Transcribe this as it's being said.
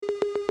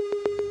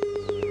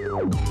This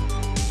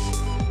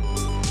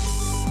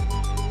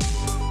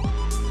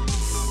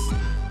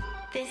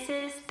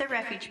is The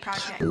Refuge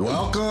Project.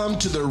 Welcome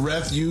to The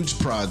Refuge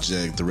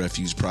Project. The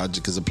Refuge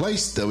Project is a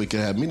place that we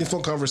can have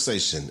meaningful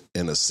conversation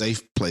in a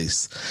safe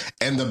place.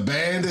 And the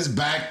band is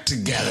back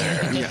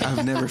together. Yeah,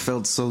 I've never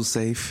felt so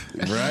safe.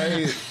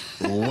 Right?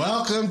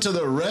 Welcome to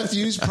The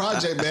Refuge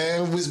Project,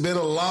 man. It's been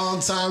a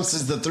long time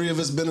since the three of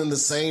us been in the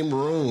same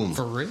room.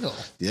 For real.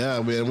 Yeah,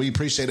 man. We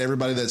appreciate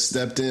everybody that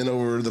stepped in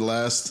over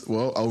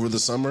the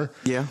summer.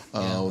 Yeah.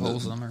 Whole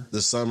summer.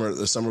 The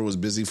summer was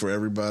busy for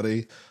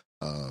everybody.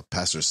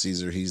 Pastor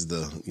Caesar, he's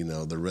the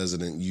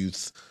resident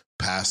youth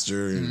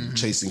pastor and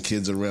chasing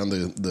kids around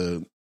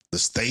the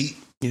state.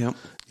 Yeah.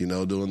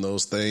 Doing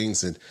those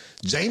things. And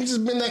James has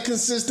been that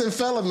consistent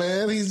fella,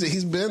 man.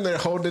 He's been there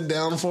holding it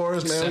down for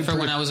us, man. Except for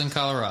when I was in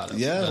Colorado.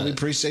 Yeah, we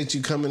appreciate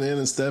you coming in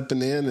and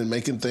stepping in and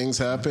making things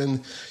happen.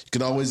 You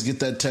can always get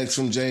that text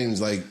from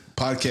James, like,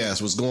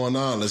 podcast, what's going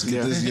on? Let's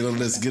get this,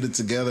 let's get it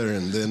together.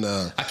 And then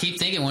I keep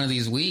thinking one of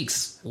these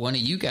weeks, one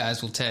of you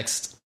guys will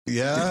text.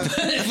 Yeah. But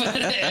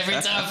every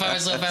time I find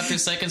myself after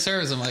second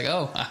service, I'm like,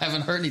 oh, I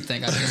haven't heard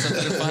anything. I guess I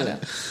better find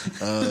out.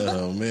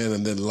 Oh, man.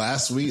 And then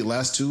last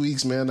 2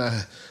 weeks, man,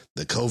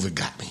 the COVID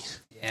got me.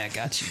 Yeah, I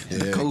got you, man.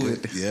 Yeah,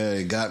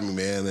 COVID. It got me,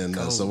 man.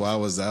 And so I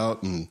was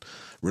out and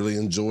really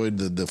enjoyed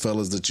the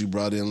fellas that you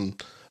brought in,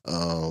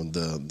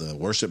 the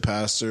worship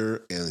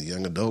pastor and the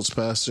young adults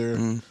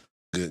pastor.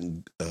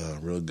 Good,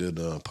 real good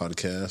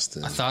podcast.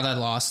 And I thought I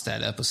lost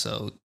that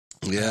episode.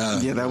 Yeah,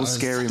 that was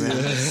scary, man.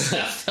 I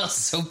felt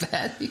so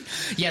bad.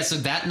 Yeah, so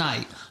that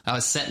night I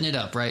was setting it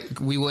up. Right,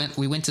 we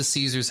went to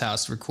Caesar's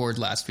house to record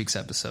last week's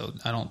episode.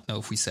 I don't know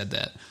if we said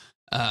that.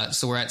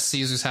 So we're at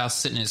Caesar's house,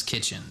 sitting in his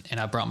kitchen, and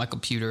I brought my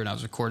computer and I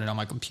was recording on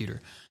my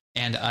computer.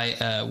 And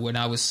I, when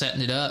I was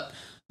setting it up,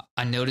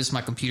 I noticed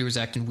my computer was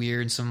acting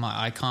weird, and some of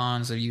my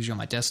icons that are usually on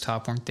my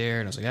desktop weren't there.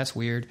 And I was like, that's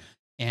weird.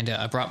 And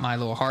I brought my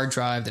little hard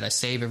drive that I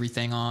save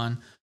everything on.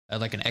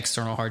 Like an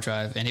external hard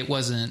drive, and it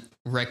wasn't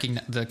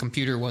the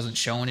computer wasn't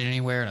showing it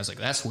anywhere. And I was like,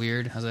 that's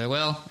weird. I was like,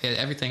 well,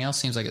 everything else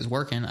seems like it's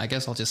working. I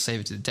guess I'll just save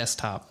it to the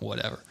desktop,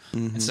 whatever.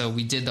 And so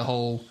we did the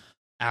whole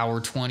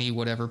hour 20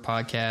 whatever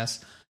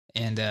podcast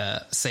and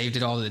saved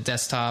it all to the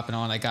desktop and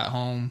all. And I got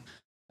home.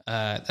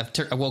 I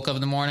woke up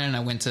in the morning and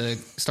I went to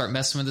start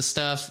messing with the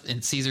stuff,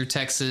 and Caesar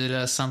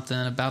texted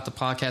something about the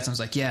podcast. And I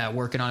was like, yeah,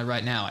 working on it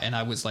right now. And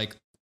I was like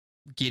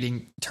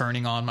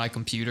turning on my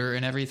computer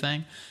and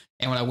everything.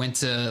 And when I went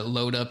to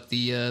load up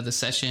the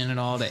session and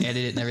all to edit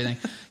it and everything,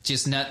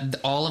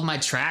 all of my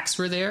tracks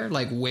were there,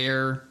 like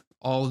where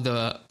all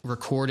the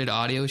recorded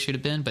audio should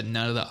have been, but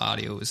none of the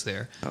audio was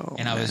there.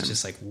 And I was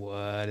just like,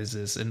 what is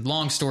this? And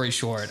long story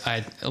short, I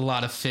had a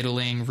lot of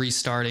fiddling,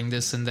 restarting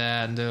this and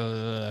that,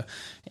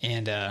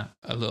 and a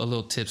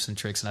little tips and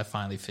tricks. And I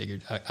finally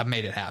figured I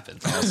made it happen.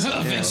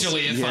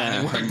 Eventually it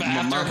finally worked.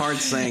 But my heart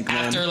sank,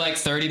 man. After like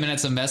 30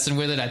 minutes of messing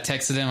with it, I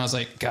texted him. I was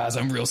like, guys,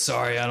 I'm real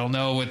sorry. I don't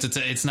know what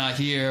to it's not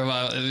here.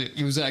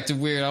 It was acting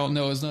weird. I don't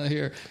know. It's not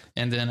here.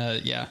 And then,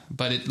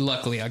 but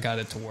luckily I got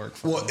it to work.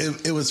 Well,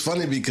 it was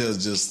funny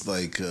because just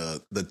like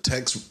the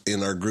text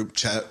in our group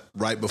chat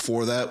right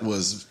before that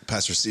was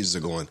Pastor Caesar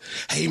going,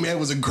 hey, man, it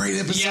was a great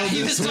episode. Yeah,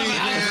 he was talking about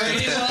how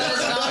great it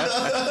was.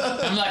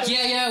 I'm like,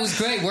 yeah, it was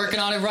great. Working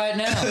on it right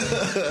now.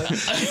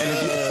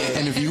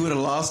 And if you would have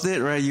lost it,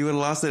 right,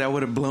 I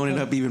would have blown it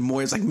up even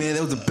more. It's like, man,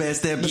 that was the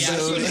best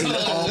episode in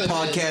all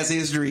podcast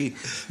history.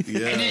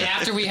 Yeah. And then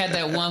after we had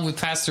that one with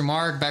Pastor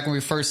Mark back when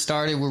we first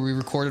started where we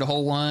recorded a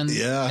whole one.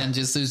 Yeah. And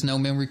just there's no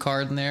memory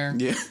card in there.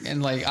 Yeah.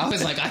 And like, I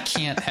was like, I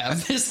can't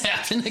have this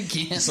happen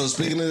again. So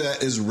speaking of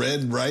that, is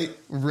red right?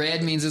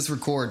 Red means it's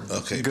recorded.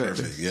 Okay, good.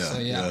 Perfect.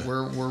 Yeah. So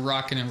we're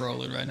rocking and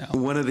rolling right now.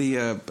 One of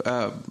the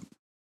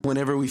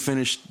whenever we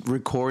finished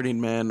recording,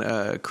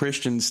 man,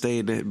 Christian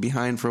stayed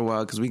behind for a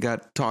while because we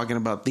got talking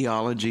about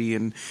theology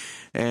and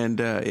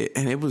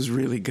it was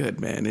really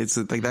good, man. It's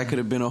like that could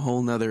have been a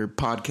whole nother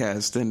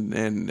podcast,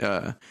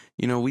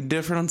 and we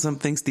differed on some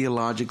things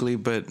theologically,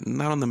 but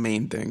not on the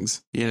main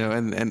things,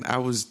 and I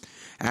was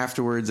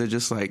afterwards, I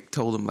just like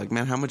told him like,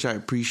 man, how much I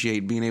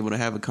appreciate being able to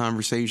have a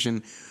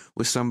conversation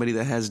with somebody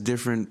that has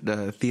different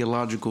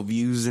theological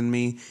views than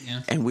me,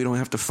 and we don't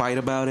have to fight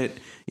about it.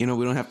 We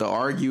don't have to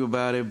argue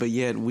about it, but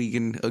yet we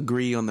can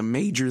agree on the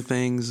major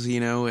things,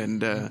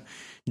 and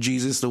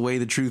Jesus, the way,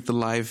 the truth, the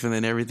life, and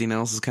then everything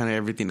else is kind of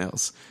everything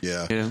else.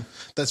 Yeah.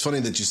 That's funny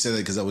that you say that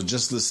because I was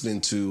just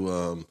listening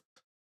to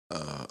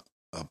a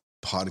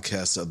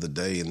podcast the other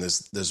day, and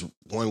there's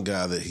one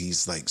guy that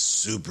he's like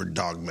super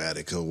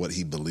dogmatic of what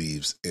he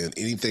believes, and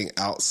anything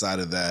outside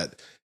of that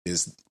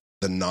is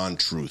the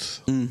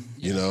non-truth,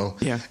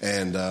 Yeah.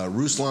 And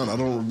Ruslan, I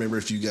don't remember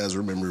if you guys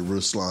remember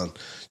Ruslan.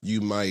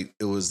 You might.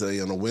 It was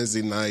on a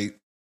Wednesday night.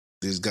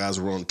 These guys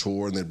were on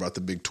tour, and they brought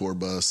the big tour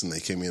bus, and they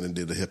came in and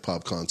did a hip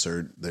hop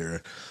concert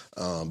there.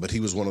 But he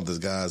was one of the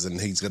guys, and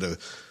he's got a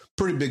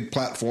pretty big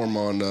platform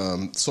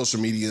on social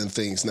media and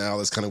things now.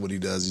 That's kind of what he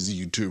does.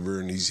 He's a YouTuber,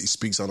 and he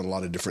speaks on a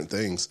lot of different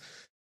things.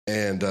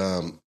 And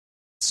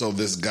so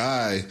this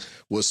guy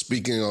was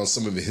speaking on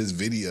some of his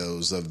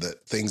videos of the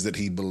things that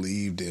he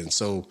believed in.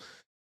 So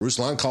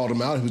Ruslan called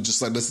him out. He was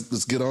just like,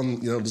 let's get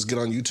on, let's get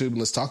on YouTube and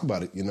let's talk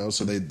about it,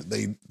 So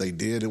they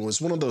did. It was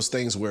one of those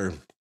things where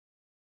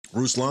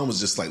Ruslan was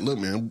just like, look,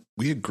 man,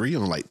 we agree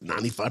on like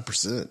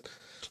 95%.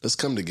 Let's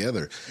come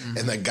together. Mm-hmm.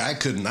 And that guy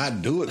could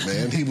not do it,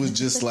 man. He was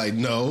just like,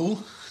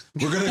 no,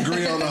 we're going to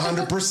agree on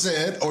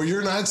 100% or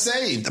you're not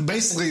saved.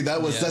 Basically,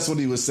 that's what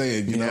he was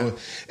saying, you know?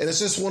 And it's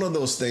just one of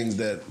those things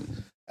that,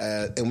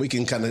 and we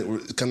can kind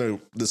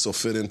of, this will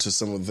fit into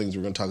some of the things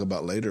we're going to talk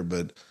about later,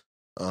 but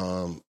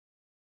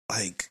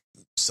like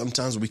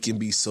sometimes we can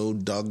be so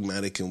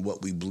dogmatic in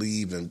what we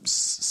believe and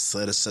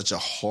set us such a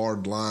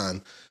hard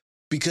line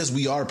because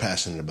we are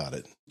passionate about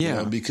it.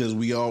 Yeah. Because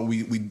we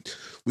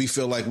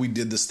feel like we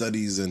did the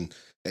studies and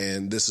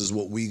this is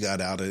what we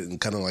got out of it. And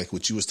kind of like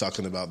what you was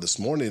talking about this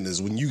morning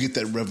is when you get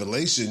that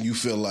revelation, you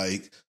feel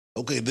like,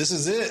 okay, this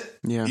is it.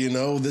 Yeah.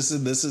 This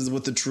is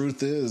what the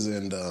truth is.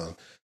 And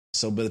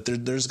but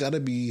there's got to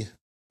be,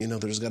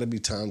 there's got to be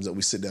times that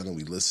we sit down and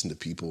we listen to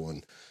people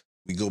and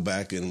we go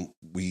back and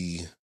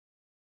we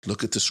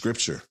look at the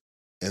scripture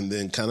and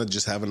then kind of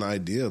just have an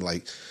idea.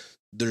 Like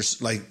there's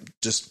like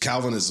just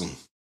Calvinism,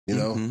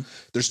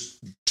 there's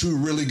two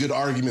really good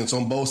arguments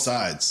on both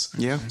sides.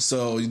 Yeah.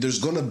 So there's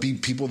going to be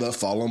people that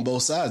fall on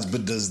both sides,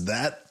 but does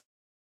that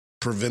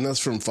prevent us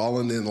from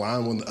falling in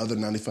line with the other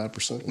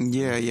 95%?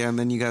 Yeah. And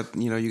then you got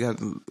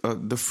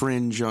the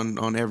fringe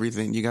on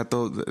everything. You got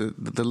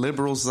the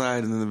liberal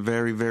side and then the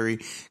very, very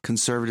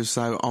conservative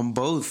side on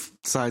both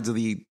sides of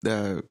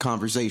the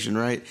conversation,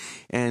 right?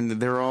 And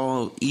they're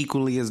all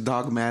equally as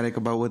dogmatic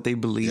about what they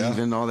believe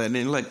and all that. And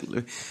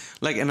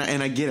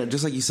and I get it,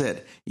 just like you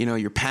said,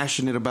 you're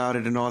passionate about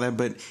it and all that,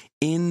 but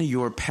in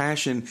your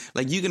passion,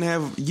 like you can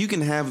have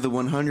the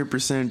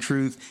 100%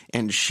 truth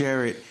and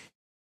share it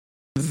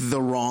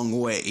the wrong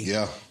way.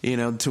 Yeah.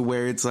 To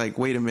where it's like,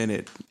 wait a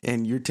minute,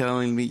 and you're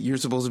telling me you're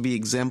supposed to be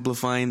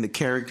exemplifying the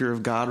character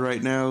of God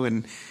right now,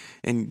 and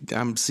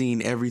I'm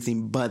seeing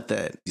everything but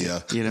that. Yeah.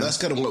 That's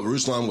kind of what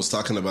Ruslan was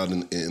talking about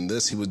in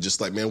this. He was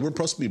just like, man, we're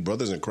supposed to be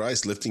brothers in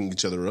Christ, lifting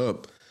each other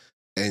up.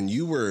 And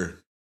you were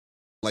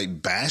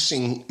like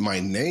bashing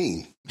my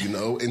name,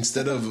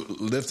 instead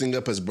of lifting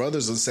up as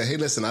brothers and say, hey,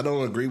 listen, I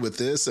don't agree with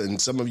this. And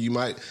some of you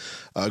might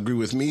agree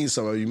with me.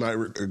 Some of you might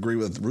agree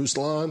with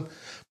Ruslan.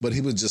 But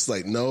he was just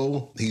like,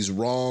 no, he's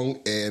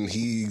wrong. And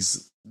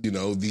he's,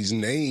 these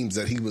names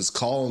that he was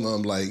calling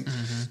them, like,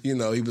 he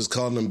was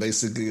calling them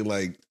basically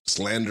like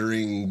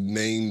slandering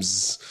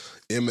names,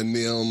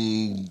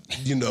 Eminem,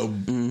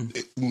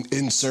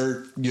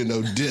 insert,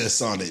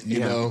 diss on it,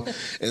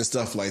 and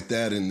stuff like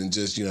that. And then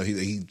just,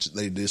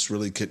 they just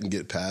really couldn't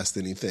get past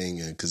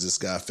anything. And because this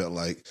guy felt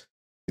like,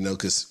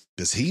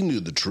 because he knew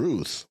the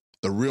truth.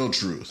 The real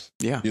truth.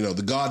 Yeah.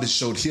 The God has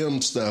showed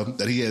him stuff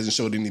that he hasn't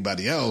showed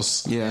anybody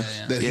else. Yeah.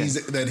 That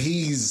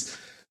he's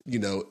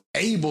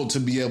able to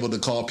be able to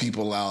call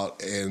people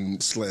out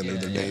and slander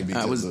their name.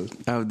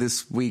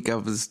 This week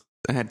I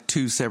had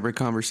two separate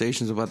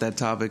conversations about that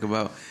topic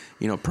about,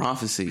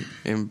 prophecy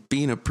and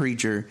being a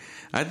preacher.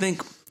 I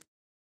think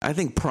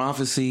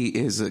prophecy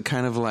is a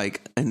kind of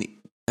like an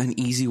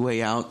easy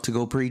way out to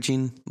go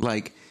preaching.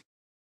 Like,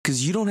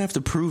 cause you don't have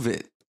to prove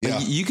it.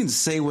 Like, you can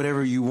say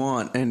whatever you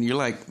want, and you're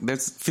like,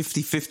 that's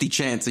 50-50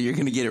 chance that you're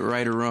going to get it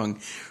right or wrong,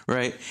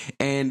 right?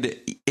 And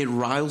it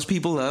riles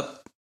people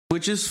up,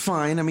 which is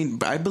fine. I mean,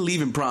 I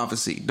believe in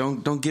prophecy.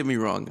 Don't get me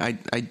wrong. I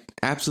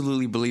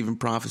absolutely believe in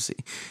prophecy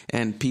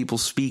and people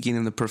speaking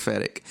in the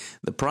prophetic.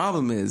 The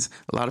problem is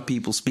a lot of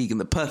people speak in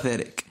the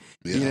pathetic.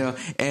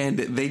 And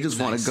they just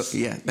want to go.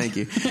 Yeah, thank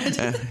you.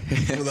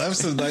 Well, that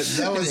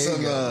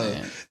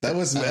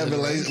was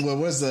what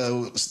was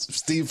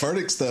Steve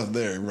Furtick stuff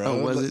there, bro?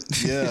 Oh, was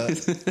it? Yeah,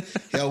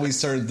 he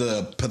always turned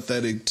the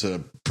pathetic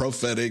to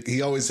prophetic.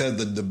 He always had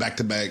the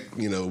back-to-back,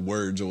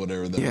 words or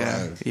whatever.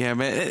 Yeah,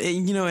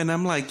 man. And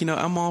I'm like,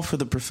 I'm all for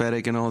the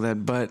prophetic and all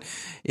that, but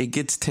it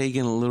gets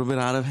taken a little bit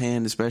out of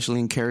hand,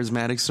 especially in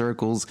charismatic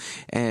circles.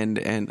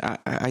 And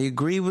I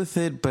agree with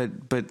it, but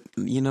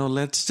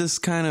let's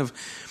just kind of.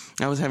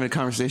 I was having a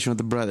conversation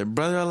with a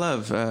brother I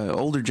love,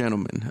 older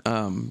gentleman,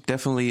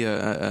 definitely,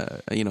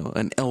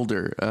 an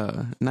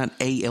elder, not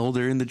a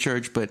elder in the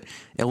church, but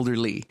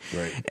elderly.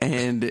 Right.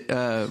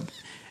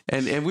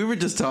 And we were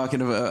just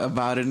talking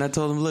about it, and I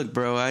told him, look,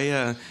 bro,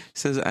 I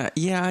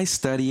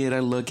study it. I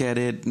look at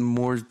it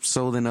more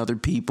so than other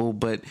people,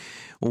 but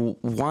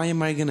why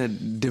am I going to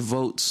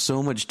devote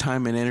so much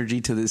time and energy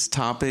to this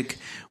topic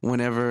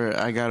whenever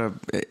I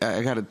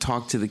gotta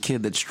talk to the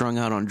kid that's strung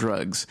out on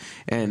drugs?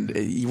 And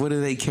what do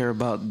they care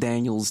about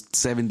Daniel's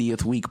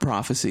 70th week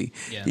prophecy?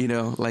 Yeah.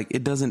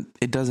 It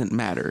doesn't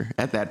matter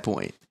at that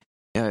point.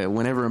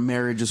 Whenever a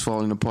marriage is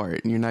falling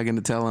apart, and you're not going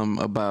to tell them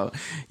about,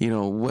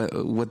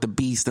 what the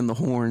beast and the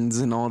horns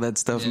and all that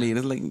stuff mean.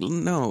 It's like,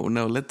 no,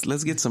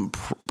 let's get some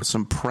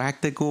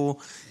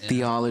practical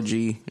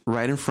theology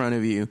right in front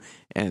of you,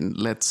 and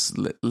let's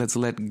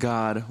let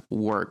God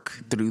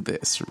work through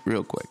this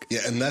real quick.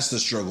 Yeah, and that's the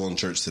struggle in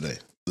church today.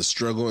 The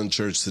struggle in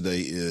church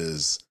today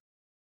is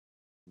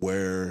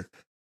where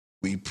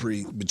we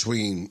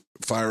between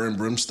fire and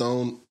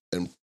brimstone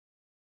and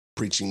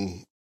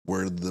preaching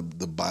where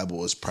the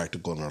Bible is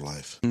practical in our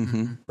life,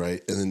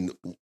 right? And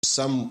then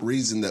some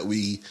reason that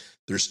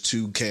there's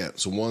two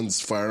camps.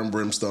 One's fire and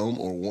brimstone,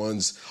 or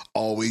one's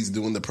always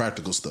doing the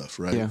practical stuff,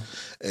 right? Yeah.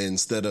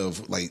 Instead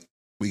of like,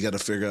 we got to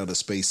figure out a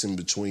space in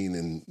between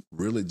and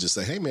really just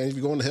say, hey, man, if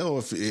you're going to hell,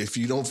 if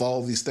you don't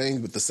follow these things,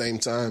 but at the same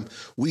time,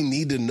 we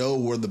need to know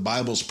where the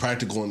Bible's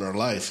practical in our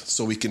life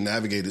so we can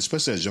navigate it,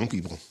 especially as young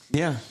people.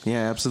 Yeah,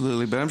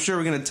 absolutely. But I'm sure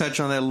we're going to touch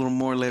on that a little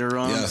more later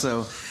on. Yeah.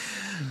 So,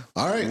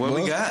 all right, what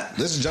we got?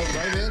 Let's jump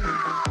right in.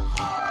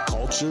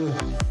 Culture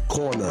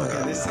Corner.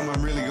 Yeah, this time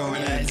I'm really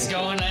going in. It's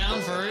going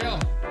down for real.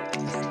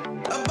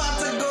 About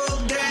to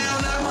go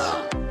down. I'm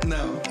up.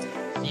 No.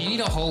 You need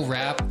a whole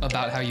rap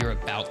about how you're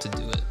about to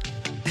do it.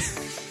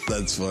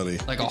 That's funny.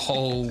 Like a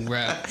whole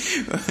rap.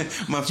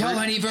 My Y'all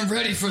ain't even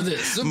ready for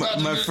this.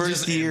 my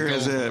first year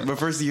as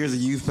a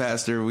youth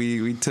pastor,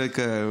 we took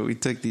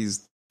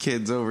these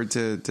kids over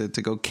to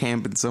go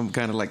camp in some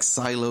kind of like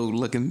silo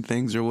looking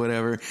things or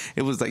whatever.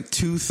 It was like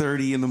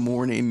 2:30 in the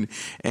morning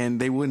and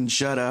they wouldn't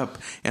shut up,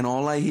 and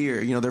all I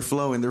hear, they're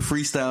flowing, they're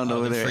freestyling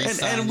over there,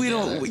 and we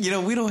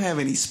don't have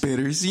any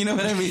spitters, you know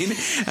what I mean?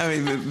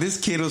 This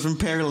kid was from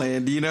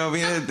Pearland,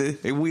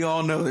 we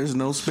all know there's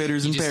no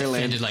spitters in Pearland.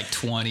 Offended like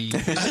 20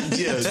 20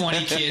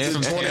 kids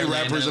from 20 Pearland.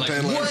 rappers in Like,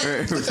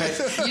 Pearland.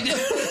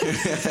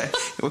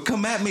 Well,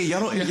 come at me.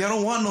 Y'all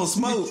don't want no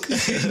smoke.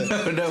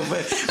 No,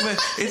 but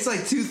it's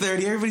like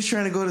 2:30. Everybody's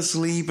trying to go to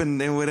sleep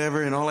and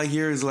whatever. And all I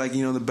hear is like,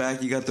 in the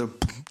back, you got the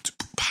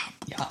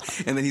Yeah.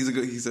 And then he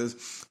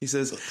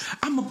says,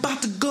 I'm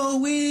about to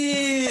go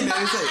in.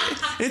 And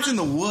it's in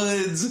the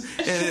woods.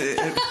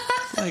 And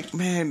like,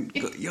 man,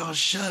 y'all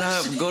shut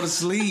up. Go to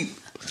sleep.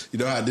 You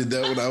know how I did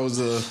that when I was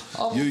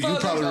you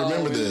probably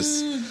remember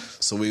this.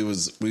 So we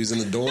was in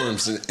the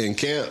dorms in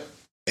camp,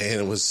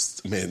 and it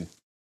was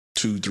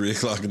 2-3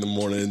 o'clock in the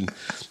morning.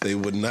 They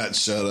would not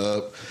shut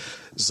up.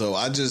 So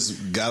I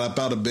just got up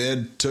out of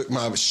bed, took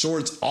my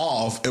shorts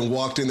off, and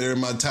walked in there in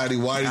my tidy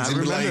whities and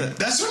be like,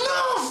 "That's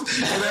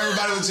enough!" And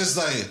everybody was just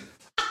like,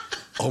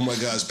 "Oh my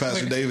gosh,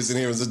 Pastor Davis in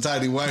here was a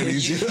tidy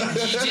whities." You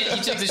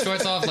took the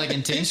shorts off like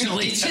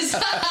intentionally. Just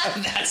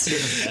that's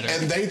even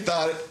better. And they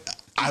thought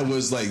I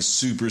was like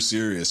super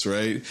serious,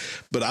 right?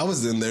 But I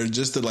was in there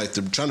just to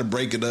trying to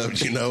break it up,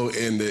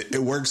 and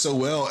it worked so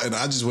well. And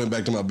I just went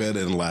back to my bed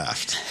and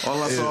laughed.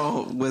 All I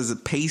saw was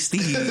pasty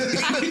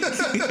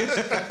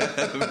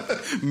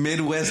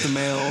Midwest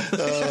male.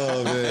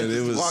 Oh man,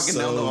 it was walking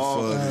so down the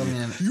hall.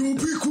 funny. You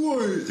be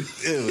quiet.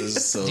 It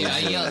was so. Dude,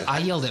 funny. I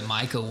yelled at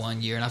Micah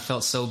one year, and I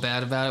felt so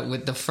bad about it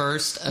with the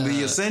first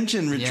The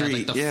Ascension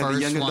retreat, the the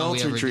young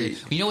adults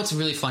retreat. You know what's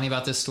really funny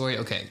about this story?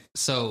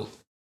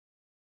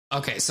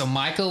 Okay, so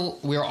Michael,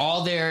 we were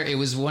all there. It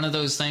was one of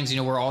those things,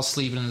 we're all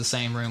sleeping in the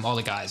same room. All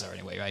the guys are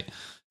anyway, right?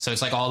 So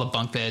it's like all the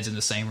bunk beds in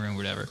the same room,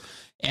 whatever.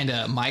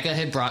 And Micah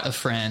had brought a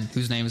friend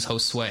whose name is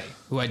Josue,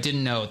 who I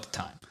didn't know at the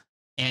time.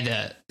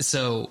 And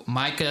so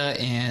Micah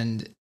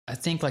and I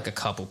think like a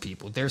couple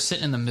people, they're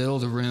sitting in the middle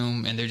of the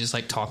room and they're just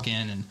like talking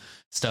and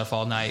stuff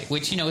all night,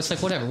 which, it's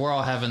like whatever. We're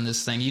all having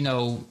this thing, people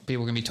are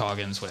going to be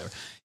talking and whatever.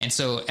 And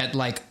so at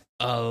like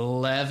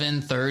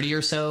 11:30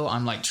 or so,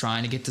 I'm like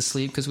trying to get to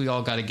sleep because we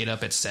all got to get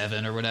up at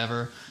 7 or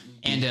whatever.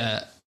 And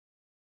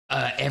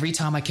every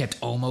time I kept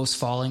almost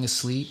falling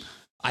asleep,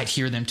 I'd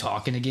hear them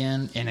talking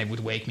again, and it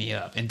would wake me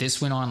up. And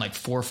this went on like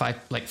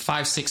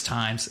 5, 6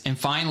 times, and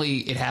finally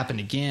it happened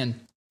again.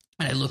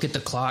 And I look at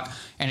the clock,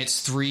 and it's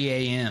 3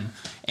 a.m.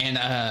 And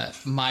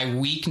my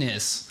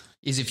weakness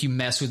is if you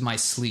mess with my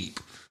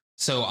sleep.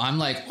 So I'm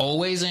like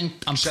always in.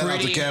 Shout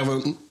out to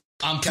Calvin.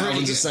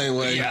 Calvin's the same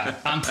way. Yeah,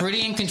 I'm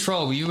pretty in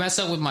control. But you mess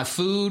up with my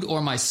food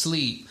or my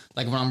sleep,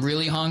 like when I'm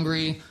really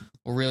hungry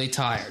or really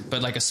tired,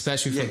 but like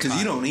especially for because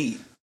you don't eat.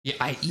 Yeah,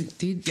 I eat,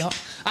 dude. Yo,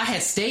 I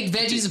had steak,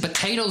 veggies, and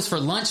potatoes for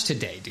lunch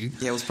today, dude.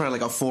 Yeah, it was probably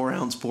like a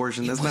 4-ounce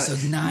portion. It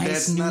was a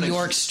nice New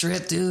York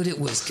strip, dude. It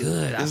was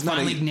good. I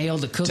finally nailed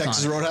the cook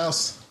Texas on it.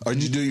 Roadhouse? Or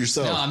did you do it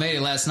yourself? No, I made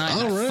it last night.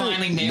 All right. I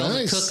finally nailed the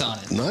Nice. cook on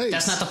it. Nice.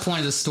 That's not the point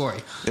of the story.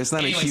 It's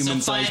not a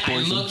human-sized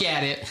portion. I look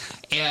at it,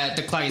 and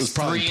the clock It was is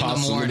probably 3 in the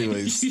possible morning.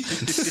 anyways.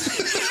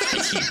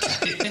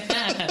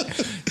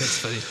 That's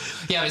funny.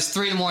 Yeah, it was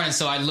 3 in the morning,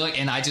 so I look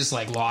and I just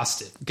like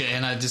lost it,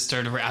 and I just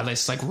started. I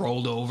just like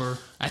rolled over.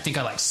 I think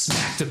I like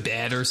smacked the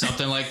bed or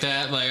something like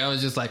that. Like I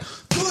was just like,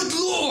 "Good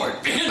Lord!"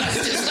 And I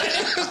just like,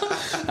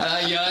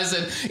 I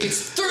said,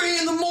 "It's 3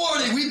 in the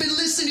morning. We've been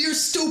listening to your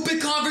stupid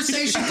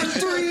conversation for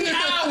 3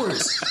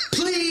 hours.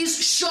 Please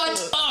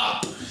shut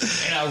up."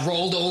 And I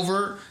rolled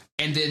over,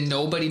 and then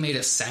nobody made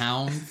a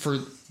sound for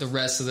the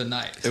rest of the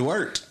night. It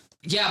worked.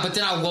 Yeah, but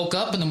then I woke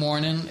up in the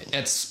morning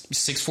at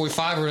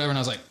 6:45 or whatever, and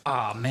I was like,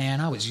 "Oh man,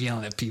 I was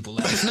yelling at people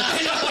last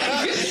night."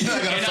 I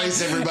gotta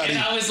face everybody.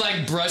 And I was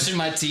like brushing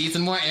my teeth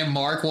and more. And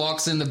Mark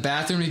walks in the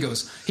bathroom. He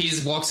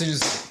walks in and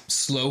is like,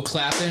 slow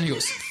clapping. He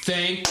goes,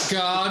 "Thank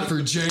God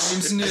for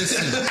James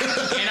Nissen."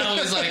 And I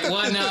was like,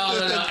 "What?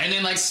 No." And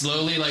then like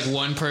slowly, like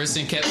one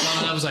person kept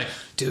coming. I was like,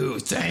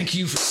 "Dude, thank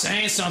you for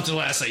saying something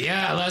last night."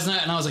 Yeah, last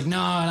night. And I was like, "No,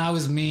 and I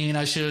was mean.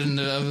 I shouldn't."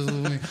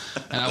 And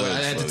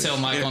I had to tell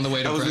Mike on the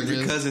way to I was with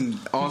your breakfast. cousin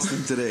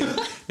Austin today,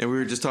 and we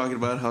were just talking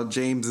about how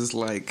James is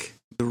like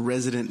the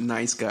resident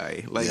nice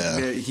guy. Like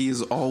he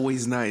is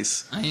always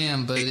nice. I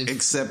am, but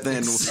except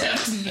then,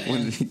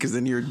 because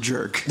then you're a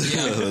jerk.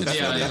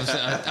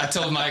 Yeah. I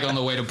told Mike on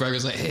the way to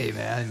breakfast, like, "Hey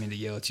man, I didn't mean to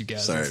yell at you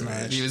guys." Sorry,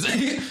 man. He's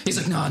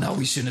like, "No,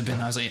 we shouldn't have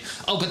been." I was like,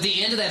 "Oh," but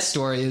the end of that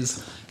story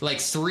is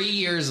like 3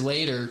 years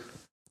later.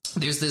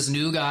 There's this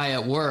new guy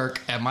at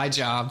work at my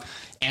job,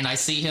 and I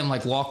see him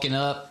like walking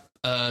up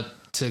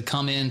to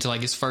come in to like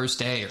his first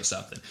day or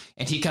something,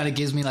 and he kind of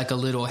gives me like a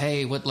little,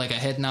 "Hey, what?" like a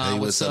head nod, Hey,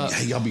 what's up?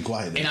 Hey, y'all be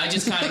quiet. And I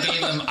just kind of gave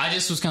him. I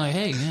just was kind of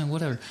like, "Hey, man,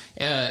 whatever."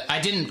 I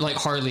didn't like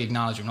hardly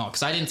acknowledge him at all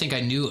because I didn't think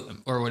I knew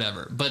him or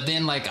whatever. But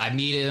then like I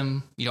meet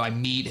him,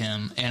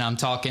 and I'm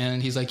talking,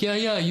 and he's like,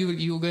 "Yeah,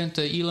 you went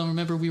to Elam.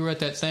 Remember we were at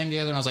that thing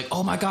together?" And I was like,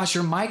 "Oh my gosh,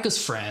 you're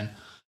Micah's friend."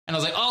 And I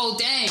was like, "Oh,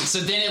 dang." So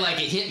then it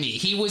hit me.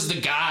 He was the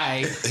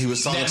guy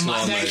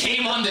that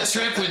came on the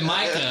trip with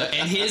Micah,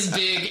 and his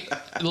big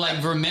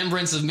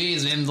remembrance of me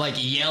is him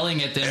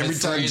yelling at them every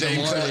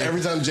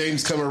time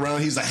James come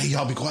around, he's like, "Hey,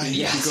 y'all be quiet."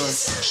 Yeah. I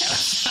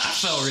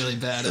felt really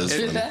bad.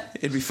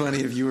 It'd be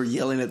funny if you were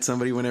yelling at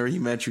somebody whenever he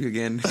met you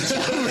again. This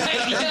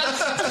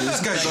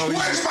guy's always,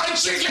 "Where's my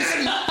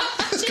chicken?"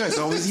 This guy's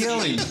always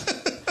yelling.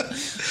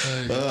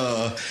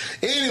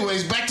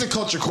 Anyways, back to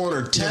Culture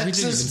Corner.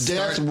 Texas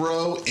death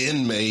row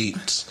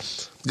inmate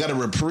got a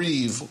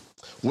reprieve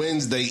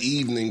Wednesday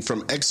evening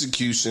from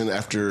execution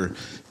after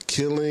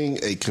killing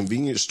a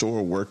convenience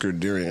store worker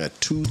during a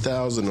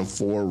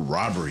 2004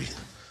 robbery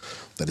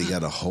that he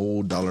got a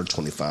whole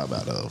 $1.25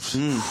 out of.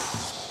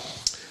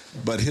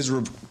 But his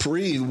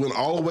reprieve went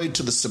all the way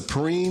to the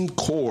Supreme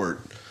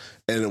Court,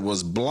 and it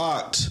was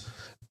blocked.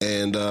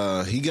 And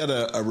he got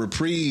a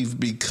reprieve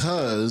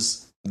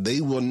because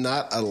they will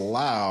not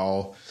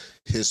allow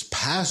his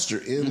pastor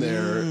in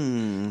there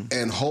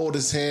and hold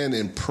his hand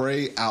and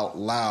pray out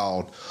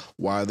loud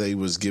while they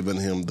was giving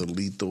him the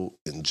lethal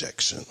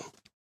injection.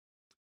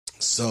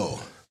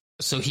 So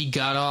he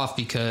got off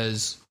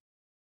because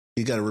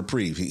he got a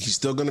reprieve. He's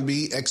still going to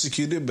be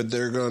executed, but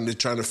they're going to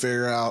try to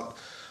figure out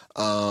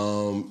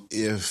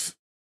if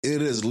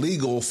it is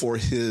legal for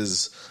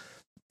his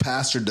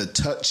pastor to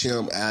touch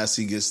him as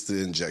he gets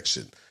the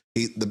injection.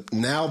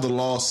 Now the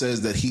law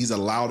says that he's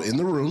allowed in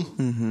the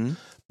room,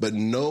 but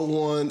no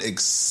one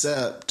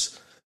except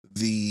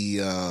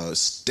the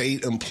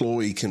state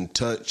employee can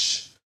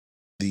touch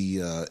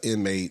the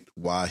inmate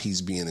while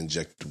he's being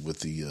injected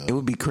with the... It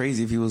would be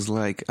crazy if he was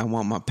like, "I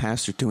want my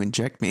pastor to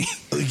inject me."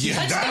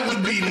 Yeah, that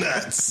would be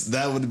nuts.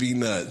 That would be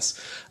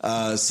nuts.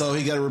 So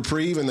he got a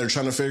reprieve, and they're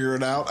trying to figure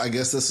it out. I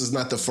guess this is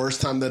not the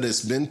first time that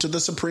it's been to the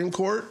Supreme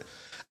Court,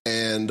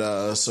 and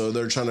so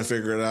they're trying to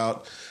figure it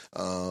out.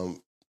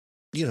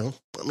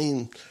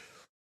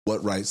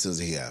 What rights does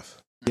he have?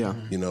 Yeah,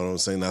 you know what I'm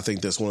saying. I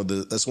think that's one of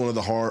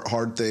the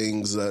hard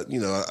things that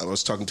I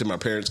was talking to my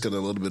parents a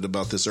little bit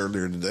about this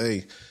earlier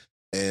today,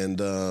 and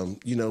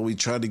we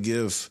try to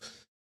give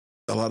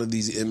a lot of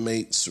these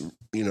inmates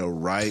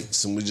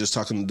rights, and we're just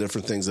talking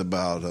different things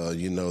about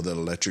the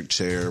electric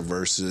chair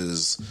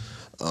versus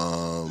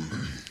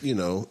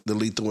the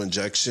lethal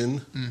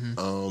injection,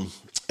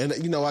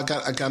 and I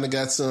kind of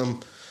got some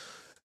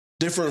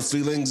different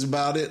feelings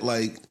about it,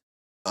 like.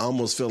 I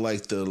almost feel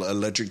like the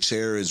electric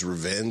chair is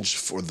revenge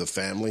for the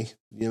family.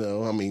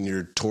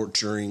 You're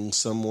torturing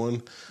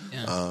someone.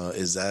 Yeah.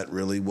 Is that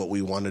really what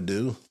we want to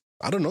do?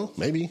 I don't know.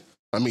 Maybe.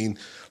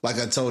 Like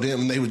I told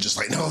him, they were just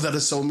like, "No, that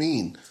is so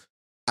mean."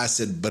 I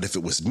said, "But if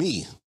it was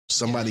me,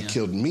 somebody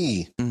killed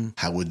me,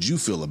 how would you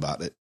feel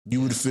about it?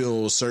 You would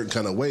feel a certain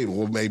kind of way.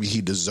 Well, maybe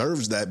he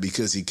deserves that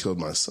because he killed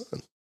my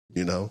son,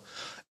 And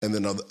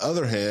then on the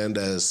other hand,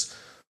 as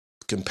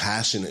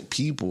compassionate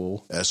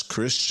people, as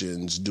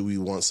Christians, do we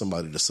want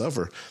somebody to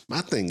suffer?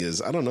 My thing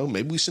is, I don't know,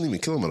 maybe we shouldn't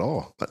even kill them at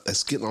all.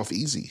 That's getting off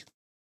easy.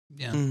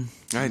 Yeah.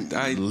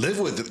 I live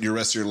with it your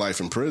rest of your life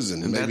in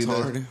prison. And maybe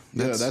that's hard.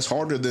 That's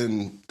harder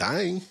than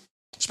dying,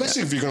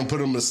 especially if you're going to put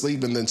them to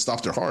sleep and then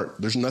stop their heart.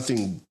 There's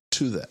nothing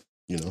to that,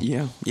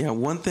 Yeah.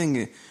 One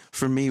thing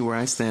for me where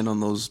I stand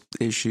on those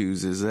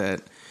issues is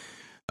that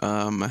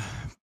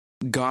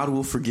God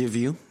will forgive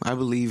you. I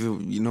believe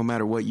no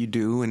matter what you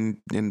do,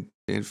 and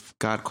if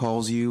God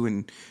calls you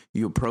and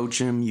you approach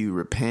him, you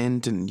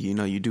repent and,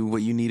 you do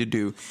what you need to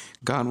do,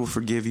 God will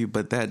forgive you,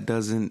 but that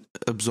doesn't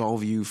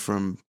absolve you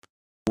from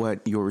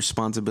what your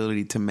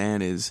responsibility to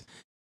man is.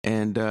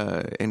 And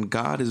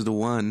God is the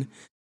one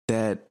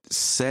that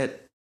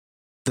set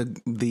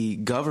the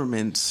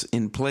governments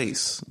in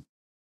place.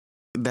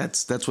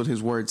 That's what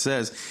his word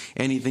says.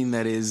 Anything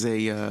that is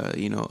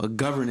a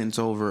governance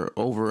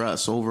over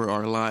us, over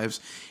our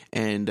lives,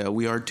 and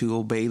we are to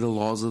obey the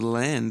laws of the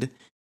land.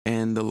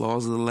 And the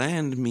laws of the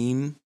land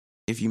mean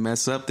if you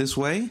mess up this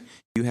way,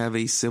 you have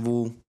a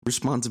civil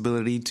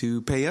responsibility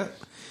to pay up.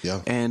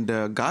 Yeah. And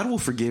God will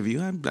forgive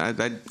you. I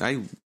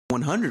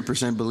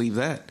 100% believe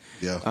that.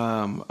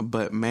 Yeah.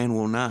 But man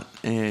will not.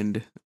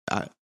 And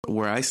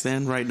where I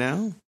stand right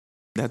now,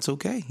 that's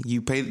okay.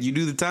 You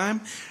do the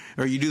time,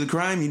 or you do the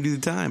crime, you do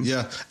the time.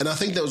 Yeah. And I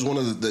think that was one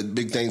of the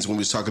big things when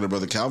we was talking to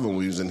Brother Calvin when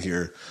we was in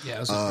here. Yeah, I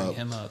was going to bring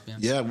him up.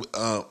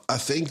 I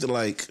think that,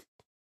 like,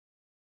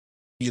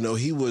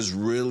 he was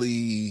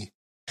really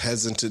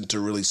hesitant to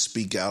really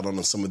speak out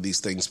on some of these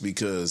things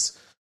because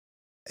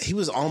he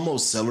was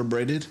almost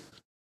celebrated,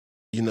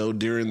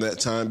 during that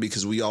time,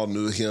 because we all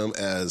knew him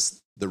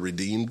as the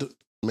redeemed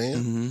man.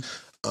 Mm-hmm.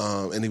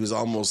 And he was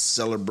almost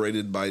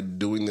celebrated by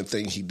doing the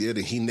thing he did.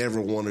 And he never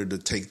wanted to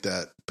take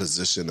that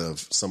position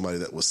of somebody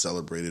that was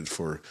celebrated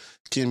for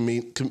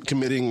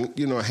committing,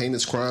 a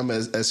heinous crime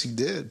as he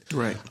did.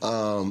 Right.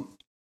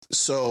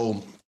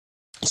 So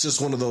it's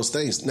just one of those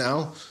things.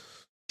 Now,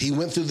 he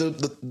went through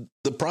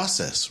the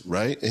process,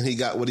 right? And he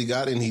got what he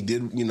got, and he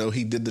did,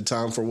 he did the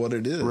time for what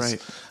it is. Right.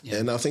 Yeah.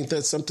 And I think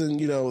that's something,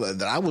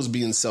 that I was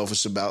being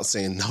selfish about,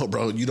 saying, no,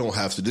 bro, you don't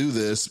have to do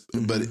this.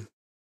 Mm-hmm. But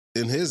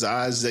in his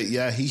eyes, that he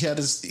had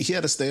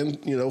to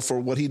stand,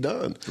 for what he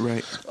done.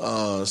 Right.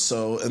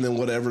 So, and then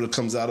whatever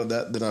comes out of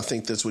that, then I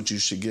think that's what you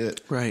should get.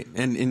 Right.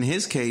 And in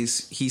his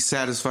case, he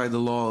satisfied the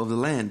law of the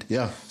land.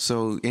 Yeah.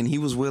 So, and he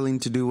was willing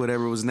to do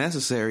whatever was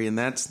necessary, and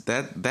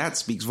that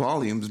speaks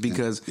volumes,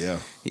 because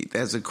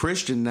as a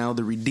Christian now,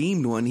 the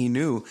redeemed one, he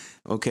knew,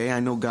 okay,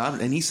 I know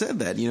God, and he said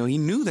that, he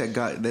knew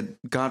that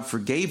God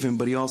forgave him,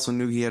 but he also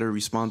knew he had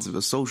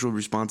a social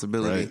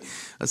responsibility, right,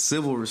 a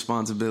civil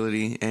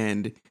responsibility,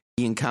 and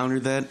he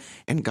encountered that,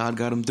 and God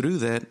got him through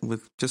that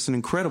with just an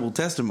incredible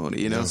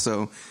testimony,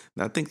 So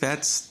I think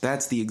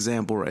that's the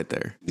example right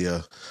there.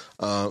 Yeah.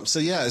 So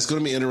it's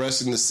going to be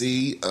interesting to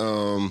see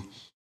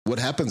what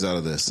happens out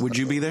of this. Would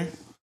you be there?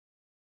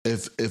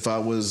 If I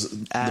was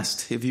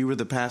asked if you were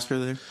the pastor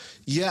there?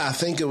 Yeah, I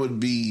think it would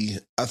be.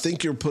 I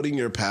think you're putting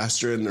your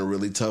pastor in a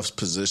really tough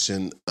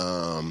position.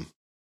 Not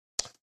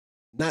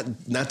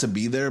to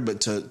be there,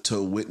 but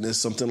to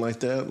witness something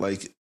like that.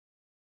 Like,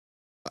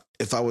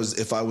 if I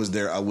was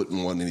there, I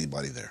wouldn't want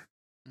anybody there.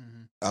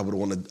 Mm-hmm. I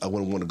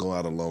wouldn't want to go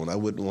out alone. I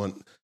wouldn't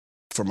want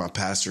for my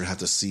pastor to have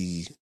to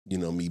see,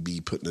 me be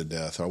put to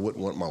death. I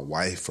wouldn't want my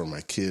wife or my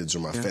kids or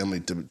my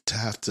family to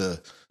have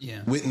to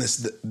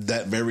witness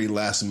that very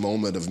last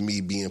moment of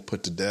me being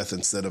put to death,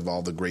 instead of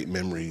all the great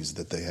memories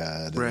that they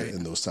had, right,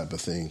 and those type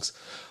of things.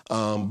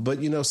 But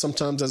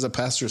sometimes as a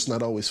pastor, it's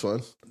not always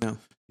fun. No.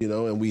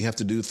 And we have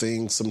to do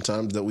things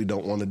sometimes that we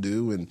don't want to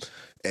do, and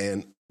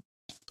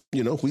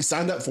we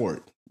signed up for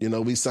it.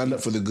 We signed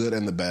up for the good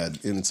and the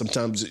bad. And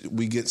sometimes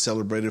we get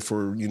celebrated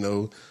for,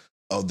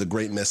 the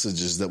great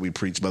messages that we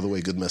preach. By the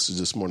way, good message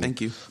this morning. Thank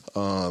you.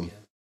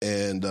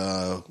 And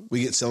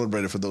we get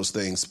celebrated for those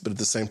things. But at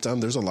the same time,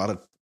 there's a lot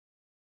of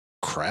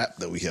crap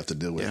that we have to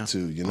deal with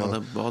too,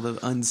 all the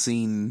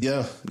unseen.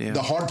 Yeah.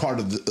 The hard part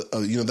of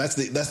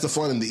that's the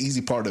fun and the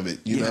easy part of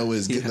it,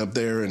 is getting up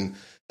there and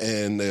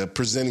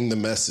presenting the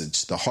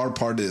message. The hard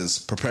part is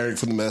preparing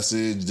for the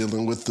message,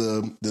 dealing with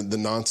the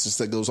nonsense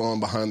that goes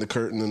on behind the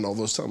curtain and all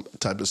those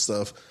type of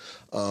stuff.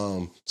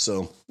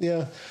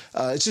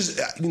 It's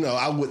just,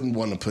 I wouldn't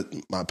want to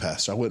put my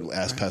pastor. I wouldn't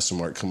ask Pastor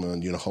Mark, come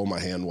on, hold my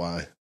hand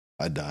while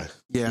I die.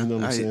 Yeah. You know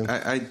what I'm saying?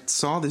 I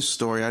saw this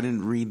story. I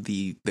didn't read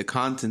the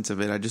contents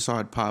of it. I just saw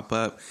it pop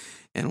up.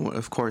 And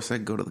of course, I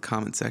go to the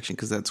comment section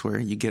because that's where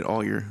you get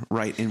all your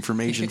right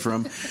information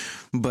from.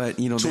 But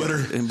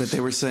Twitter. But they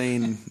were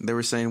saying,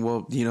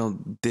 well,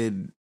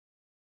 did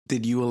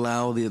you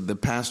allow the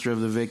pastor of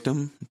the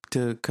victim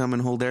to come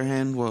and hold their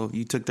hand while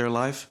you took their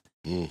life?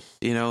 And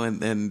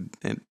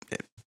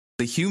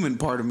the human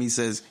part of me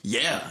says,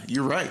 yeah,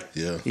 you're right.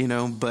 Yeah.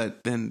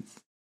 But then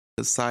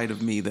the side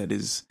of me that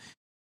is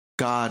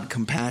God,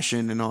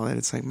 compassion, and all that,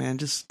 it's like, man,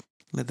 just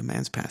let the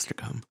man's pastor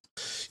come.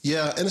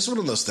 Yeah, and it's one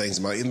of those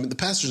things, Mike. I mean, the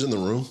pastor's in the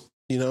room,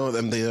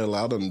 and they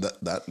allowed him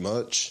that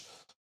much.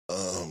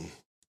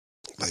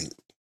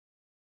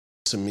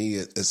 To me,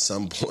 at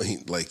some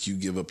point, like, you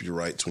give up your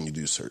rights when you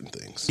do certain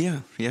things.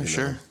 Yeah,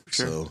 sure.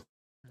 So,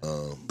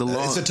 the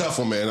law, it's a tough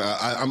one, man.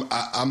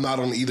 I'm not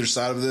on either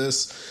side of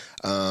this.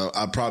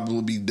 I probably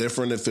would be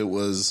different if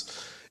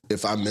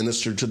I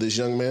ministered to this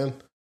young man,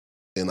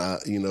 and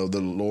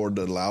the Lord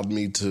allowed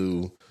me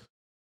to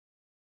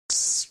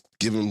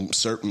give me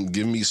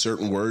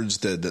certain words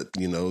that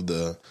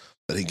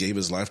he gave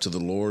his life to the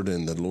Lord,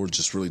 and the Lord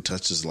just really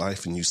touched his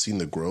life, and you've seen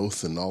the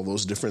growth and all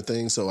those different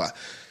things. So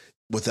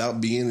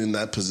without being in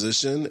that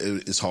position,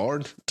 it's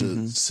hard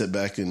to sit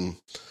back and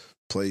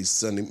play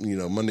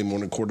Monday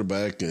morning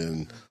quarterback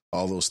and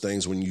all those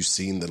things when you've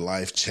seen the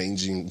life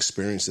changing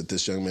experience that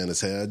this young man has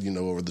had,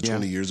 over the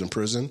 20 years in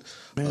prison.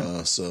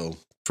 So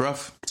it's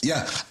rough.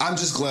 Yeah. I'm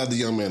just glad the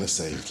young man is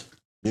saved.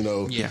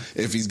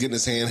 If he's getting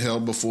his hand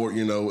held before,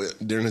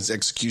 during his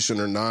execution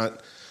or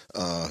not,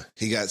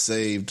 he got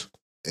saved,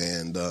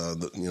 and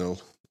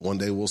one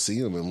day we'll see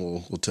him and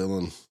we'll tell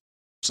him,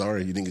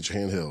 sorry, you didn't get your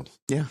hand held.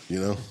 Yeah.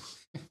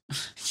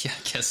 Yeah,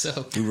 I guess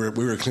so. We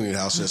were cleaning the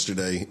house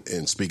yesterday,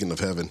 and speaking of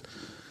heaven,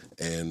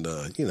 and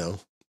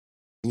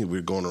we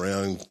were going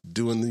around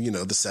doing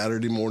the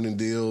Saturday morning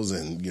deals,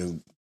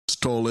 and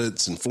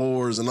toilets and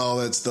floors and all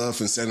that stuff.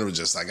 And Sandra was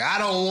just like, I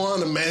don't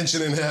want a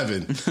mansion in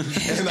heaven.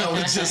 And I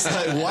was just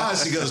like, why?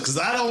 She goes, because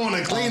I don't want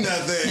to clean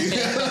that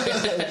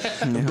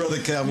thing.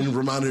 Brother Calvin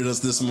reminded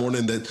us this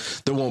morning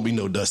that there won't be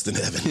no dust in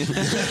heaven.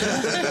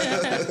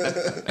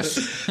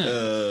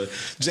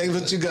 James,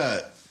 what you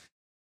got?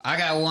 I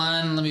got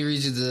one. Let me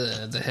read you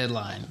the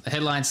headline. The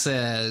headline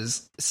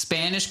says,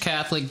 Spanish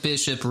Catholic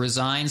bishop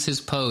resigns his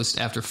post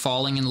after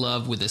falling in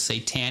love with a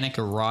satanic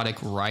erotic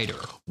writer.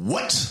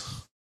 What?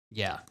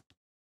 Yeah.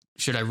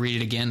 Should I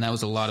read it again? That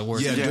was a lot of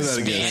words. Yeah, do that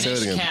again. Say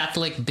it again. Spanish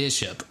Catholic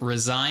bishop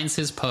resigns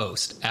his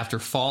post after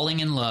falling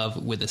in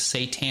love with a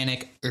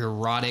satanic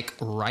erotic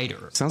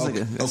writer. Sounds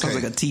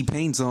like a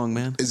T-Pain song,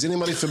 man. Is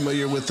anybody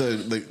familiar with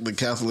the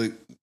Catholic?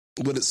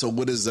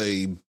 What is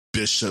a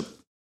bishop?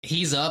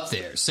 He's up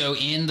there. So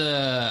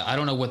I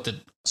don't know what the...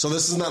 So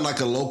this is not like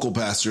a local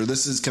pastor.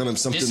 This is kind of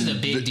something... This is a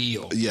big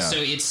deal. Yeah. So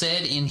it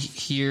said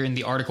here in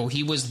the article,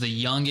 he was the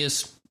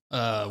youngest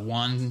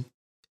one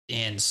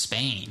in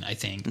Spain, I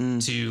think,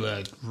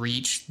 to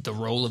reach the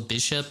role of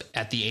bishop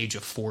at the age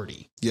of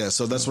 40. Yeah,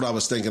 so that's what I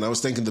was thinking. I was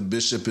thinking the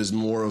bishop is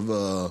more of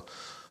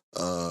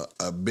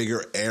a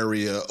bigger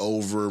area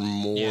over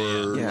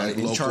more like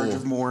in local, charge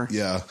of more.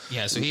 Yeah.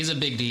 Yeah, so he's a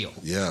big deal.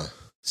 Yeah.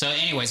 So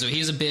anyway, so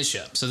he's a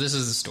bishop. So this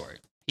is the story.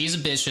 He's a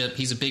bishop.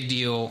 He's a big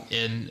deal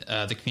in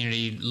the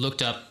community.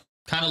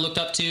 Kind of looked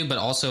up to, but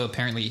also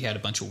apparently he had a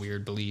bunch of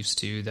weird beliefs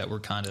too that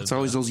were kind of... It's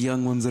always those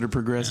young ones that are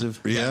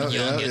progressive.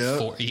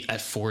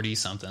 At 40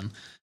 something.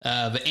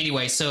 But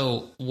anyway,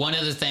 so one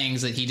of the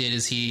things that he did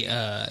is he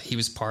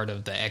was part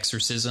of the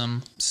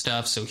exorcism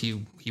stuff. So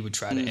he would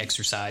try to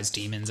exorcise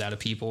demons out of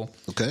people.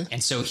 Okay.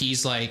 And so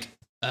he's like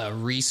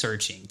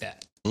researching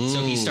that. So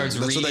he starts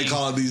That's reading. what they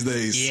call it these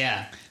days.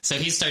 Yeah. So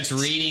he starts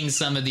reading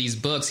some of these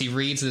books. He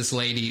reads this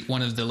lady,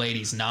 one of the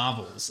lady's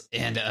novels.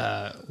 And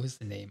what's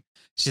the name?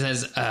 She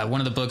says one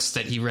of the books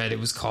that he read, it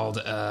was called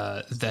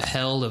The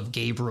Hell of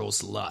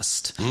Gabriel's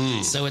Lust.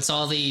 So it's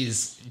all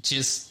these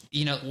just,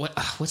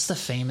 what's the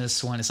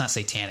famous one? It's not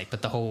satanic,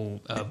 but the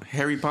whole...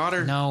 Harry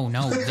Potter? No.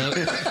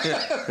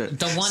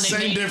 The one they Same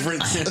made,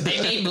 difference.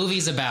 They made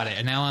movies about it,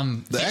 and now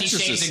I'm... The 50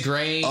 Exorcist. Shades of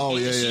Grey. Oh,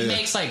 yeah, She yeah.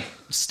 makes like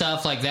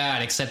stuff like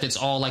that, except it's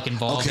all like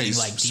involving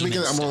like speaking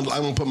demons.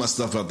 I'm gonna put my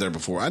stuff out there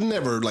before. I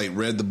never like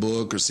read the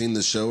book or seen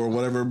the show or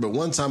whatever, but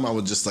one time I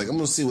was just like, I'm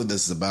gonna see what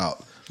this is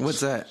about. What's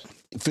that?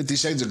 50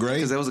 Shades of Grey?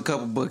 Because there was a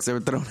couple books that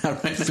were thrown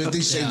out right now. 50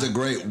 Shades of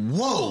Grey.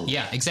 Whoa.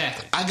 Yeah,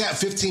 exactly. I got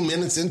 15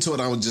 minutes into it.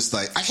 I was just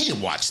like, I can't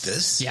watch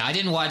this. Yeah, I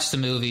didn't watch the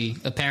movie.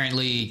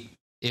 Apparently,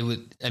 it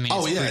would. I mean,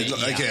 Oh it's yeah,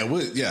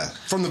 pretty, yeah.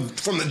 From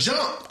the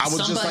jump, I was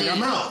just like,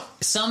 I'm out.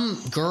 Some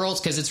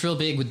girls, because it's real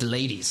big with the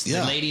ladies.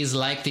 Yeah. The ladies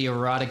like the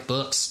erotic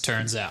books.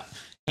 Turns out.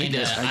 And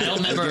I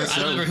don't I guess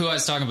so. remember who I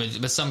was talking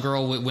about, but some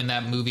girl when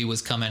that movie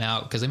was coming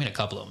out, because I mean a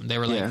couple of them, they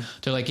were like,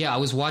 they're like, yeah, I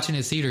was watching it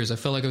in theaters. I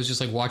felt like I was just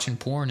like watching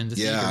porn in the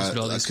theaters with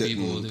all these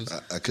people.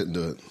 I couldn't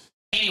do it.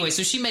 Anyway,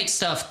 so she makes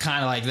stuff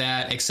kind of like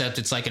that, except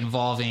it's like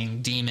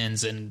involving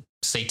demons and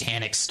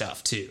satanic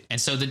stuff too. And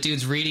so the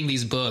dude's reading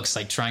these books,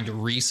 like trying to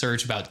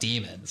research about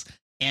demons,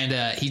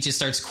 and he just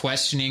starts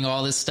questioning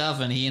all this stuff,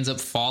 and he ends up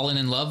falling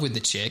in love with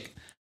the chick.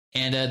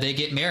 And they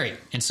get married.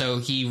 And so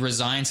he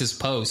resigns his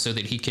post so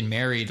that he can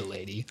marry the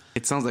lady.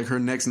 It sounds like her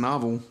next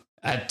novel.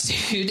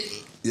 Dude.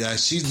 Yeah,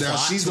 she's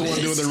the one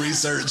doing the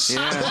research.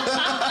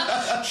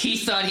 Yeah. He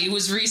thought he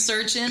was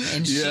researching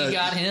and she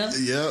got him.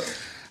 Yep.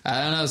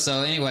 I don't know.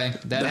 So anyway,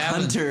 that the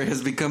happened. hunter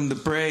has become the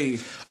prey.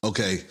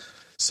 Okay.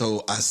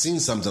 So I seen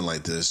something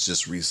like this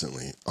just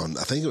recently on,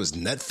 I think it was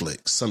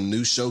Netflix, some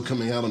new show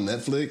coming out on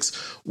Netflix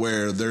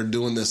where they're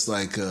doing this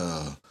like,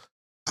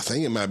 I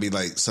think it might be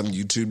like some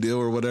YouTube deal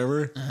or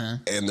whatever,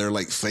 and they're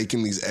like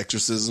faking these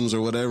exorcisms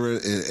or whatever,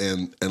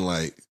 and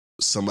like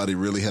somebody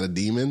really had a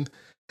demon,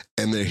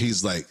 and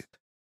he's like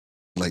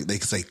they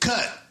could say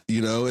cut,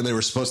 and they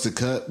were supposed to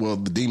cut. Well,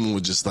 the demon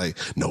was just like,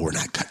 no, we're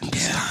not cutting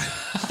this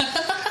time.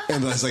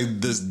 And it's like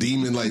this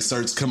demon like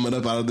starts coming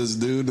up out of this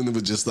dude, and it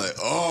was just like,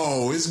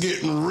 oh, it's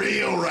getting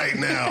real right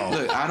now.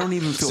 Look, I don't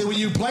even feel. So when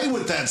you play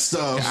with that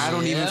stuff, I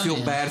don't even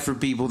feel bad for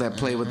people that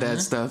play with that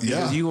stuff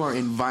because you are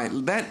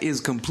invited. That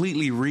is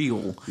completely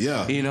real.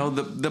 Yeah,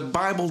 the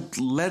Bible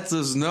lets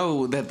us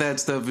know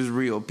that stuff is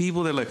real.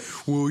 People that are like,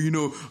 well,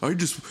 I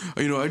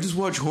just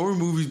watch horror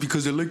movies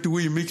because I like the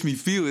way it makes me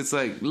feel. It's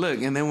like,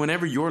 look, and then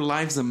whenever your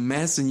life's a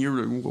mess and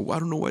you're like, well, I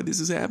don't know why this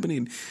is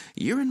happening,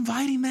 you're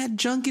inviting that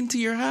junk into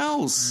your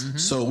house.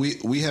 So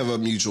we have a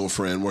mutual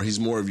friend where he's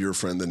more of your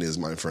friend than he is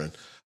my friend.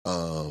 You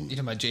talking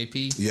about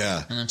JP?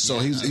 Yeah. So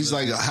he's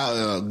like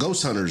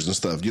ghost hunters and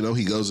stuff.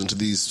 He goes into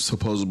these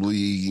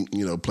supposedly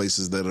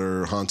places that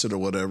are haunted or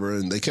whatever,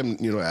 and they come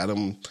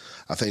Adam,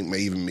 I think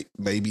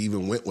maybe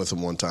even went with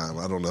him one time.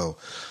 I don't know,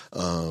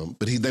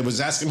 but they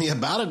was asking me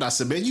about it. And I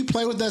said, man, you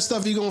play with that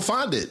stuff, you gonna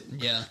find it.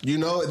 Yeah.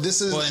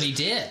 This is and he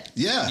did.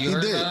 Yeah, he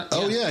did.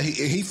 Oh yeah,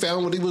 he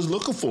found what he was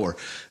looking for.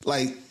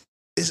 Like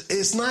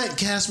It's not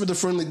Casper the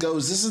Friendly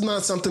Ghost. This is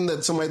not something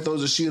that somebody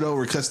throws a sheet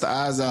over, cuts the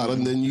eyes out,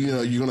 and then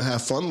you're gonna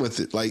have fun with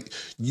it. Like,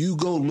 you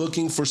go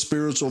looking for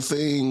spiritual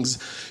things,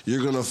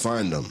 you're gonna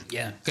find them.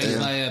 Yeah, because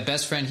my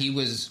best friend, he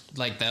was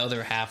like the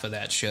other half of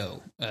that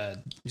show.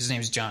 His name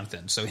is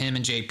Jonathan. So him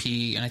and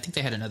JP, and I think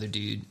they had another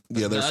dude.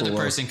 Yeah, the other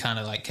person kind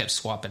of like kept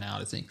swapping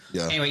out, I think.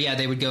 Yeah. Anyway, yeah,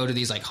 they would go to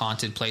these like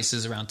haunted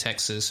places around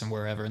Texas and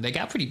wherever, and they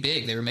got pretty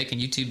big. They were making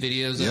YouTube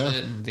videos of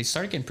it, and they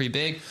started getting pretty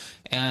big.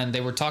 And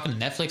they were talking to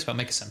Netflix about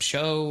making some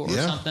show or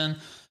something.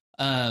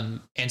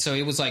 And so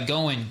it was like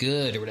going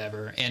good or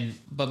whatever.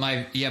 But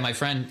my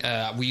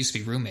friend, we used to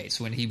be roommates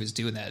when he was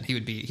doing that. He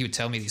would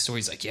tell me these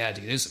stories like, yeah,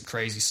 dude, there's some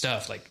crazy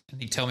stuff. Like, and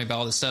he'd tell me about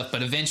all this stuff.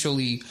 But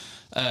eventually,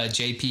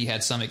 JP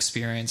had some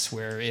experience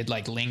where it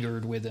like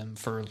lingered with him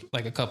for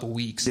like a couple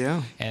weeks.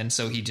 Yeah. And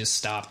so he just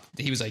stopped.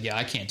 He was like, yeah,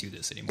 I can't do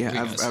this anymore.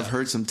 Yeah, I've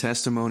heard some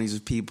testimonies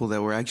of people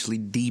that were actually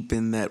deep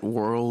in that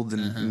world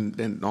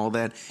and all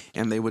that,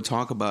 and they would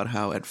talk about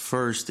how at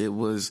first it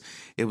was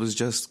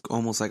just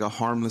almost like a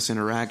harmless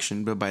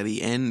interaction, but by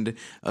the end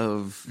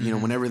of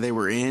whenever they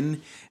were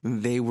in,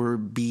 they were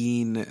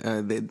being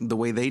the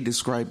way they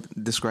described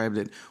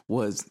it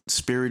was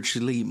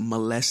spiritually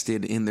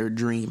molested in their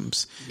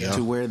dreams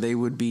to where they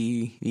would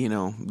be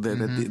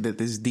that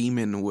this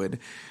demon would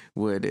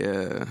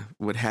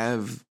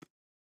have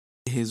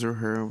his or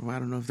her, I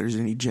don't know if there's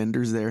any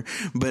genders there,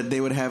 but they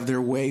would have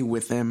their way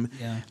with them.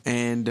 Yeah.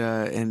 And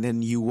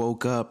then you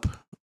woke up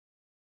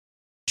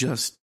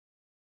just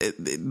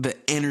the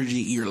energy,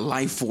 your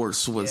life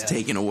force was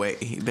taken away.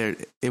 There,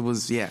 it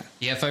was, Yeah,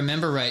 if I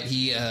remember right,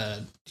 he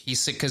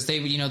said, because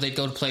they'd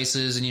go to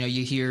places and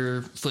you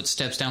hear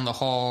footsteps down the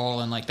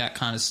hall and like that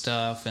kind of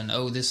stuff, and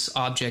this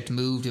object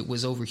moved, it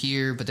was over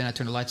here, but then I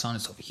turned the lights on,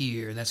 it's over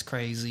here. That's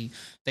crazy.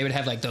 They would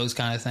have like those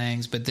kind of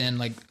things, but then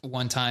like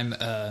one time,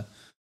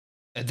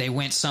 they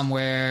went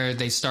somewhere,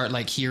 they start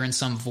like hearing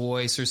some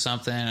voice or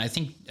something. I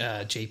think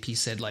JP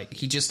said like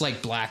he just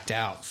like blacked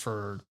out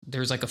for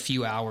there's like a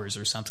few hours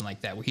or something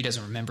like that where he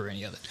doesn't remember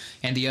any of it.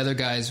 And the other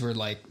guys were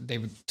like, they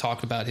would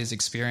talk about his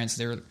experience.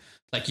 They were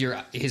like,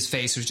 his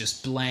face was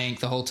just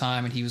blank the whole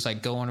time, and he was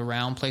like going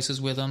around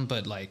places with them,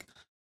 but like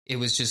it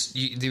was just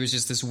there was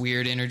just this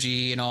weird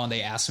energy and all. And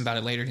they asked him about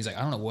it later. And he's like,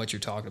 I don't know what you're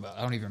talking about.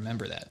 I don't even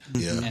remember that.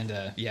 Yeah.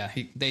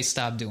 And they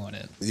stopped doing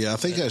it. Yeah, I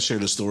think I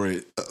shared a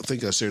story. I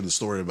think I shared the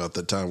story about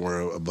that time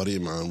where a buddy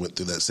of mine went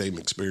through that same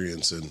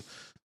experience, and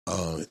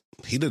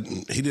he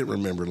didn't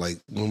remember like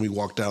when we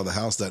walked out of the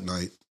house that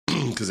night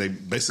because they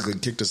basically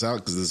kicked us out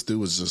because this dude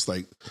was just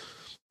like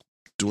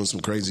doing some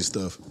crazy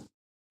stuff.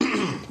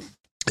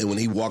 And when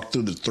he walked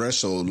through the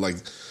threshold, like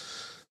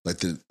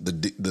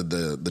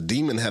the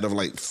demon had to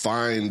like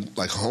find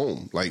like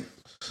home, like,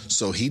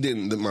 so he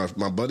didn't,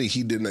 my buddy,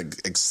 he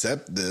didn't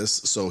accept this.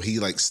 So he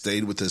like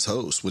stayed with his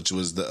host, which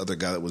was the other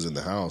guy that was in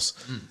the house.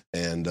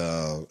 And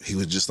he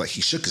was just like,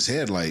 he shook his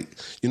head, like,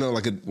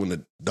 like when a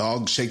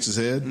dog shakes his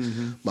head.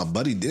 My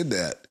buddy did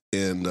that.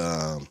 And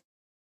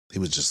he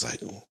was just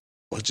like,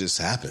 what just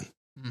happened?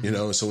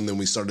 So then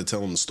we started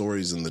telling the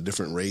stories and the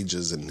different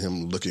rages, and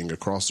him looking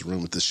across the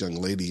room at this young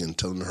lady and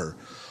telling her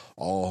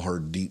all her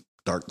deep,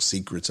 dark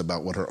secrets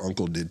about what her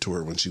uncle did to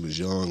her when she was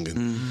young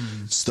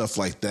and stuff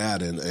like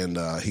that. And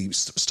he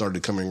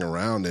started coming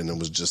around, and it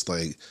was just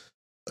like,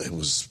 it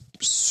was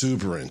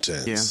super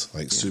intense,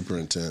 super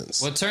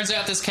intense. Well, it turns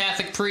out this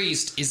Catholic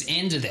priest is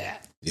into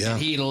that. Yeah.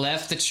 And he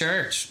left the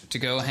church to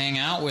go hang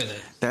out with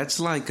it. That's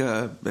like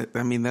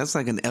that's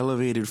like an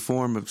elevated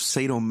form of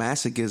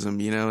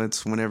sadomasochism.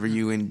 It's whenever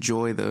you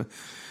enjoy the.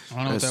 I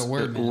don't know what that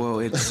word means. Well,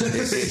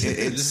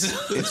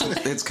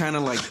 it's kind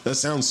of like that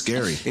sounds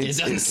scary. It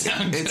doesn't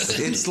sound good.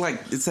 It's like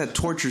it's that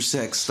torture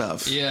sex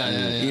stuff.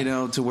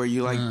 Yeah. To where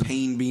you like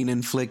pain being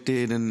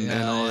inflicted and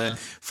all that.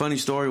 Funny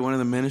story. One of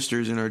the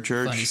ministers in our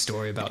church. Funny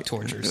story about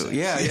torture sex.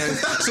 Yeah.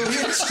 So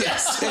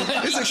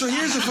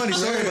here's a funny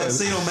story about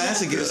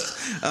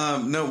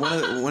sadomasochists. No,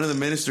 one of the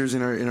ministers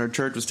in our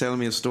church was telling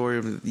me a story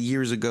of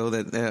years ago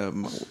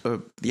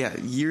that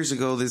years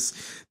ago this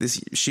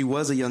she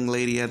was a young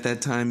lady at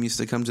that time, used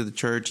to come to the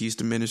church, used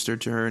to minister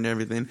to her and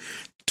everything.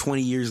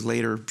 20 years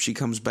later, she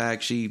comes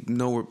back. He didn't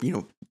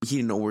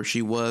know where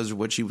she was or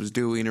what she was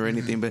doing or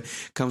anything, but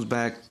comes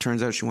back.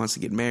 Turns out she wants to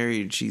get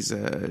married. She's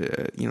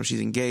she's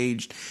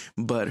engaged,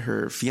 but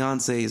her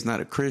fiance is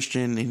not a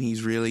Christian, and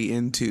he's really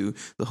into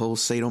the whole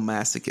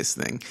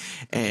sadomasochist thing.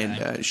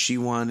 And she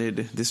wanted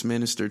this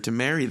minister to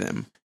marry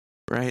them.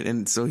 Right.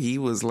 And so he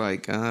was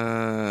like,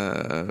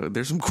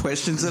 there's some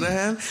questions that I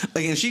have.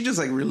 Like, and she just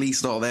like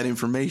released all that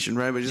information.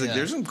 Right. But she's like,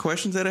 there's some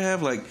questions that I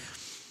have. Like,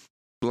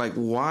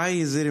 why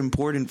is it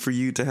important for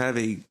you to have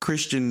a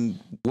Christian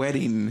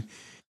wedding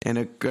and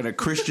a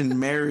Christian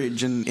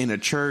marriage in a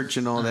church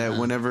and all that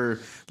whenever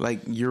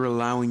like you're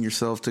allowing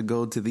yourself to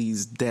go to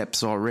these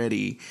depths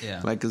already?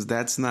 Yeah. Like, because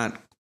that's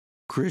not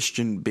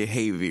Christian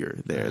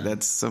behavior there.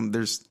 That's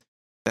there's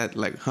that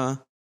like, huh?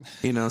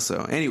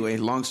 So anyway,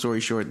 long story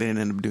short, they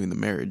didn't end up doing the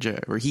marriage,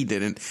 or he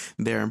didn't.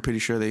 I'm pretty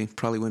sure they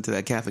probably went to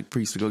that Catholic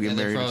priest to go get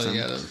married or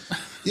something.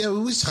 Yeah, we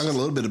was talking a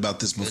little bit about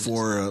this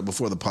before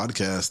the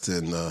podcast,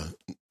 and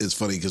it's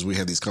funny because we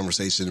had these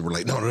conversations. We're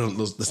like, no,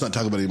 let's not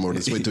talk about it anymore.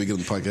 Let's wait till we get on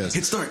the podcast.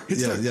 Hit start.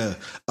 Yeah.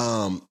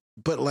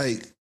 But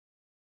like,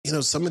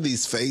 some of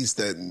these faiths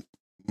that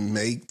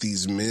make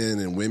these men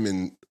and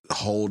women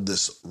hold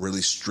this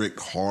really strict,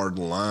 hard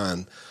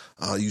line.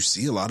 You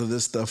see a lot of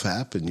this stuff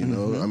happen,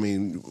 I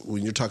mean,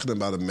 when you're talking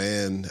about a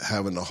man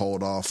having to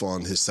hold off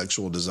on his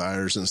sexual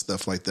desires and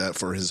stuff like that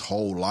for his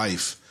whole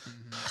life,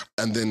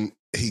 and then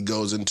he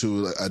goes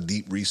into a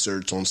deep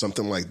research on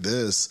something like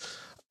this.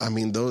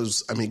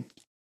 Can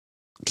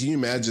you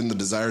imagine the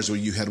desires that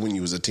you had when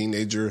you was a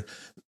teenager?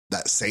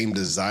 That same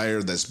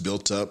desire that's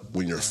built up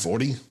when you're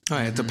 40? Oh,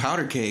 it's a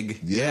powder keg.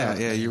 Yeah.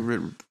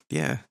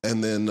 Yeah.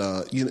 And then,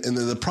 and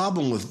then the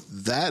problem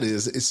with that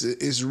is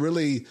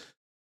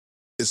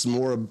it's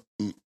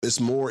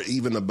more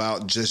even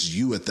about just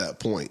you at that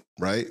point,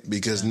 right?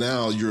 Because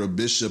now you're a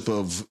bishop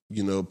of,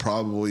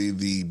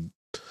 probably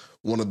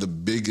one of the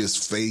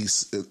biggest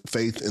faith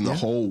in the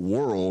whole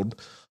world.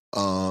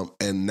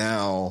 And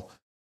now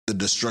the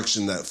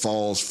destruction that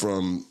falls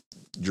from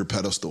your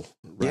pedestal.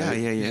 Right?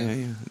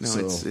 Yeah. No,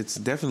 it's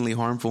definitely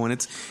harmful,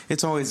 and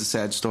it's always a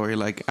sad story.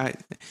 Like I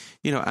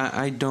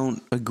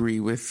don't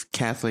agree with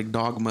Catholic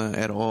dogma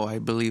at all. I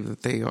believe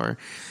that they are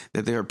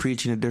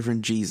preaching a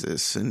different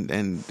Jesus,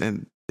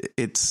 and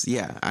it's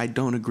I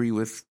don't agree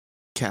with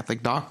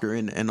Catholic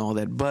doctrine and all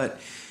that. But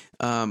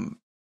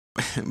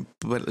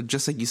but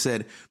just like you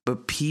said,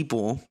 but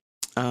people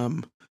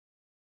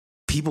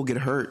get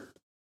hurt.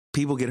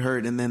 People get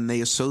hurt, and then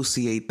they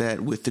associate that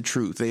with the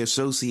truth. They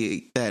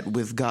associate that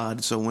with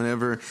God. So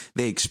whenever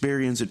they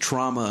experience a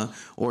trauma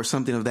or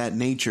something of that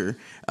nature,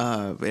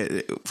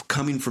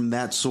 coming from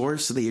that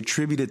source, they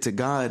attribute it to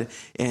God.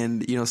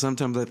 And,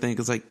 sometimes I think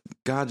it's like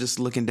God just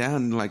looking down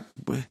and like,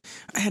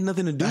 I had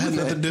nothing to do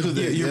with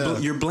that.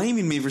 You're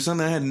blaming me for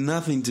something I had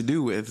nothing to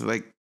do with.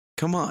 Like,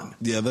 come on.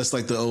 Yeah, that's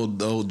like the old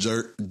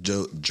jerk.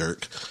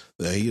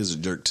 Yeah, he is a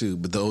jerk too,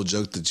 but the old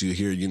joke that you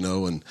hear,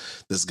 and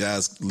this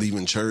guy's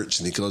leaving church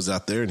and he goes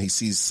out there and he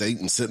sees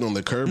Satan sitting on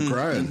the curb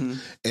crying.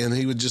 And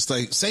he would just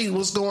like, Satan,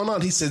 what's going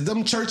on? He said,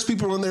 them church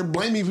people in there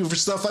blaming me for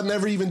stuff I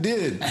never even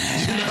did.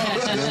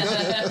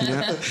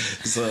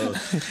 So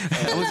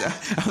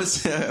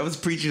I was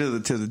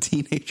preaching to the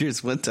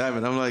teenagers one time,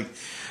 and I'm like,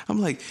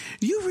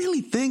 do you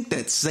really think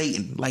that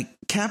Satan, like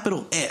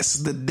capital S,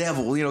 the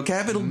devil,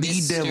 capital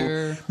D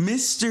devil,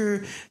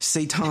 Mr.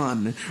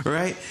 Satan,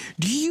 right?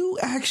 Do you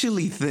actually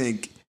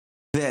think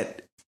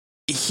that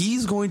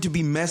he's going to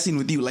be messing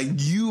with you? Like,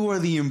 you are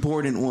the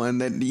important one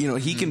that,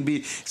 he can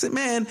be. He said,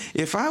 man,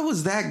 if I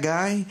was that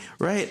guy,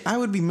 right, I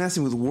would be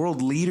messing with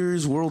world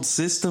leaders, world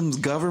systems,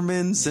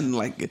 governments, and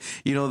like,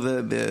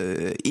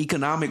 the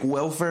economic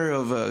welfare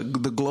of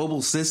the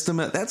global system.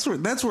 That's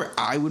where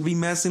I would be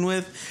messing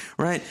with,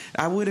 right?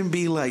 I wouldn't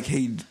be like,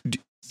 hey, do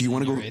you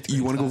want to go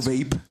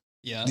vape?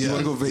 Yeah. You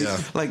want to go vape?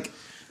 Yeah. Like,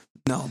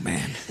 no,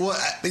 man. Well,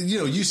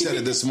 you said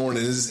it this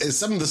morning. Is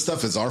some of the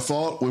stuff is our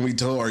fault when we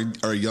tell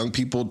our young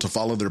people to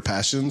follow their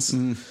passions,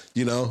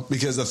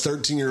 because a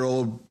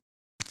 13-year-old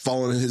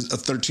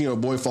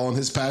boy following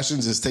his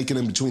passions is taking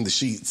him between the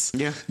sheets.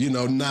 Yeah.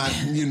 Not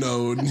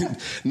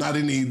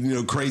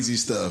any, crazy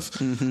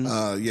stuff.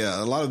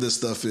 A lot of this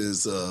stuff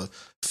is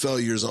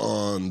failures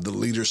on the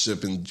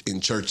leadership in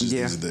churches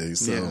these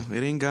days. So. Yeah,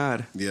 it ain't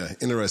God. Yeah,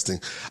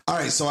 interesting. All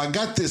right, so I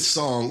got this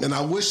song, and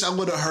I wish I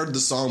would have heard the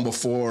song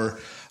before.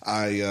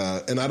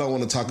 And I don't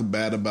want to talk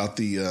bad about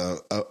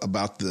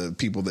the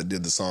people that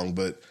did the song,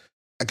 but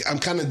I'm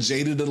kind of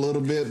jaded a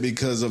little bit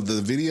because of the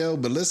video.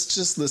 But let's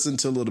just listen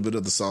to a little bit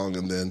of the song,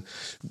 and then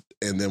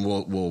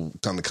we'll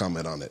kind of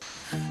comment on it.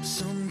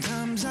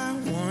 Sometimes I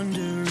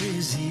wonder,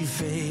 is he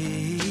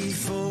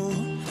faithful?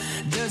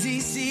 Does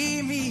he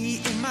see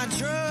me in my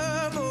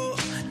trouble?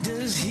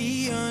 Does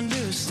he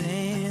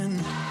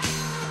understand?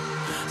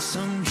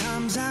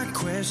 Sometimes I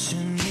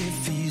question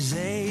if he's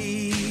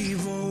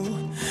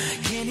able.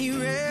 Can he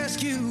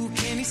rescue?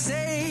 Can he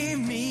save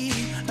me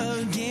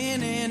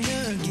again and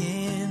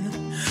again?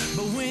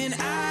 But when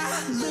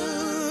I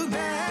look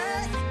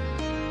back,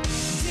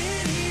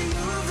 did he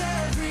move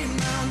every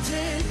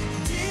mountain?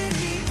 Did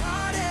he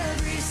part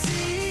every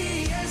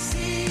sea? Yes,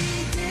 he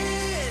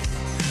did.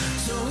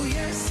 So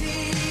yes,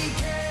 he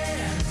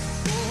can.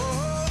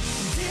 Oh,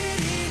 did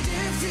he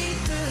defeat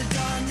the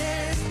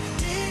darkness?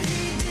 Did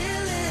he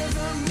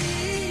deliver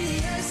me?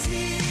 Yes,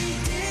 he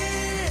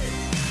did.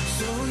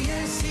 So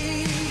yes,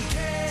 he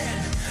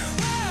can.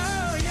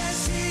 Oh,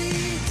 yes,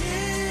 he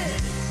did.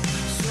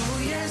 So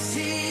yes,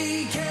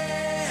 he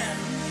can.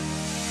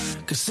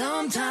 'Cause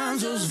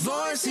sometimes those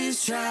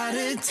voices try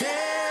to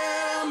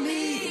tell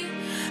me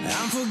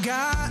I'm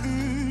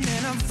forgotten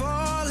and I'm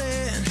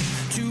falling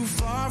too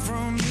far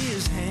from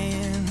his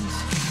hands.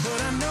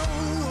 But I know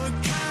what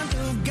kind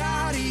of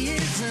God he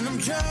is, and I'm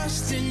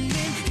trusting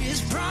in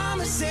his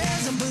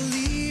promises. I'm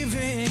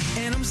believing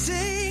and I'm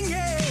singing,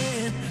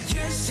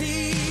 yes,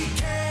 he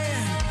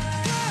can.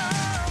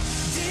 Oh,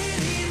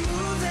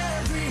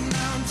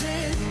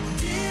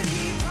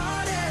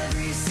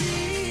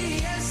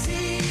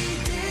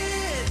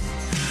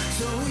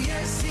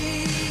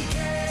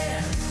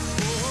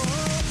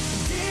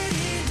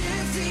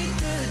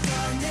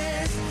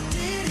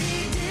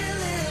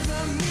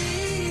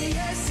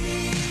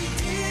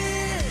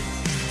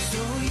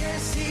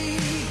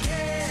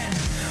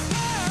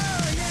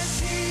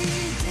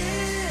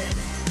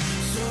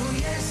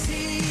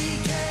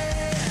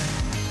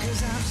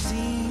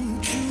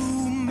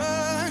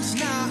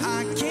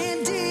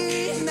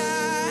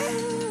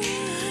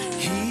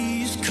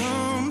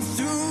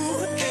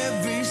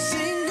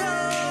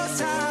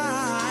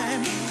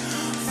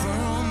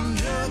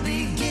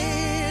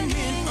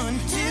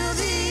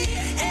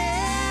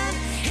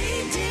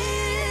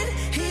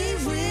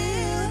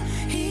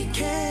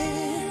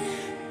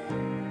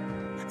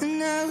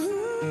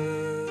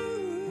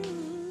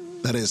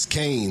 That is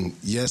Kane.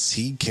 Yes,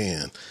 he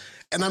can.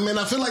 And I mean,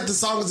 I feel like the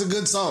song is a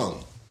good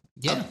song.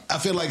 Yeah. I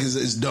feel like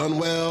it's done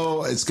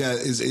well. It's got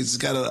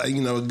a,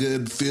 a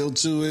good feel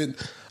to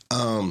it.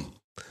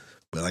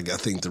 But I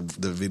think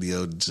the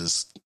video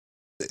just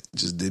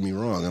did me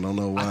wrong. I don't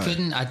know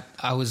why.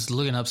 I was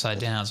looking upside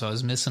down, so I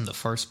was missing the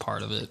first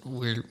part of it.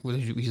 Where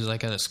he was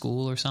like at a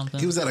school or something?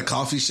 He was at a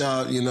coffee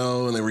shop,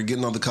 and they were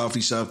getting all the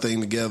coffee shop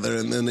thing together,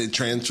 and then it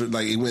transferred,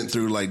 like, it went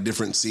through like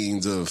different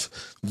scenes of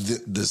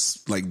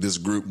this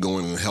group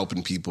going and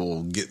helping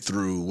people get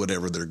through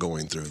whatever they're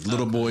going through. The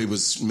little boy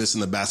was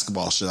missing the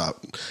basketball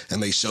shop,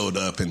 and they showed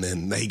up, and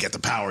then he got the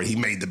power. He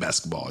made the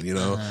basketball,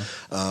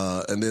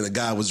 and then a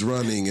guy was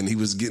running, and he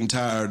was getting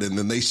tired, and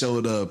then they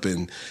showed up,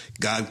 and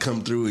God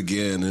come through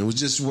again. And it was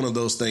just one of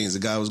those things. The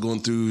guy was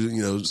going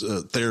through,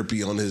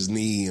 therapy on his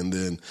knee, and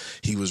then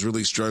he was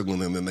really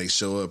struggling, and then they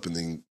show up, and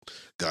then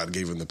God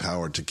gave him the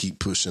power to keep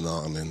pushing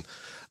on. And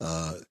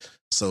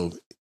so,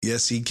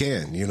 yes, he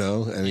can,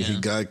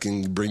 God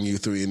can bring you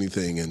through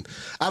anything. And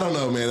I don't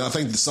know, man, I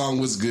think the song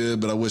was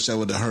good, but I wish I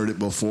would have heard it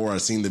before I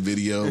seen the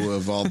video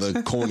of all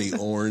the corny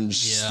orange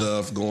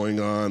stuff going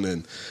on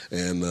and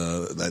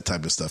that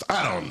type of stuff.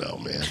 I don't know,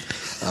 man.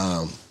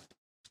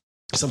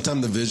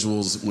 Sometimes the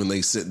visuals, when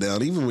they sit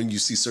down, even when you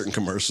see certain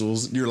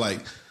commercials, you're like,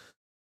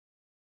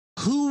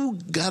 who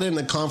got in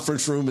the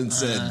conference room and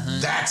said,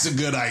 that's a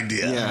good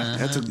idea? Yeah,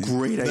 that's a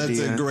great idea. That's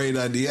a great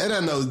idea. And I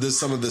know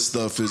some of this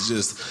stuff is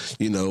just,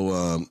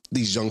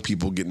 these young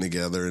people getting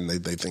together and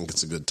they think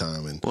it's a good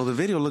time. And well, the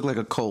video looked like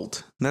a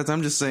cult.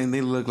 I'm just saying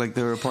they look like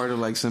they were a part of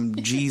like some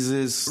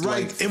Jesus.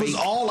 Right. Like, it was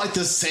all like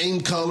the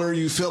same color.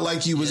 You felt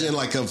like you was in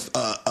like a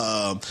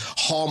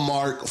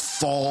Hallmark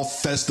fall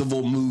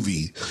festival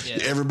movie. Yeah.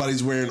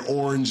 Everybody's wearing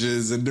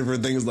oranges and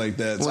different things like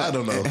that. So I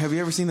don't know. Have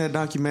you ever seen that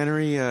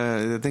documentary?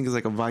 I think it's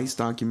like a Vice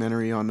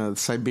documentary on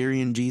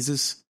Siberian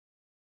Jesus.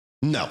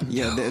 No.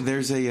 Yeah, no.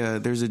 There's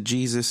a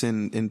Jesus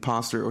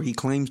imposter, or he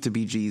claims to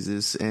be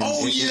Jesus. And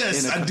I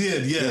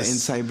did. Yes, in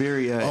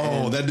Siberia.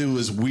 Oh, that dude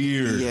was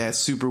weird. Yeah,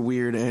 super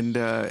weird. And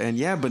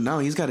but no,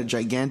 he's got a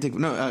gigantic.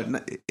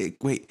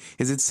 Wait,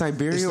 is it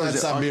Siberia or is it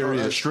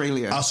Siberia?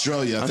 Australia?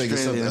 Australia, I think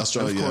it's something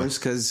Australia. Of course,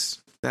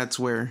 because that's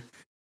where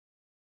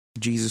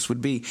Jesus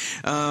would be.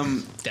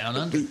 Down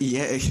under.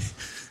 Yeah.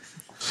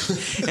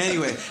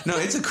 Anyway, no,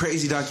 it's a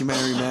crazy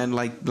documentary, man.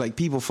 Like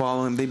people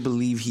follow him; they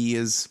believe he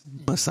is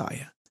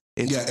Messiah.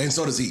 And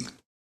so does he.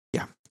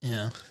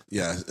 Yeah.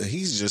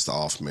 He's just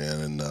off,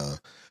 man. And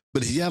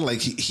but he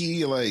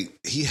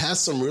has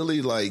some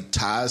really like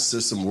ties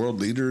to some world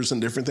leaders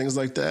and different things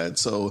like that.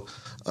 So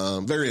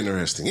very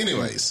interesting.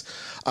 Anyways,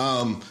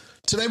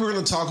 today we're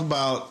going to talk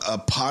about a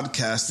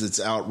podcast that's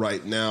out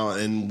right now,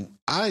 and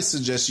I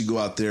suggest you go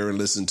out there and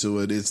listen to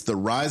it. It's The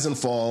Rise and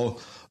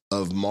Fall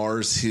of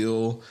Mars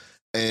Hill.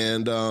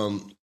 And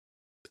I'm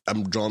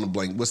drawing a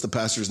blank. What's the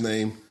pastor's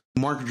name?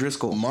 Mark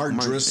Driscoll. Mark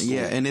Driscoll.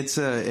 Yeah, and it's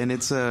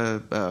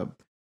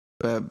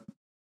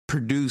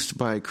produced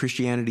by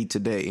Christianity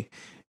Today,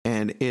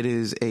 and it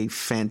is a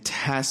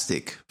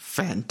fantastic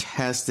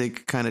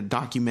kind of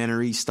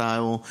documentary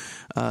style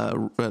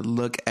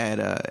look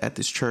at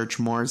this church,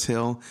 Mars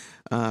Hill.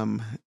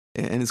 And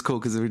it's cool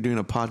because they're doing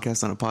a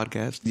podcast on a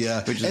podcast.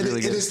 Yeah, which is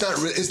really good.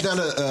 It's not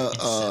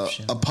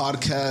a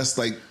podcast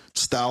like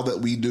style that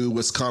we do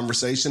with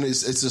conversation.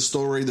 It's a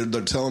story.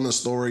 They're telling a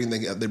story, and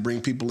they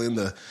bring people in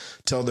to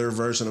tell their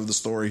version of the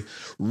story.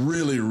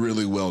 Really,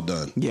 really well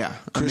done. Yeah,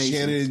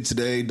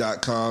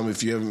 ChristianityToday.com.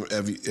 If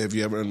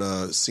you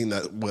haven't seen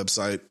that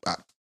website,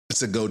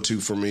 it's a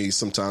go-to for me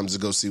sometimes to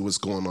go see what's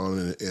going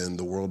on in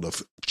the world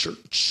of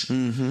church.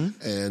 Mm-hmm.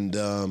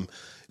 And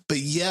but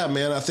yeah,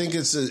 man, I think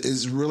it's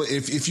really,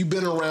 if you've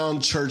been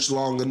around church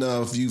long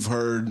enough, you've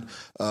heard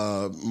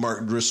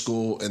Mark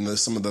Driscoll and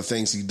some of the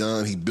things he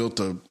done. He built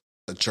a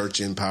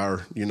church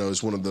empire.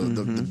 It's one of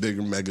the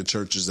bigger mega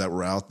churches that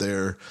were out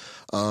there.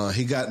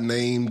 He got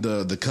named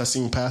the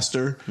cussing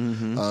pastor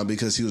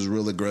because he was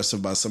real aggressive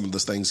about some of the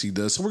things he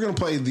does. So we're going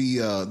to play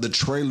the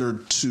trailer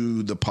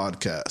to the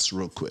podcast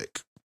real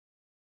quick.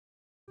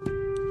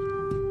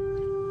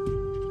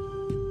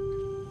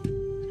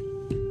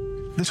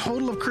 The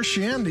total of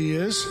Christianity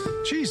is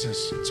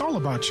Jesus. It's all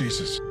about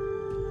Jesus.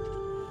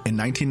 In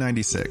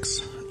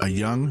 1996, a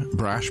young,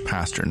 brash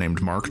pastor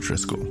named Mark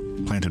Driscoll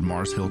planted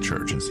Mars Hill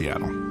Church in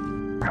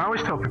Seattle. I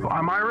always tell people,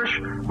 I'm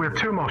Irish. We have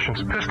two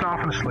emotions, pissed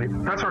off and asleep.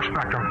 That's our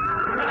spectrum.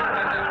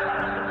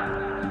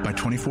 By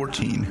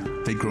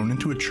 2014, they'd grown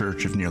into a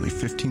church of nearly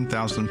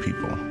 15,000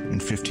 people in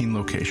 15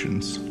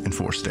 locations in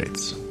 4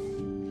 states.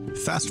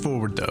 Fast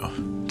forward, though,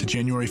 to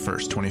January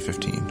 1st,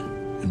 2015,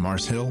 and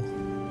Mars Hill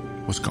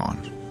was gone.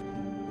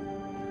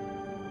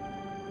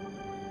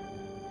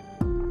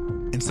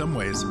 In some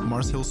ways,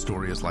 Mars Hill's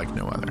story is like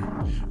no other.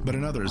 But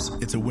in others,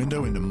 it's a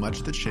window into much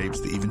that shapes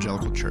the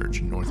evangelical church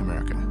in North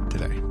America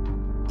today.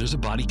 There's a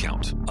body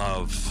count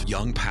of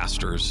young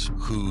pastors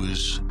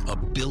whose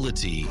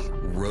ability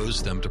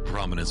rose them to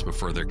prominence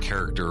before their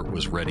character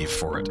was ready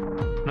for it.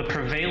 The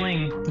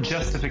prevailing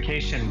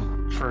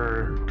justification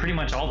for pretty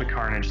much all the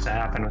carnage to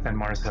happen within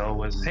Mars Hill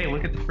was, hey,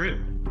 look at the fruit.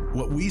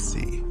 What we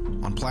see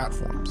on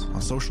platforms,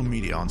 on social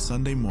media, on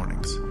Sunday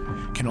mornings,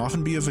 can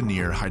often be a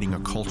veneer hiding a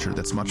culture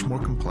that's much more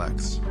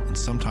complex and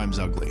sometimes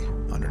ugly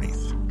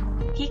underneath.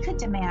 He could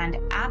demand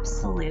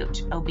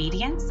absolute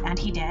obedience, and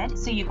he did.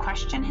 So you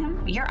question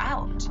him, you're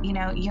out.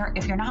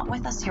 If you're not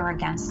with us, you're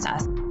against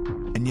us.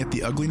 And yet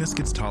the ugliness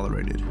gets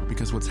tolerated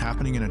because what's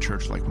happening in a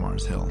church like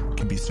Mars Hill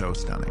can be so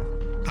stunning.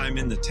 I'm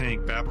in the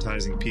tank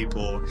baptizing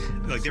people.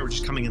 Like, they were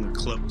just coming in the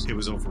clothes. It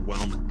was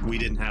overwhelming. We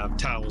didn't have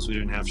towels. We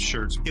didn't have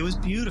shirts. It was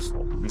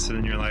beautiful. And so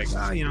then you're like, so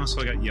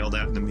I got yelled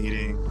at in the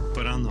meeting.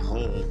 But on the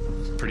whole,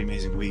 pretty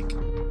amazing week.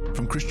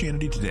 From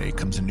Christianity Today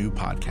comes a new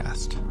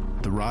podcast,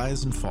 The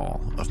Rise and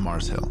Fall of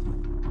Mars Hill.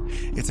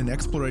 It's an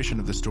exploration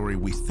of the story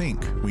we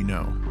think we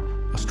know,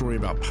 a story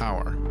about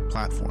power,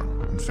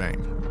 platform, and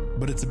fame.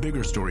 But it's a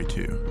bigger story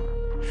too.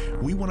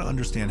 We want to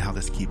understand how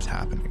this keeps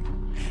happening,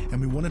 and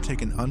we want to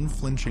take an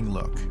unflinching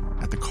look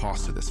at the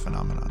cost of this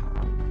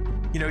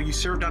phenomenon. You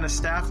served on a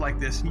staff like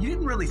this, and you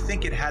didn't really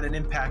think it had an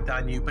impact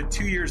on you, but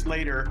 2 years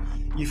later,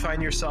 you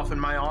find yourself in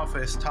my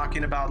office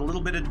talking about a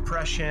little bit of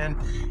depression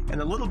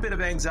and a little bit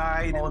of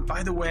anxiety. And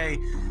by the way,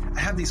 I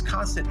have these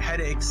constant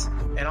headaches,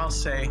 and I'll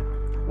say,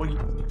 well,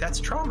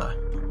 that's trauma.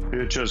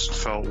 It just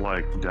felt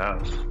like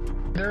death.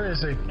 There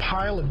is a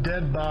pile of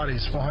dead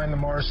bodies behind the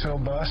Mars Hill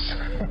bus.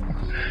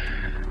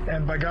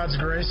 And by God's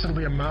grace, it'll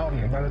be a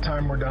mountain by the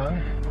time we're done.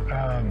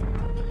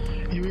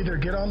 You either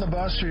get on the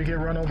bus or you get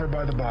run over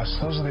by the bus.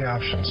 Those are the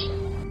options.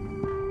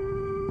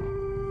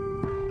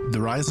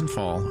 The Rise and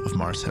Fall of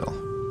Mars Hill.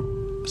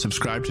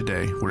 Subscribe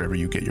today wherever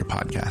you get your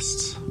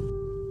podcasts.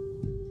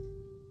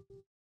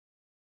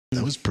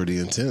 That was pretty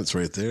intense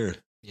right there.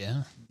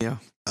 Yeah. Yeah.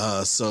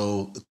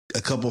 So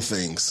a couple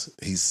things.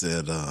 He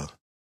said,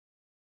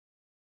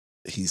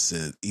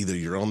 either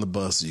you're on the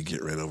bus or you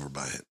get ran over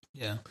by it.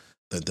 Yeah.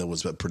 That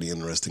was a pretty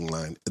interesting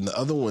line. And the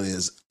other one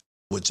is,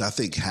 which I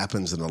think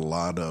happens in a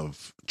lot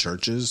of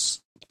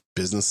churches,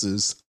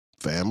 businesses,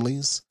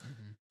 families,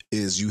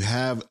 is you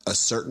have a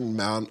certain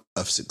amount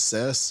of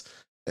success,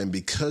 and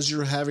because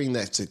you're having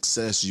that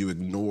success, you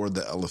ignore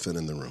the elephant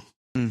in the room.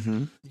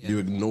 Mm-hmm. Yeah. You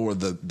ignore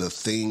the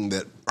thing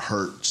that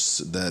hurts,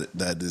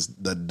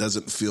 that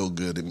doesn't feel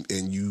good,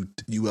 and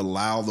you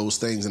allow those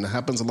things. And it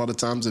happens a lot of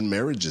times in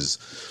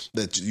marriages,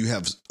 that you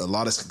have a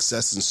lot of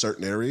success in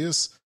certain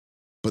areas,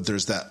 but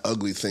there's that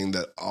ugly thing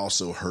that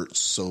also hurts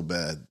so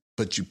bad.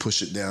 But you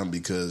push it down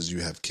because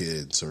you have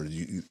kids, or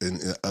you in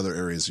other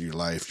areas of your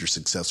life, you're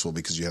successful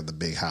because you have the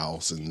big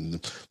house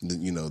and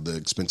the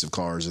expensive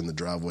cars in the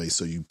driveway.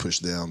 So you push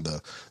down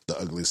the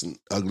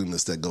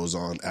ugliness that goes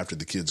on after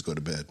the kids go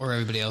to bed. Or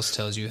everybody else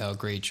tells you how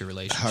great your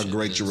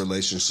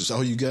relationship is.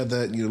 Oh, you got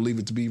that, Leave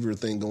It to Beaver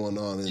thing going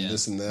on, and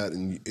this and that,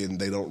 and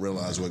they don't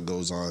realize what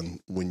goes on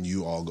when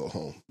you all go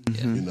home.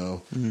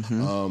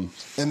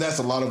 Mm-hmm. And that's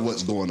a lot of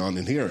what's going on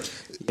in here.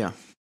 Yeah.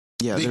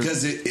 Yeah,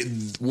 because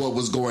what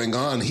was going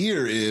on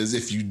here is,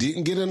 if you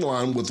didn't get in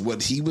line with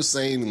what he was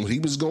saying and what he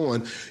was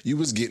going, you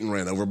was getting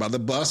ran over by the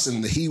bus,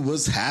 and he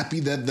was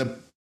happy that the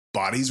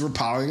bodies were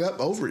piling up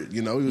over it.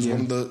 He was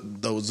one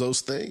of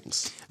those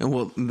things.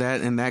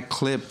 And that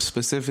clip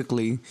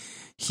specifically,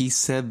 he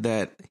said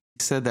that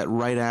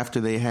right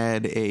after they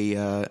had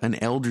an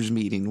elders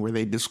meeting where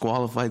they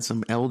disqualified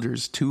some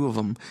elders, 2 of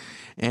them,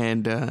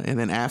 and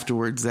then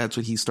afterwards, that's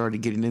what he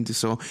started getting into.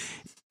 So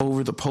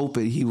over the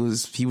pulpit, he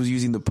was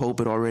using the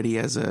pulpit already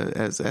as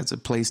a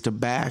place to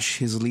bash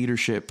his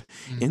leadership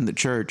in the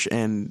church,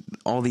 and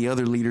all the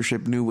other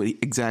leadership knew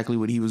exactly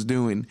what he was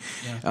doing,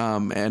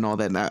 and all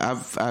that. And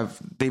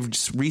they've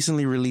just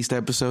recently released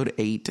episode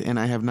 8, and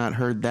I have not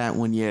heard that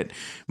one yet,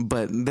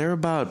 but they're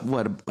about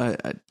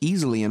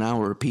easily an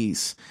hour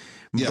apiece.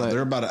 Yeah,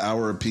 they're about an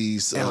hour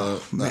apiece.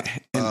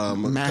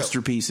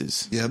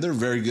 Masterpieces. Yeah, they're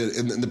very good.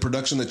 And the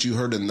production that you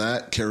heard in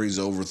that carries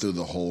over through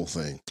the whole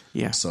thing.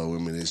 Yeah. So,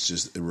 it's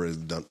just really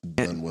done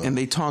well. And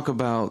they talk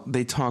about,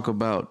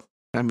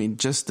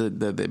 just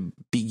the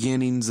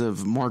beginnings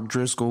of Mark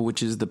Driscoll,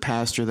 which is the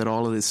pastor that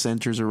all of this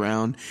centers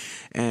around.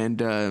 And,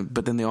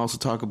 but then they also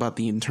talk about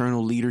the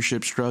internal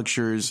leadership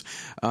structures,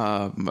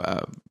 how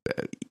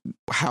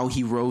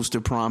he rose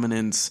to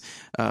prominence,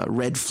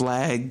 red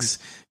flags,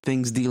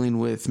 things dealing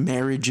with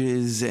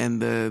marriages and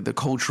the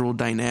cultural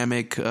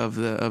dynamic of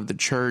the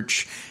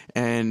church,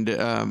 and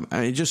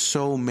just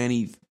so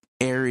many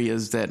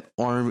areas that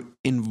are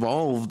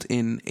involved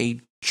in a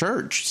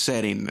church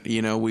setting.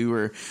 We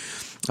were.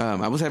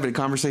 I was having a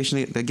conversation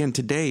again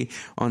today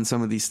on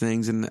some of these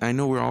things, and I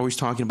know we're always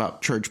talking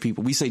about church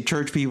people. We say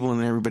church people,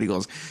 and everybody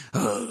goes,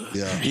 ugh.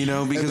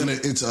 Yeah, because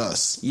it's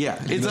us. Yeah,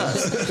 it's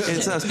us.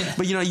 It's us.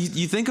 But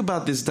you think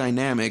about this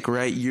dynamic,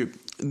 right?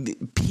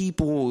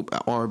 People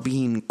are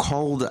being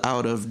called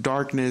out of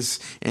darkness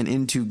and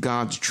into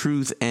God's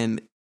truth,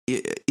 and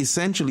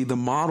essentially the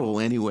model,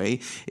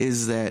 anyway,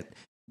 is that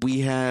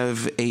we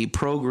have a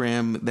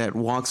program that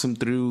walks them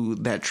through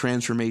that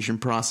transformation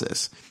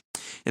process,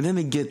 and then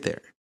they get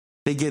there.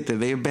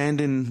 They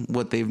abandon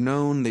what they've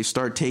known. They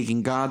start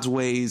taking God's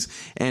ways,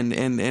 and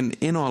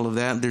in all of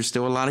that, there's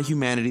still a lot of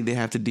humanity they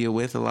have to deal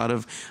with, a lot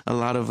of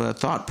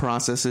thought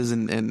processes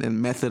and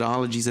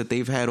methodologies that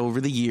they've had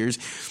over the years.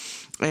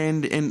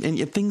 And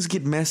things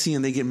get messy,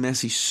 and they get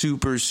messy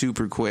super,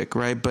 super quick,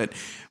 right? But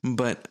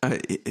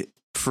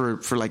for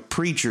like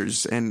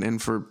preachers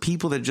and for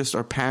people that just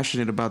are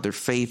passionate about their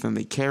faith and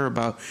they care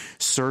about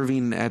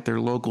serving at their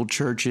local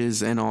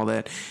churches and all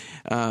that,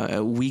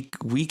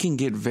 we can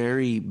get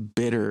very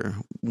bitter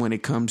when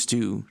it comes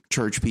to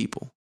church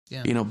people.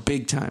 Yeah. You know,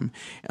 big time.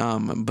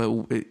 But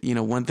you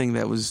know, one thing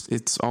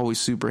it's always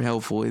super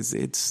helpful is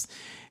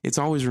it's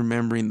always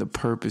remembering the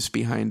purpose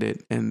behind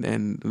it.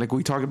 And like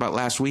we talked about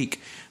last week,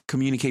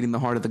 communicating the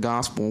heart of the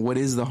gospel. What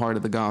is the heart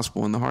of the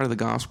gospel? And the heart of the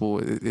gospel,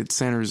 it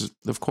centers,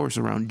 of course,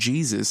 around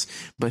Jesus,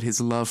 but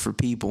his love for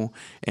people.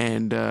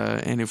 And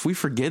if we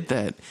forget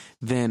that,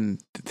 then,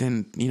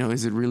 you know,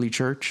 is it really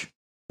church?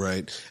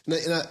 Right.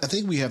 And I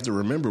think we have to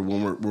remember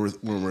when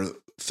we're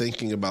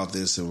thinking about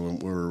this and when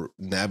we're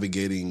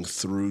navigating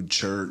through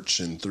church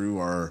and through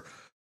our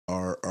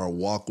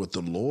walk with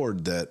the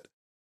Lord, that,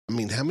 I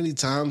mean, how many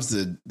times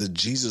did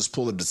Jesus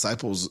pull the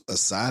disciples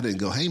aside and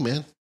go, "Hey,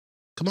 man,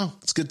 come on,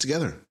 let's get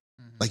together.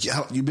 Like,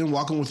 you've been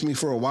walking with me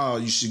for a while.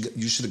 You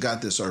should have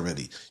got this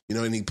already." You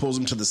know, and he pulls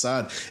them to the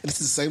side. And it's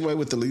the same way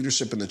with the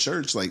leadership in the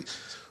church. Like,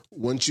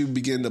 once you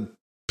begin to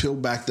peel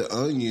back the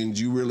onions,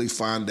 you really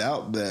find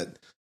out that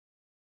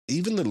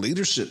even the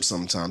leadership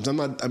sometimes,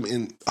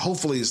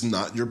 hopefully it's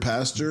not your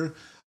pastor,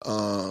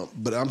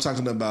 but I'm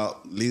talking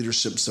about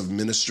leaderships of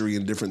ministry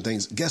and different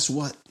things. Guess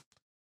what?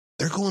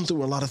 They're going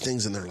through a lot of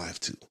things in their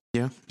life too.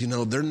 Yeah. You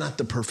know, they're not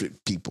the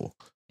perfect people.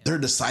 Yeah. They're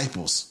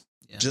disciples,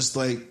 just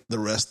like the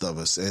rest of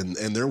us. And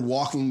they're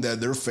walking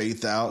their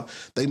faith out.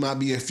 They might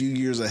be a few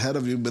years ahead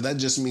of you, but that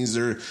just means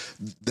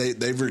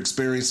they've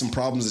experienced some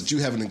problems that you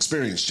haven't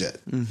experienced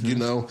yet. Mm-hmm. You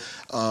know?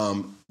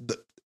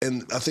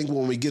 And I think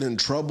when we get in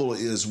trouble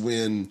is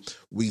when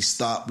we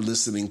stop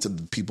listening to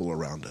the people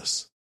around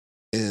us.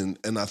 And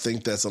I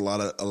think that's a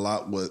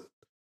lot what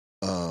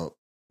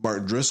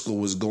Mark Driscoll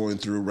was going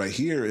through right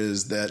here,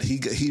 is that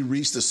he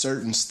reached a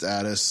certain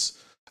status,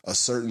 a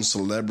certain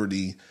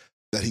celebrity,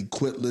 that he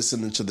quit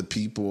listening to the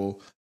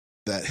people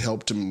that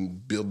helped him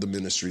build the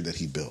ministry that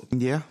he built.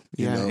 Yeah.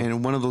 You know? And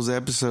in one of those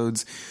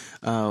episodes,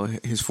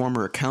 his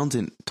former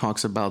accountant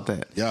talks about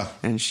that. Yeah.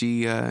 And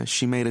she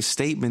made a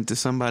statement to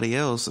somebody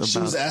else about. She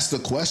was asked a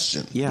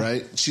question,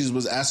 right? She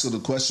was asked the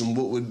question,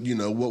 what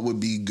would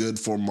be good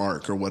for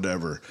Mark or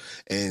whatever.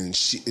 And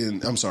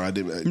I'm sorry, I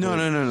didn't.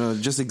 No.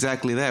 Just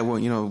exactly that. Well,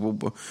 you know,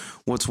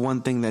 what's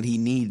one thing that he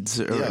needs?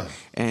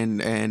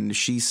 And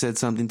she said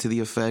something to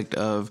the effect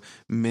of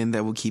men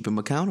that will keep him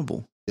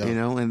accountable. Yeah. You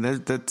know, and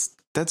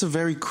that's a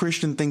very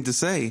Christian thing to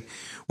say.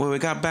 Well, it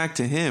got back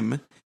to him,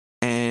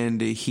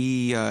 and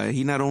he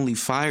not only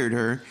fired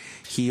her,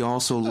 he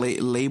also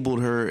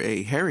labeled her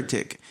a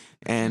heretic,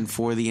 and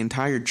for the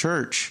entire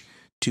church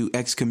to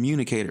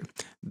excommunicate her.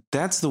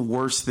 That's the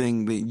worst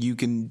thing that you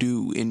can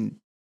do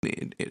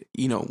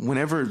you know,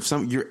 whenever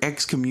you're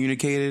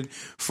excommunicated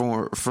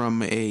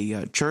from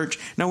a church.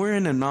 Now, we're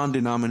in a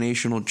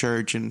non-denominational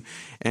church,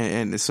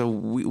 and so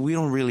we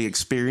don't really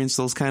experience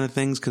those kind of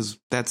things because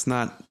that's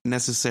not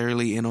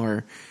necessarily in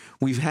our.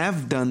 We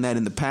have done that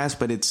in the past,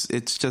 but it's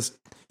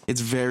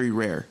very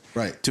rare,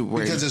 right?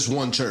 Because it's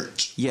one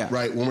church,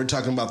 right. When we're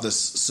talking about the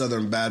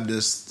Southern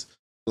Baptist.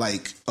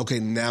 Like, okay,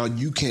 now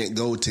you can't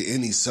go to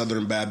any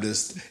Southern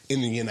Baptist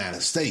in the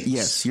United States.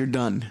 Yes, you're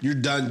done. You're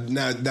done.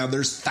 Now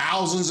there's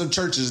thousands of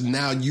churches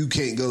now you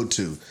can't go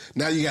to.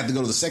 Now you have to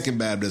go to the Second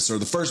Baptist or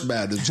the First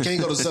Baptist. You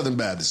can't go to Southern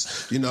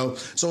Baptist, you know?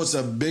 So it's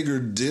a bigger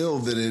deal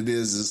than it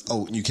is,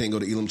 you can't go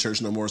to Elam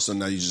Church no more, so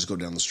now you just go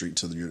down the street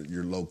to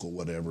your local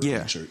whatever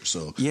church.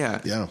 So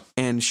yeah.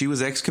 And she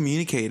was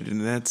excommunicated,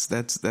 and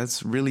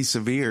that's really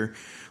severe.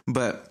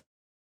 But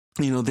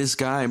you know, this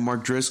guy,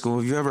 Mark Driscoll,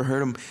 have you ever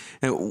heard him?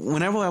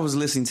 Whenever I was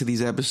listening to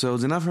these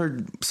episodes, and I've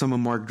heard some of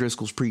Mark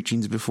Driscoll's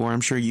preachings before,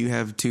 I'm sure you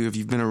have too. If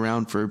you've been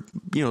around for,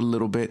 you know, a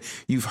little bit,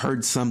 you've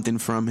heard something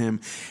from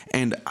him.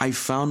 And I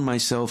found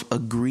myself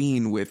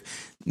agreeing with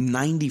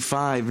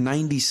 95,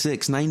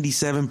 96,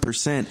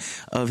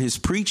 97% of his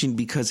preaching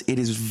because it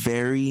is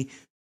very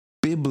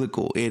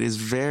biblical. It is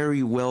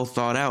very well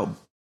thought out.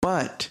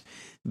 But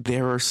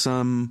there are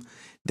some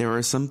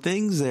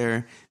things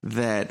there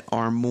that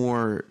are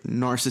more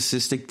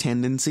narcissistic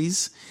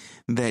tendencies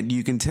that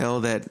you can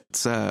tell that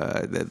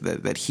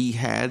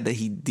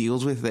he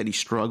deals with, that he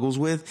struggles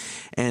with,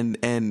 and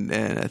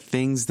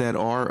things that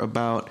are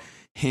about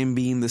him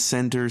being the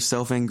center,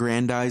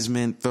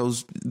 self-aggrandizement,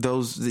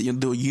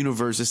 the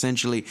universe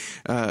essentially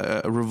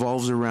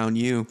revolves around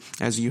you.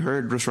 As you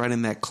heard just right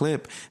in that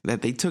clip,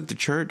 that they took the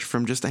church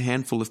from just a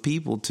handful of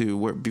people to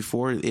where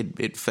before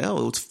it fell,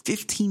 it was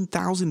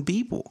 15,000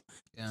 people.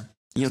 Yeah.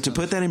 You know, to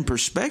put that in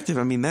perspective,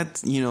 I mean,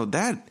 that's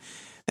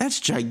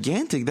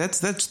gigantic.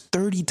 That's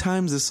 30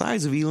 times the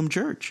size of Elam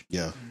Church.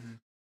 Yeah.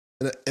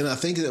 And I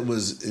think it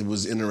was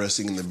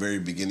interesting in the very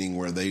beginning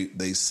where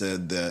they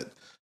said that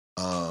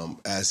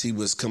as he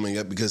was coming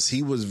up, because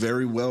he was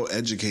very well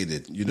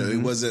educated. You know, he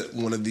wasn't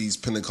one of these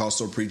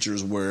Pentecostal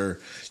preachers where,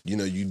 you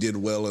know, you did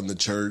well in the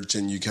church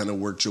and you kind of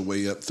worked your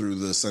way up through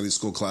the Sunday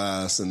school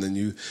class, and then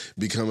you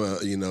become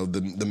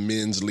the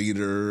men's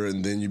leader,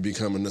 and then you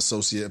become an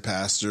associate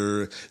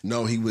pastor.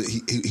 No, he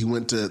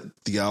went to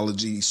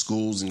theology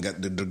schools and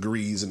got the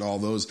degrees and all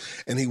those,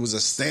 and he was a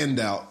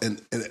standout in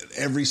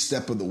every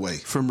step of the way.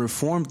 From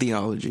Reformed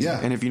theology. Yeah.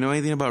 And if you know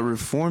anything about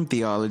Reformed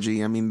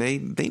theology, I mean,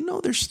 they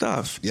know their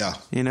stuff. Yeah.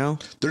 You know?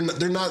 They're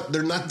not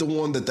the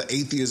one that the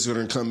atheists are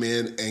going to come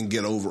in and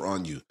get over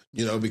on you,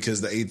 you know,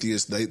 because the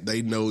atheists,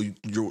 they know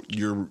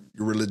your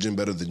religion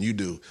better than you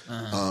do.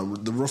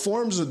 The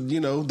Reforms, you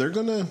know, they're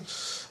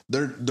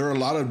a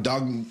lot of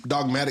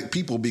dogmatic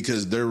people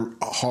because they're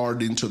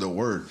hard into the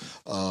word.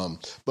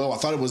 But I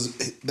thought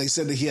they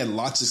said that he had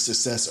lots of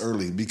success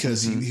early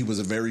because he was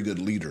a very good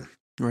leader.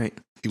 Right.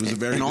 He was a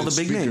very and all good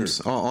the big speaker. names,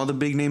 all the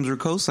big names were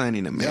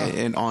co-signing him,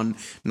 and on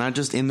not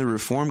just in the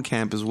Reform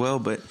camp as well,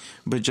 but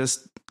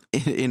just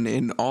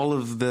in all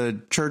of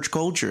the church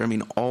culture. I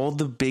mean, all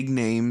the big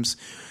names,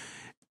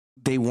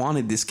 they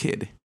wanted this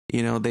kid.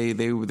 You know,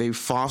 they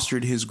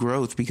fostered his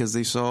growth because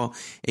they saw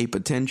a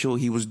potential.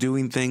 He was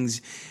doing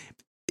things.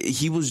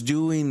 He was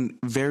doing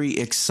very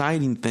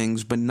exciting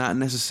things, but not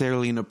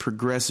necessarily in a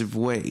progressive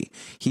way.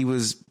 He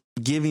was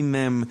giving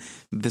them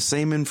the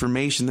same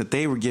information that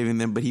they were giving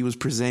them, but he was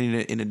presenting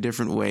it in a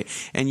different way.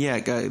 And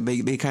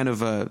they kind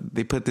of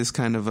they put this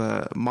kind of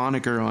a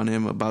moniker on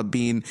him about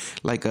being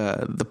like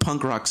the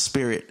punk rock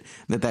spirit.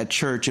 That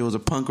church, it was a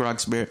punk rock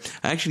spirit.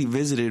 I actually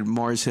visited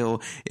Mars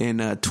Hill in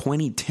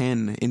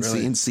 2010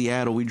 in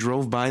Seattle. We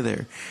drove by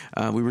there.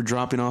 We were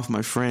dropping off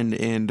my friend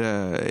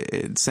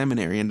in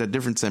seminary, in a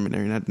different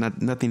seminary,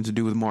 nothing to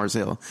do with Mars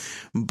Hill,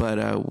 but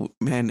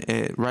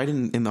right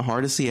in the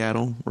heart of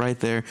Seattle, right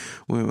there.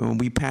 When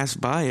we passed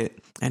by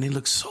it, and it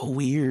looked so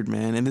weird,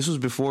 man. And this was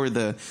before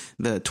the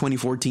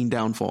 2014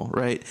 downfall,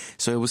 right?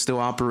 So it was still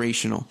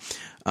operational.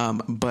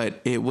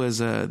 But it was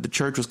the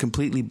church was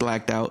completely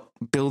blacked out.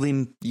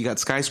 Building, you got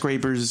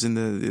skyscrapers in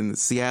the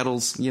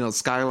Seattle's, you know,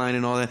 skyline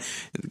and all that.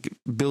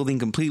 Building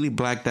completely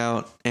blacked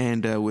out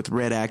and with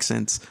red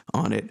accents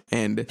on it.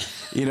 And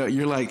you know,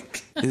 you're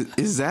like,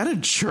 is that a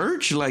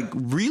church? Like,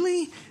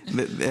 really?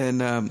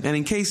 And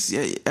in case,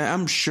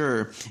 I'm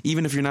sure,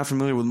 even if you're not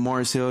familiar with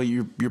Mars Hill,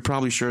 you're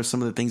probably sure of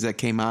some of the things that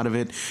came out of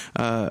it.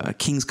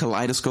 King's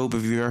Kaleidoscope,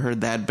 if you ever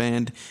heard that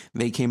band,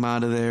 they came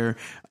out of there.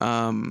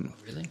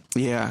 Really?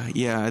 Yeah.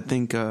 I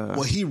think.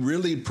 Well, he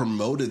really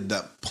promoted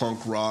that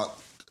punk rock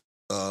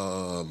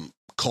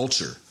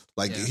culture.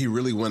 Like he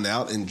really went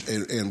out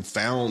and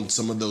found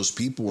some of those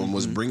people and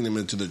was bringing them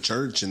into the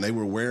church, and they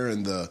were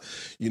wearing the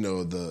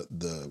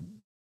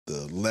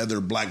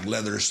black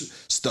leather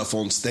stuff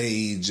on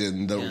stage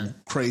and the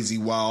crazy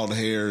wild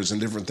hairs and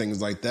different things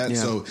like that. Yeah.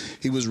 So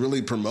he was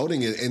really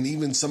promoting it. And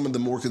even some of the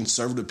more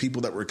conservative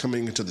people that were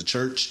coming into the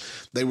church,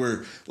 they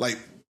were like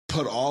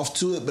put off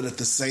to it. But at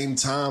the same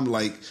time,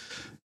 like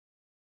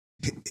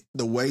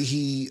the way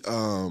he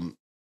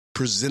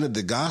presented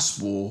the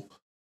gospel,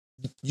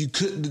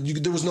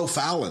 there was no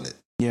foul in it.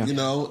 Yeah. You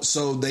know,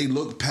 so they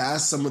looked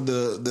past some of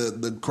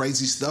the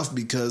crazy stuff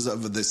because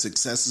of the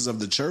successes of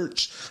the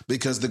church,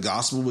 because the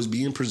gospel was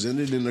being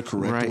presented in the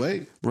correct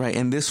way. Right.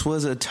 And this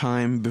was a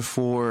time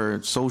before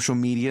social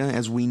media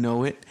as we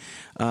know it,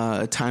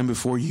 a time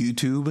before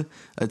YouTube,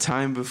 a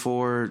time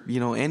before, you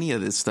know, any of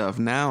this stuff.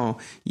 Now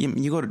you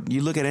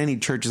look at any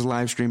church's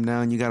live stream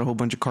now and you got a whole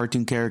bunch of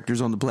cartoon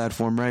characters on the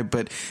platform. Right.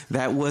 But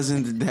that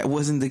wasn't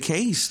the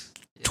case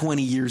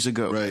 20 years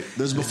ago. Right.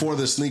 This is before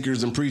the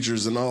sneakers and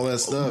preachers and all that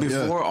stuff.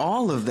 Before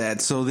all of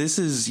that. So this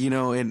is, you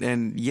know,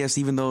 and yes,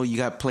 even though you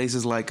got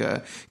places like,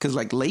 cause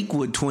like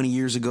Lakewood 20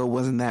 years ago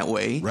wasn't that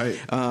way. Right.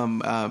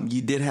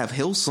 You did have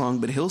Hillsong,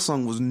 but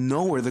Hillsong was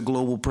nowhere the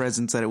global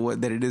presence that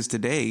it is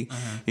today.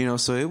 You know,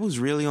 so it was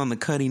really on the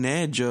cutting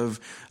edge of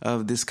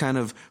this kind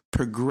of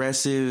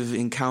progressive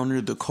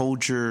encounter the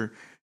culture,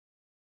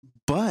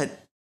 but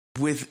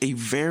with a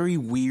very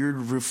weird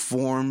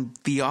Reformed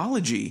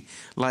theology.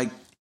 Like,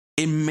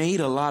 it made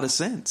a lot of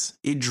sense.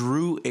 It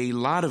drew a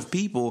lot of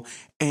people,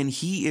 and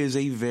he is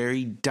a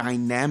very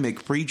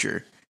dynamic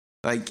preacher.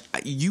 Like,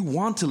 you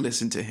want to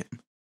listen to him.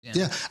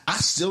 Yeah, I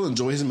still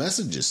enjoy his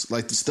messages.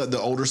 Like the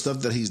older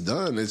stuff that he's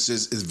done, it's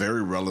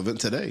very relevant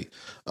today.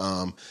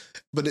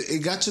 But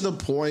it got to the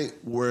point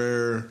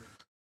where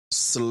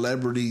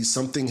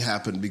something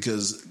happened,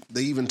 because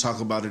they even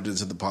talk about it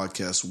into the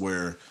podcast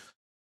where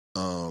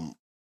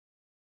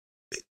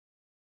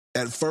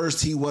at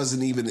first he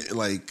wasn't even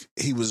like,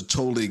 he was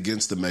totally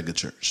against the mega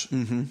church,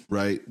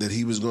 right? That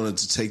he was going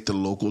to take the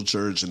local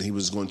church and he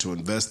was going to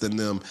invest in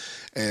them.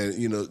 And,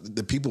 you know,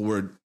 the people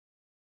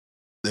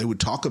they would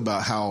talk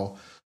about how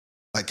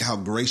like how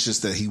gracious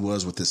that he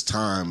was with his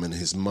time and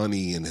his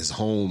money and his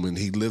home, and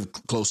he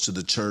lived close to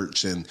the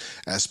church. And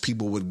as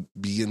people would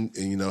be in,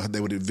 you know,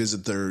 they would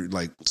visit their,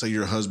 like, say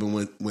your husband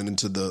went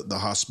into the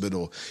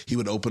hospital, he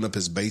would open up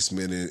his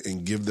basement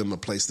and give them a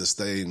place to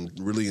stay and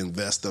really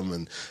invest in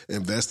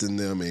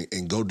them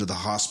and go to the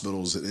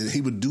hospitals. And he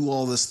would do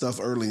all this stuff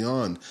early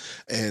on.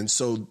 And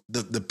so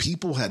the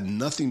people had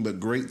nothing but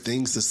great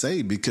things to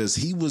say because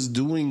he was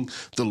doing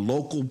the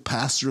local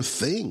pastor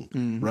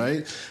thing,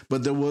 right?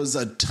 But there was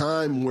a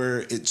time where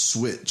it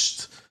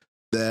switched,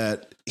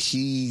 that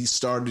he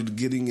started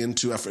getting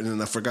into, and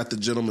I forgot the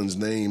gentleman's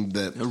name,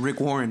 that Rick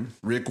Warren.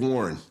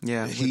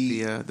 Yeah,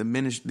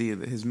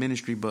 his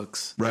ministry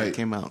books that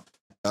came out.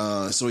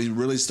 So he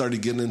really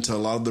started getting into a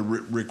lot of the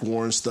Rick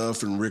Warren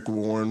stuff. And Rick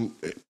Warren,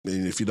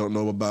 and if you don't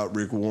know about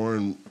Rick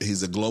Warren,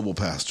 he's a global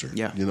pastor.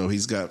 Yeah. You know,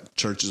 he's got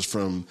churches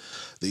from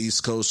the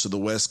East Coast to the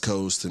West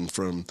Coast, and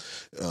from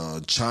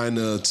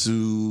China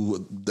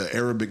to the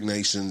Arabic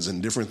nations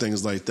and different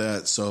things like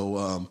that.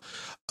 So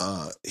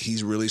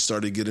he's really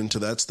started to get into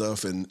that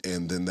stuff. And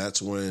then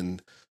that's when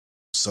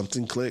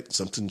something clicked,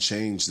 something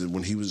changed, and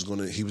when he was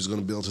going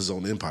to build his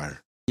own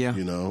empire. Yeah.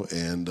 You know,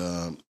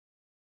 and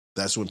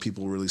that's when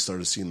people really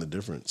started seeing the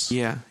difference.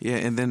 Yeah,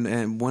 and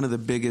then one of the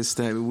biggest,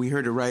 we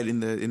heard it right in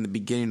the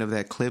beginning of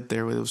that clip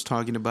there, where it was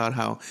talking about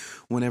how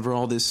whenever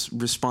all this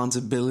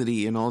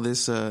responsibility and all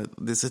this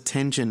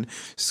attention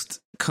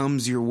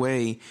comes your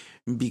way,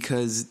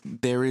 because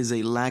there is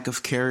a lack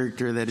of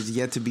character that is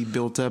yet to be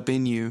built up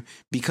in you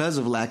because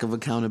of lack of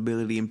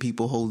accountability and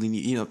people holding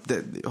you,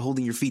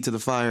 holding your feet to the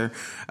fire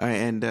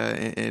and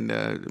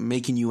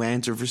making you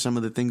answer for some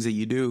of the things that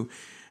you do.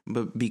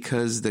 But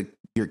because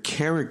your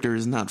character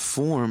is not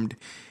formed,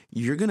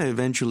 you're going to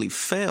eventually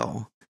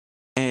fail.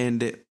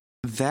 And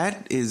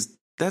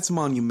that's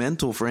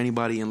monumental for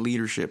anybody in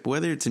leadership,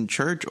 whether it's in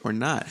church or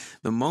not.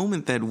 The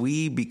moment that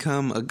we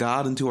become a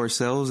God unto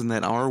ourselves and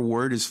that our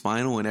word is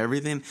final and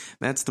everything,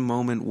 that's the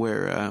moment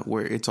where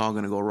it's all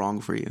going to go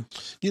wrong for you.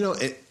 You know,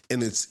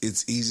 and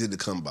it's easy to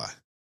come by,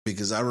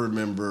 because I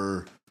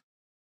remember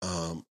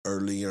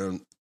earlier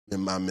in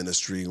my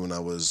ministry, when I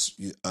was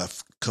a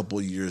couple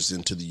of years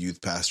into the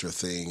youth pastor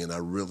thing, and I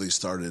really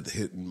started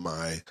hitting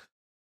my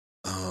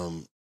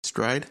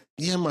stride.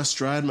 Yeah, my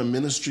stride, my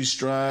ministry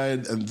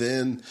stride. And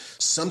then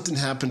something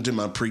happened to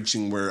my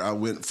preaching where I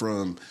went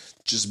from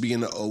just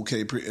being an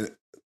okay and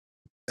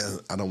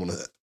I don't want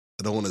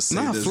to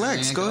say this.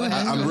 Flex. Go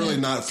ahead. I'm really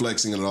not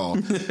flexing at all.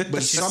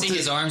 But something, see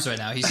his arms right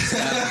now. He's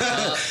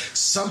just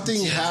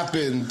something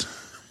happened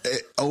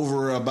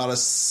over about a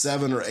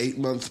 7 or 8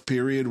 month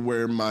period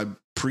where my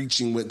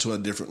preaching went to a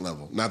different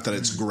level. Not that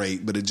it's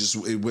great, but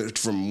it went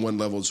from one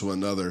level to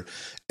another.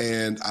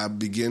 And I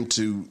began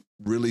to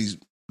really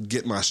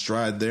get my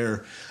stride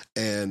there.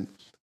 And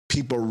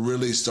people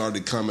really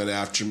started coming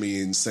after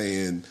me and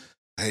saying,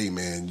 hey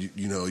man,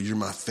 you know, you're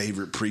my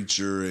favorite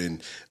preacher,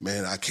 and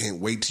man, I can't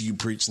wait till you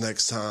preach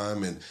next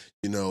time. And,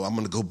 you know, I'm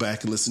going to go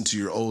back and listen to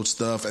your old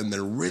stuff. And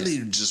they're really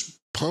just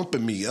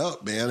pumping me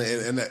up, man.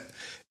 And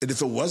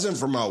if it wasn't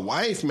for my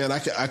wife, man, I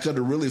could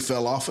have really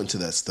fell off into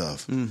that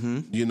stuff,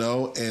 you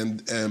know?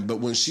 But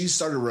when she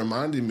started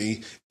reminding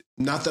me,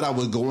 not that I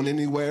was going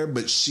anywhere,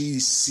 but she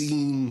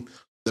seen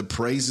the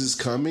praises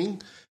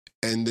coming.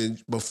 And then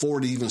before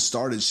it even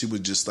started, she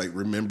would just like,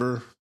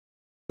 remember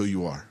who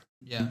you are.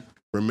 Yeah.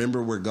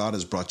 Remember where God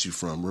has brought you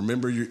from.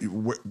 Remember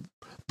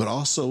but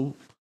also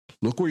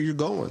look where you're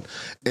going.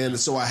 And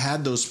so I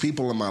had those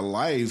people in my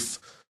life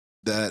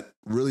that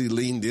really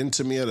leaned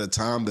into me at a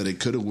time that it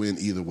could have went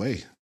either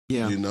way.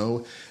 Yeah. You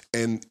know,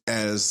 and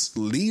as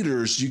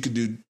leaders, you could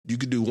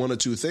do one of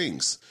two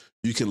things.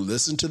 You can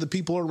listen to the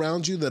people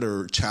around you that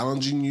are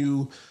challenging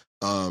you.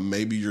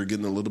 Maybe you're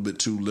getting a little bit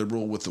too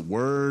liberal with the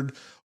word,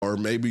 or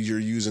maybe you're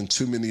using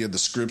too many of the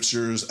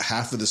scriptures,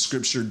 half of the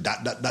scripture, ...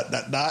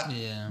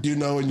 Yeah. You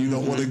know, and you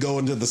don't want to go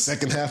into the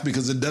second half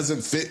because it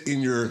doesn't fit in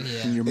your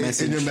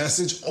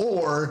message.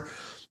 Or,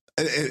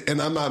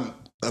 and I'm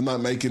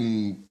not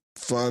making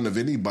fun of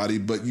anybody,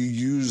 but you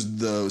use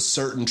the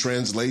certain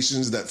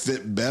translations that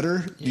fit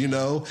better, you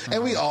know,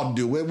 and we all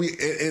do it.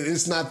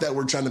 It's not that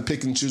we're trying to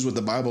pick and choose what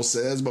the Bible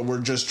says, but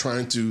we're just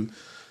trying to,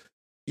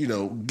 you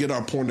know, get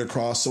our point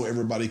across so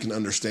everybody can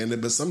understand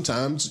it. But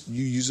sometimes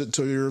you use it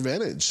to your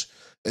advantage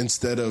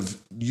instead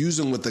of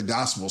using what the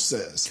gospel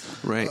says.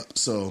 Right.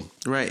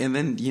 Right. And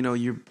then, you know,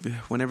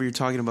 whenever you're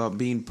talking about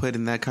being put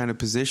in that kind of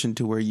position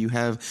to where you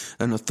have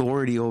an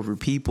authority over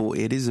people,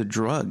 it is a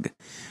drug.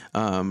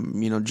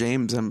 You know,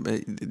 James,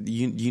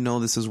 you know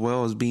this as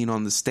well as being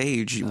on the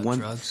stage.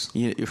 Drugs.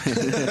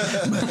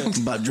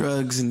 About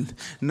drugs and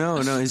no,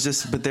 it's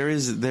just. But there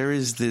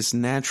is this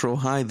natural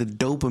high, the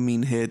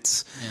dopamine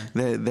hits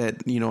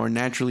that you know are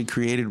naturally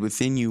created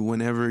within you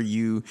whenever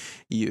you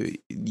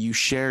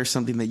share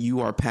something that you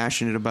are are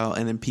passionate about,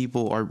 and then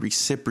people are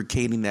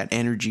reciprocating that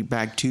energy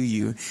back to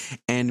you.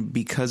 And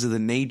because of the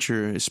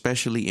nature,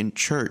 especially in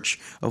church,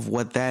 of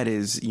what that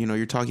is, you know,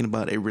 you're talking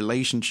about a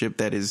relationship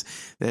that is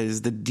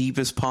the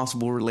deepest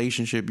possible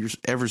relationship you're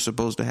ever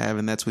supposed to have,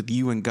 and that's with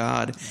you and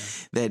God.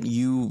 That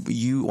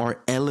you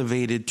are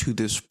elevated to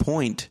this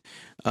point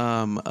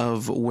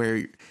of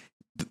where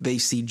they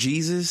see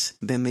Jesus,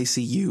 then they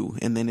see you,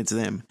 and then it's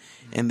them.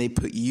 And they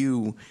put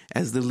you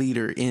as the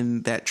leader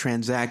in that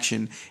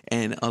transaction,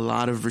 and a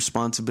lot of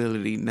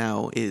responsibility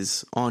now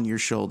is on your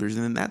shoulders.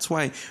 And that's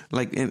why,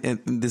 like,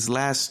 in this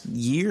last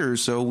year or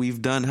so,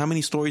 we've done, how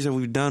many stories have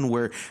we done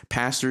where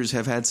pastors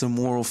have had some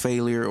moral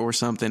failure or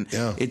something?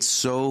 Yeah. It's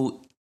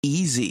so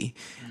easy.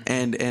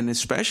 And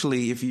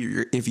especially if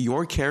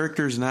your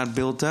character is not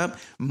built up,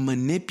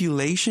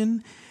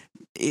 manipulation,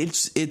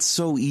 it's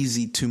so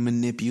easy to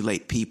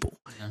manipulate people.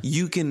 Yeah.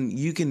 You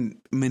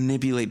can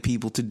manipulate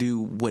people to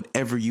do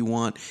whatever you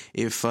want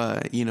if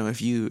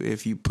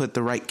you put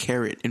the right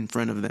carrot in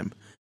front of them.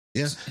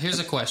 Yes. Here's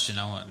a question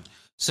I want.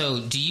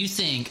 So, do you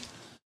think,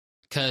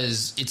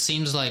 because it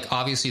seems like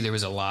obviously there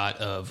was a lot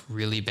of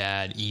really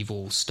bad,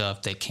 evil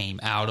stuff that came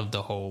out of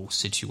the whole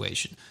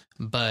situation,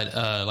 but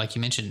like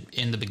you mentioned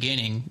in the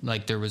beginning,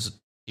 like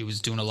he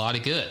was doing a lot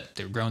of good.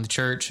 They were growing the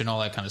church and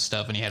all that kind of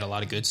stuff, and he had a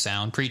lot of good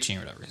sound preaching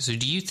or whatever. So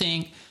do you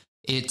think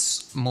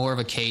it's more of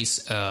a case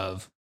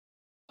of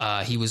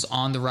he was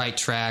on the right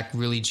track,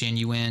 really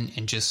genuine,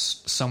 and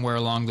just somewhere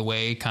along the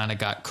way kind of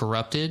got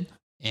corrupted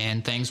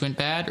and things went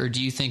bad? Or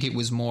do you think it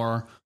was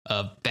more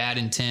of bad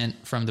intent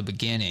from the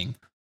beginning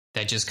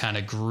that just kind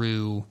of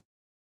grew,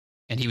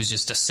 and he was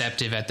just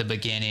deceptive at the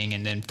beginning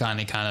and then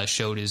finally kind of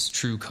showed his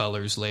true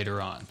colors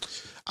later on?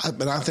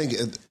 But I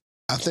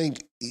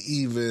think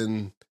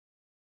even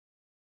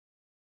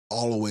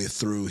all the way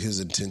through, his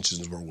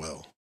intentions were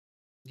well.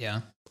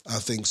 Yeah. I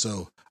think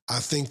so. I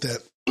think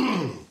that.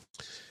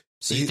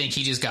 So you think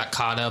he just got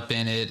caught up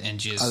in it and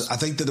just. I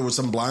think that there were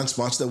some blind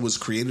spots that was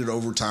created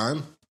over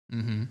time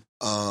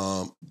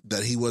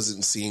that he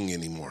wasn't seeing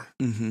anymore.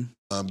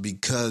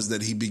 Because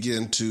that he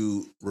began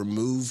to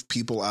remove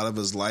people out of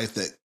his life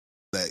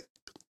that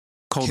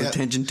called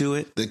attention to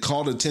it. They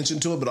called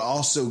attention to it, but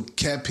also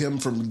kept him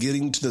from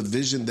getting to the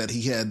vision that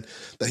he had,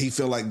 that he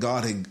felt like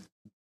God had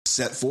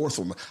set forth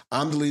for him.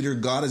 I'm the leader.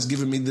 God has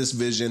given me this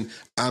vision.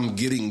 I'm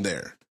getting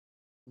there.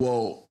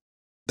 Well,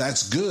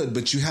 that's good,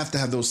 but you have to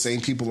have those same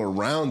people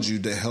around you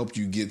to help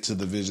you get to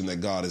the vision that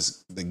God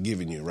has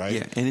given you, right?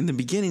 Yeah, and in the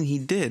beginning he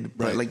did,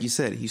 but like you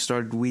said, he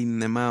started weeding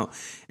them out,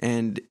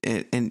 and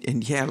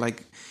yeah,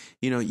 like,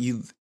 you know,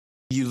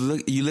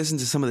 you listen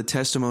to some of the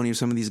testimony of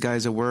some of these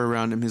guys that were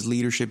around him, his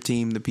leadership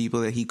team, the people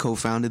that he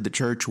co-founded the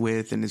church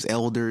with, and his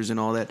elders and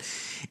all that.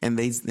 And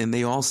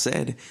they all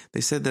said,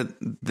 that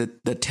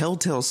the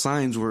telltale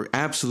signs were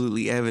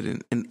absolutely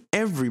evident and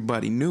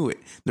everybody knew it.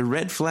 The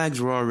red flags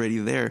were already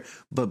there,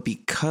 but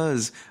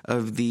because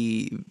of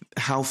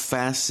how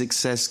fast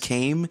success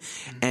came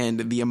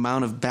and the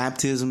amount of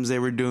baptisms they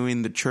were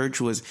doing, the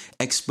church was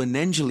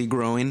exponentially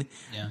growing.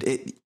 Yeah.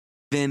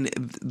 Then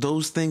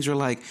those things are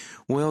like,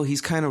 well,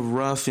 he's kind of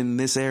rough in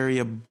this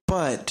area,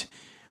 but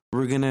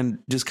we're going to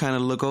just kind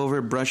of look over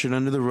it, brush it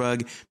under the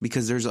rug,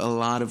 because there's a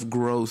lot of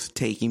growth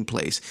taking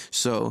place.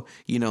 So,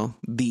 you know,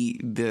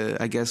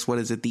 I guess, what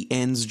is it? The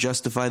ends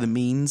justify the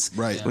means.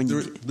 Right.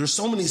 Yeah. There's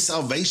so many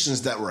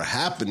salvations that were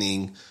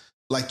happening.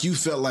 Like, you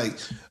felt like,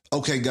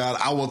 okay, God,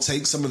 I will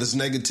take some of this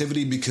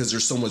negativity because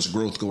there's so much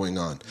growth going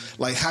on.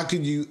 Like, how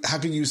can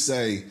you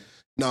say,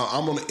 no,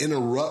 I'm going to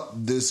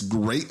interrupt this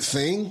great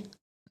thing,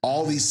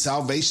 all these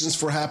salvations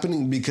for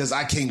happening, because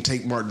I can't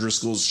take Mark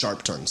Driscoll's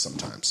sharp tongue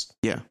sometimes.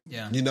 Yeah.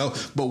 You know,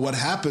 but what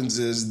happens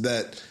is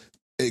that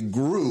it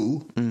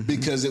grew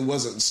because it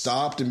wasn't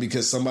stopped, and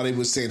because somebody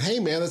was saying, hey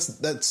man,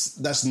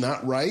 that's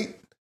not right.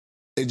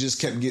 It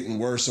just kept getting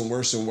worse and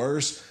worse and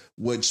worse,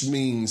 which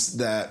means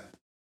that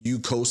you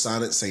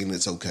co-sign it, saying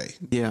it's okay.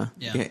 Yeah.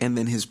 And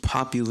then his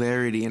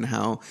popularity and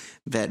how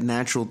that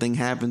natural thing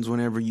happens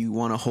whenever you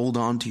want to hold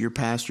on to your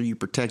pastor, you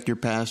protect your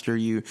pastor,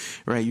 you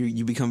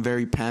become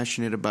very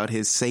passionate about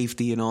his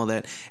safety and all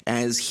that.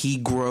 As he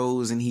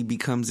grows and he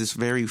becomes this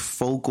very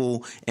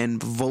focal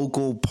and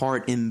vocal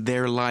part in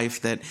their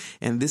life,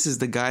 and this is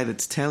the guy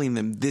that's telling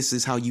them, this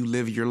is how you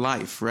live your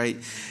life, right?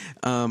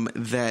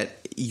 That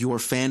your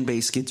fan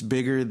base gets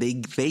bigger, they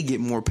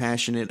get more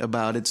passionate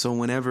about it. So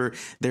whenever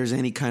there's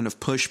any kind of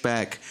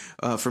pushback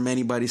from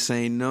anybody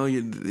saying, no,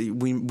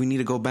 we need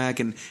to go back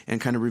and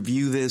kind of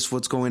review this,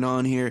 what's going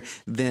on here,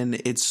 then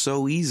it's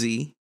so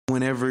easy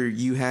whenever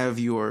you have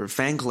your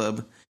fan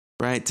club,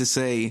 right, to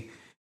say,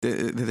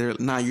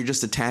 you're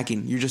just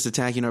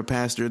attacking our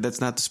pastor. That's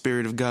not the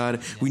spirit of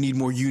God. Yeah. We need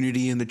more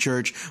unity in the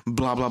church,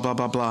 blah, blah, blah,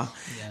 blah, blah.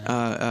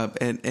 Yeah.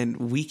 And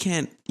we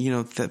can't,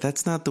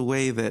 that's not the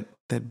way that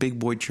big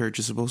boy church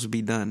is supposed to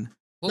be done.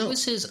 What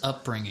was his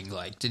upbringing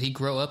like? Did he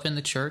grow up in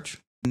the church?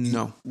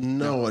 No.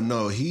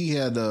 He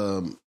had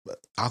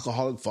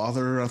alcoholic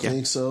father, I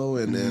think so.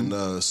 And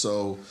then,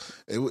 so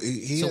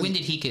when did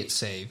he get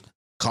saved?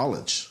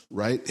 College,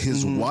 right?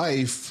 His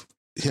wife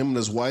him and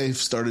his wife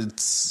started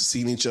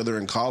seeing each other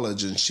in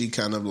college, and she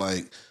kind of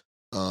like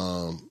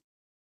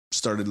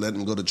started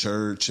letting him go to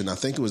church. And I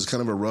think it was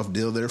kind of a rough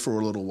deal there for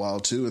a little while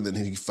too. And then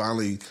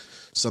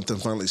something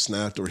finally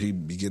snapped, or he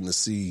began to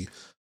see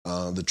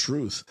the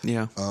truth.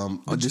 Yeah.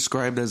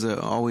 Described as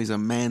always a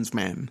man's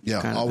man.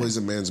 Yeah, always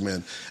a man's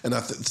man. And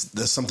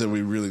that's something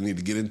we really need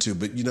to get into.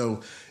 But,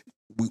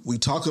 we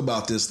talk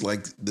about this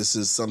like this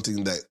is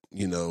something that,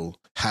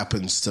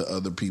 happens to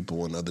other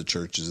people and other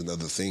churches and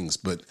other things.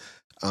 But,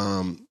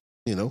 10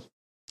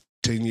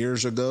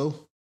 years ago,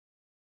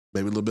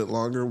 maybe a little bit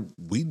longer,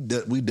 we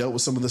dealt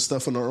with some of this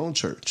stuff in our own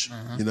church.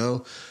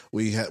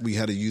 We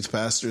had a youth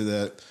pastor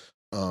that,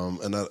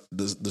 and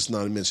this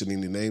not mention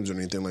any names or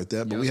anything like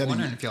that, but we had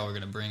wondering if y'all were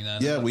going to bring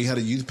that. Yeah, up. we had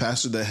a youth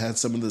pastor that had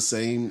some of the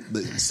same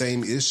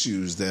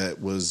issues.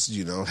 That was,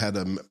 had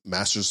a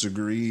master's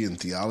degree in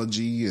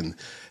theology and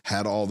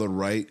had all the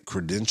right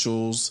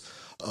credentials.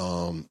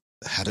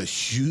 Had a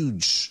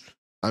huge.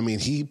 I mean,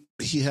 he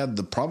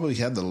probably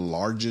had the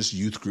largest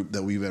youth group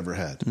that we've ever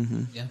had.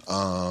 Mm-hmm. Yeah.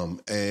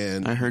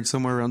 And I heard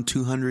somewhere around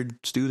 200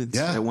 students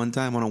at one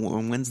time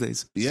on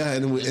Wednesdays. Yeah,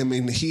 and I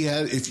mean, he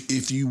had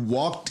if you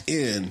walked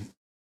in,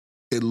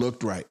 it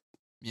looked right.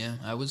 Yeah,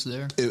 I was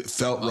there. It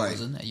felt right.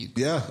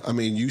 Yeah, I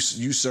mean, you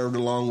served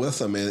along with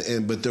them,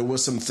 but there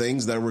was some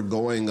things that were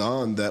going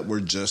on that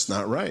were just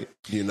not right.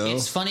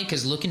 It's funny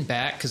because looking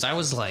back, because I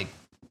was like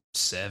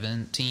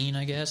 17,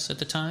 I guess, at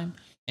the time.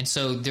 And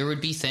so there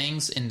would be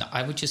things, and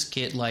I would just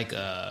get like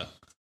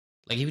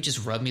he would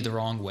just rub me the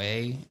wrong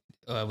way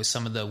with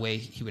some of the way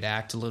he would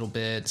act a little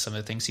bit, some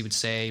of the things he would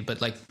say.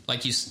 But like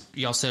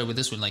y'all said with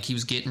this one, like he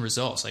was getting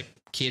results, like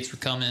kids were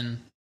coming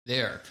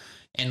there.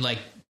 And like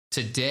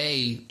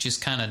today,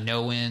 just kind of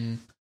knowing,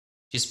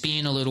 just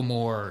being a little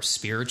more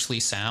spiritually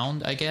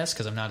sound, I guess,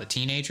 because I'm not a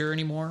teenager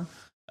anymore.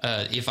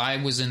 If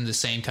I was in the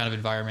same kind of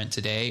environment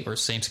today, or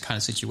same kind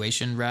of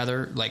situation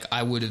rather, like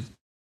I would have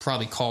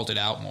probably called it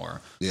out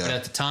more. Yeah. But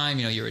at the time,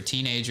 you're a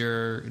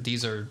teenager.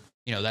 These are,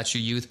 that's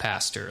your youth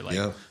pastor. Like,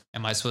 what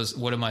am I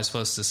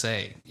supposed to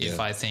say if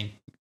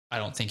I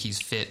don't think he's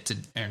fit to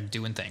and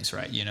doing things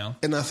right,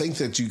 And I think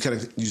that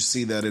you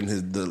see that in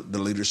the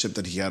leadership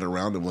that he had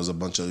around him was a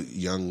bunch of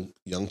young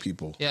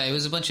people. Yeah, it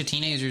was a bunch of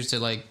teenagers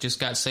that like just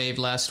got saved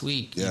last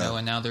week,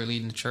 and now they're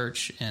leading the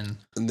church. And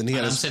then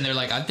I'm sitting there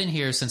like, I've been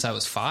here since I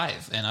was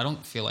 5, and I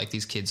don't feel like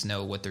these kids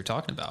know what they're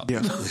talking about.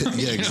 Yeah,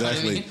 yeah,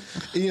 exactly.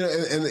 I mean?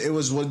 And it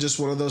was just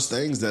one of those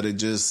things that it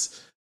just,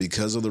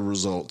 because of the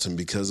results and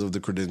because of the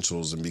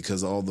credentials and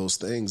because of all those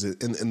things.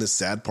 And the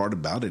sad part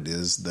about it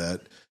is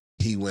that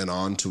he went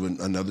on to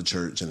another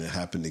church and it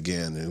happened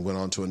again, and went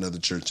on to another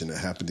church and it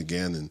happened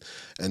again. And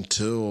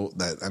until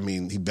that, I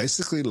mean, he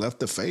basically left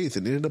the faith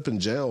and ended up in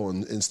jail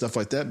and stuff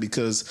like that,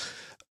 because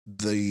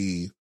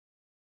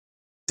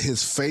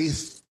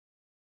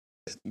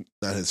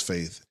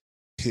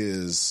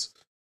his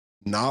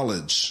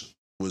knowledge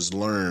was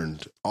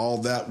learned. All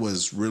that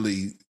was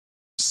really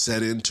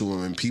set into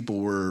him, and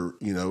people were,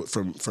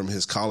 from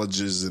his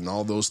colleges and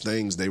all those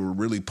things, they were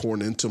really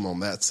pouring into him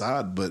on that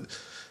side. But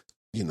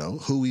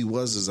who he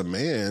was as a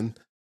man,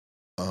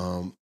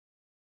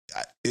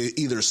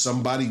 either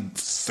somebody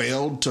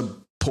failed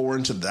to pour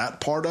into that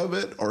part of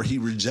it, or he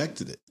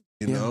rejected it,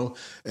 know?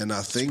 And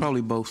I think it's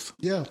probably both.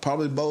 Yeah,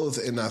 probably both.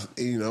 And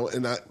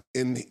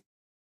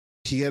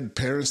he had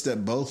parents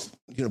that both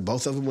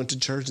of them went to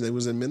church and they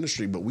was in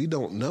ministry, but we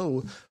don't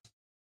know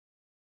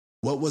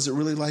what was it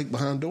really like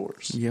behind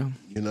doors. Yeah.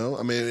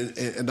 I mean,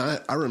 and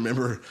I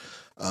remember,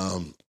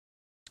 and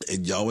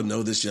y'all would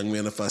know this young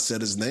man if I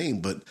said his name,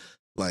 but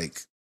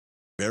like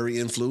very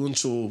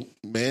influential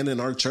man in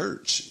our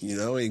church, and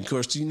of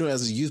course,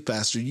 as a youth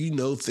pastor,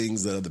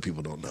 things that other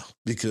people don't know,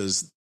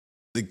 because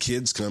the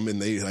kids come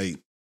and they like,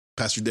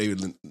 Pastor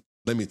David,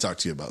 let me talk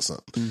to you about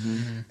something.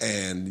 Mm-hmm.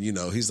 And,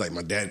 he's like,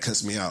 my dad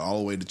cussed me out all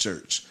the way to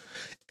church.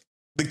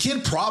 The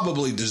kid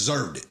probably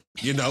deserved it,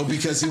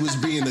 because he was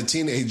being a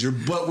teenager.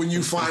 But when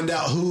you find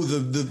out who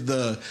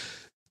the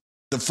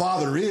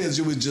father is,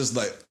 it was just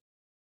like,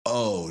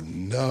 oh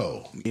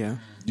no. Yeah.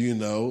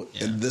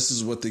 And this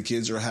is what the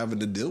kids are having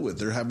to deal with.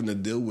 They're having to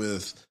deal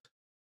with,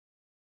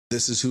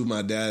 this is who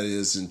my dad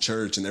is in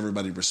church, and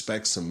everybody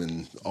respects him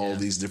and all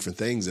these different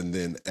things. And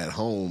then at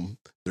home,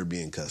 they're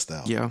being cussed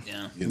out. Yeah.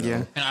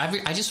 Yeah. And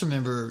I just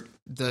remember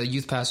the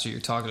youth pastor you're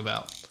talking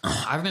about.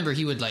 I remember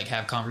he would like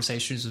have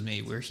conversations with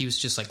me where he was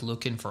just like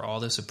looking for all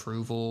this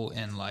approval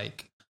and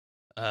like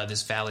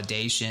this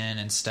validation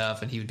and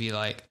stuff. And he would be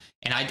like,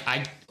 and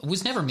I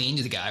was never mean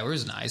to the guy. We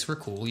was nice. We're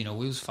cool. We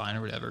was fine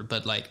or whatever.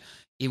 But like,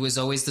 it was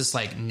always this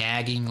like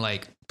nagging,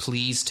 like,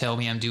 please tell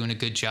me I'm doing a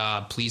good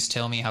job. Please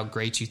tell me how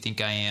great you think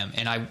I am.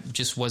 And I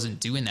just wasn't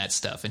doing that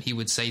stuff. And he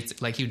would say,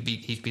 like, he'd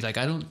be like,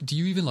 do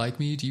you even like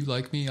me? Do you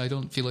like me? I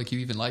don't feel like you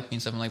even like me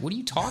and stuff. I'm like, what are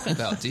you talking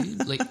about,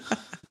 dude? Like,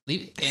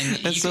 and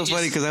that's so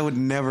funny, because I would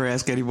never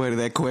ask anybody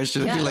that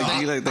question. Yeah,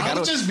 I'd I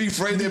would just be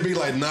afraid they'd be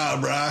like,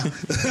 nah, bro. I've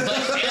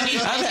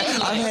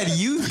had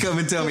youth come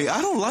and tell me,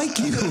 I don't like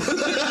you.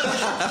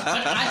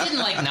 But I didn't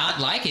not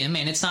like him,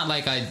 and it's not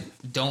like I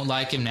don't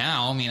like him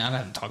now. I mean, I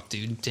haven't talked to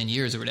him in 10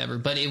 years or whatever,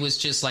 but it was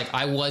just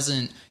I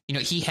wasn't,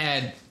 he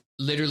had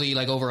literally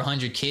over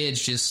 100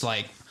 kids just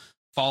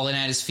falling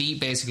at his feet,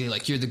 basically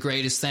you're the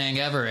greatest thing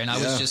ever. And I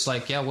was just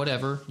yeah,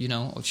 whatever,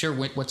 sure.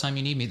 What time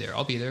you need me there?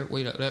 I'll be there.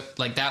 Wait,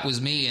 that was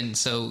me. And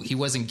so he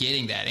wasn't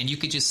getting that. And you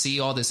could just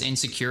see all this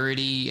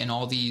insecurity and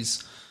all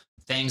these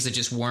things that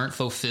just weren't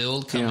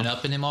fulfilled coming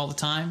up in him all the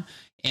time.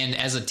 And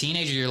as a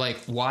teenager, you're like,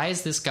 why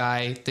is this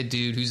guy the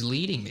dude who's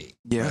leading me?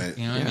 Yeah. Right.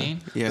 You know what I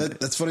mean? Yeah.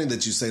 That's funny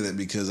that you say that,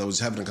 because I was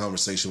having a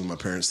conversation with my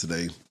parents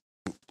today.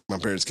 My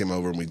parents came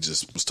over and we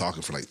just was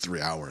talking for 3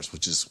 hours,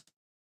 which is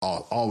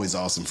always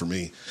awesome for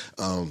me.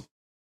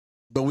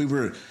 But we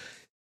were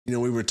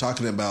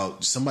talking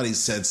about, somebody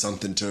said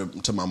something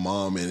to my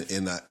mom,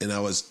 and I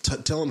was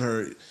telling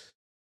her,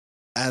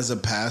 as a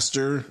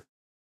pastor,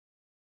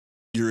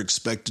 you're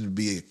expected to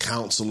be a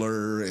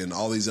counselor and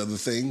all these other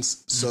things.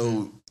 Mm-hmm.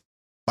 So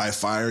by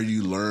fire,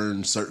 you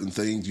learn certain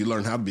things. You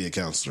learn how to be a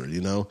counselor,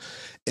 and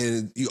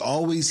you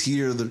always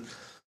hear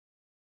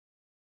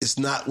it's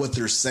not what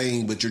they're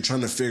saying, but you're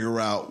trying to figure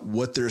out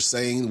what they're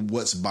saying,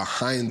 what's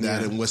behind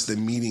that, and what's the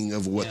meaning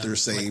of what they're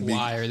saying.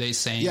 Why are they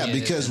saying it? Yeah,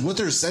 because what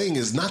they're saying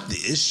is not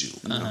the issue.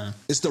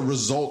 It's the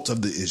result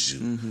of the issue.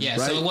 Mm-hmm. Yeah,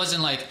 right? So it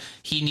wasn't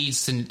he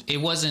needs to, it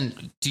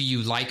wasn't, do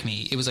you like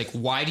me? It was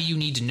why do you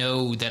need to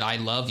know that I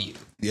love you?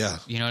 Yeah.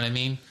 You know what I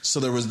mean? So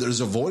there's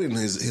a void in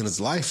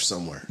his life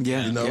somewhere.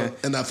 Yeah.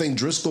 And I think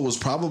Driscoll was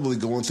probably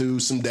going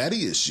through some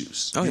daddy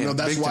issues. Oh, yeah,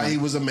 that's big why time. he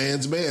was a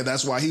man's man.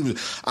 That's why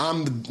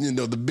I'm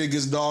the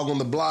biggest dog on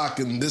the block,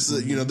 and this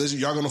is, this,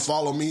 y'all going to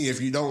follow me.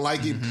 If you don't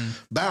like it,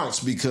 bounce,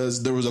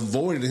 because there was a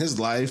void in his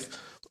life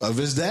of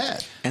his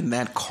dad. And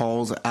that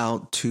calls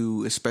out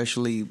to,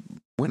 especially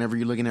whenever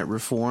you're looking at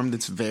reform,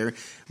 that's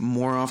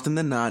more often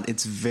than not,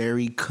 it's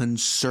very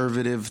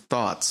conservative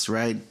thoughts,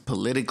 right?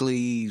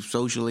 Politically,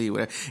 socially,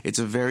 whatever. It's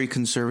a very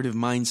conservative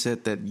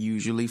mindset that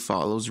usually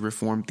follows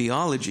reform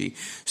theology.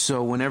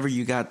 So whenever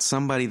you got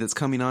somebody that's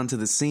coming onto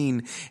the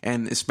scene,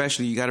 and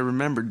especially you got to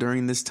remember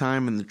during this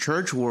time in the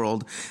church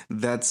world,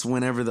 that's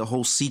whenever the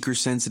whole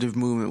seeker-sensitive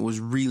movement was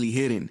really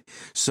hitting.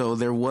 So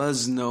there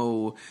was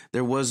nobody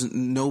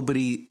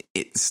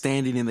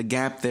standing in the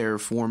gap there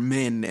for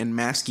men and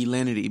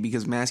masculinity,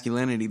 because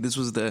masculinity, this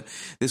was the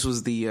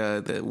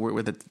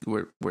where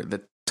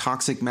the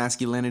toxic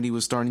masculinity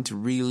was starting to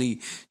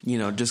really,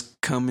 just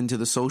come into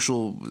the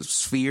social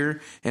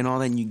sphere and all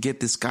that. And you get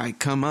this guy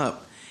come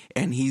up,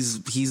 and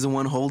he's the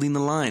one holding the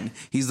line.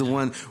 He's the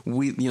one,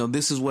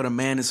 this is what a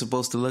man is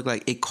supposed to look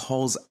like. It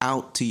calls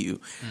out to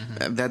you.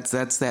 Mm-hmm.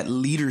 That's that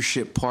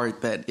leadership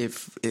part, that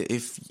if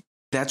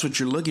that's what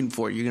you're looking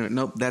for, you're gonna,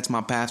 nope, that's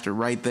my pastor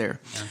right there.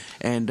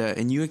 Yeah.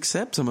 And you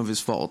accept some of his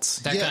faults.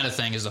 That kind of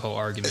thing is the whole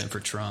argument for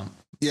Trump.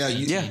 Yeah,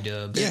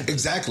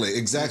 exactly.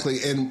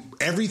 And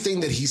everything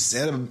that he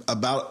said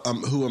about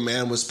who a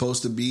man was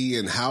supposed to be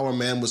and how a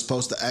man was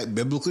supposed to act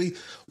biblically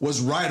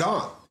was right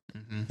on.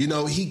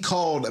 Mm-hmm. He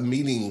called a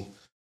meeting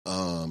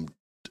to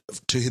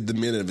hit the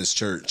men of his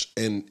church,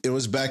 and it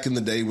was back in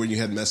the day when you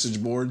had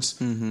message boards,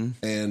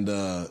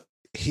 and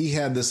he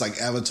had this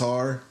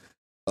avatar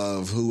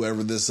of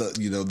whoever this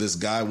this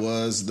guy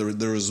was.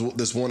 There was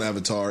this one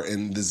avatar,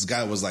 and this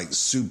guy was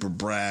super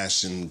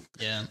brash, and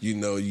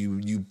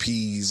you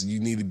peas, you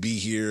need to be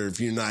here. If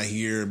you're not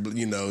here, but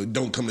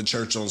don't come to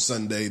church on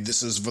Sunday.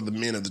 This is for the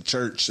men of the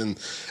church. And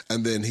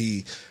then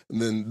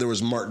there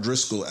was Mark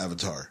Driscoll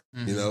avatar.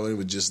 It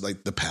was just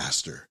the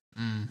pastor.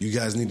 You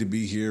guys need to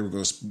be here. We're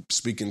going to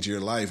speak into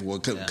your life. Well,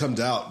 it comes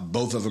out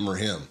both of them are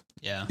him.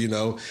 Yeah.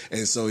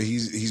 And so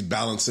he's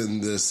balancing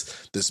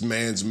this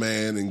man's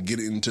man and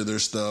getting into their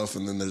stuff.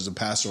 And then there's a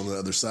pastor on the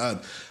other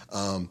side.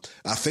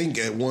 I think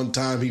at one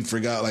time he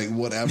forgot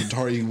what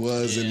avatar he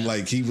was,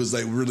 and he was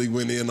really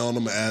went in on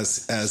him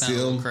as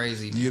him.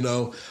 Crazy.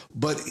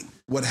 But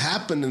what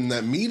happened in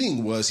that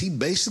meeting was he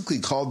basically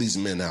called these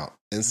men out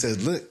and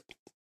said, look,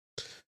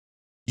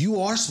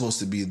 you are supposed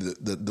to be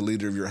the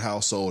leader of your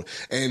household.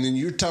 And then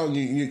you're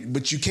telling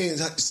but you can't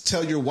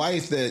tell your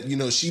wife that,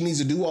 she needs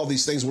to do all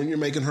these things when you're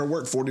making her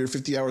work 40 or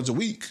 50 hours a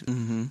week.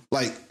 Mm-hmm.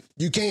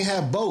 You can't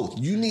have both.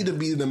 You need to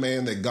be the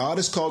man that God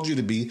has called you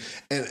to be.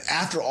 And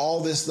after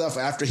all this stuff,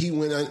 after he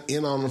went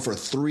in on them for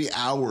 3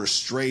 hours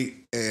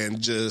straight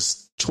and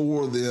just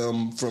tore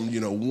them from,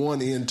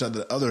 one end to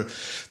the other,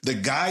 the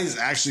guys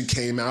actually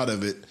came out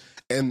of it.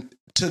 And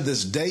to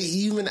this day,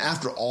 even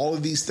after all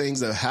of these things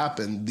that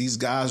happened, these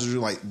guys are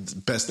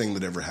the best thing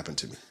that ever happened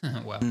to me.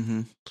 Wow.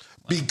 Mm-hmm.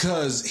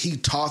 Because he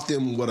taught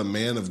them what a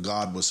man of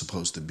God was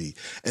supposed to be.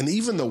 And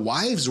even the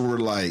wives were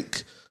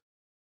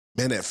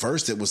man, at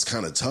first it was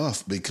kind of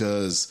tough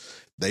because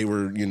they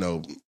were,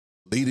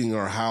 leading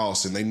our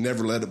house and they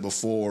never led it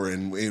before.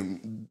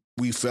 And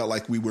we felt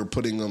like we were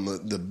putting on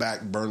the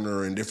back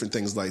burner and different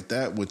things like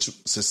that, which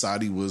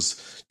society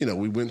was,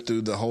 we went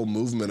through the whole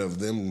movement of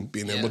them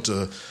being able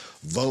to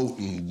vote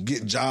and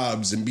get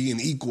jobs and being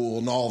equal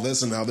and all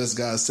this, and now this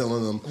guy's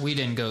telling them. We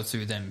didn't go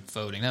through them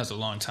voting. That was a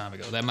long time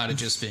ago. That might have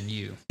just been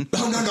you.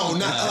 No,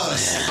 not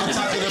us. I'm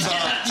talking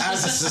about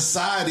as a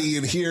society,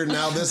 and here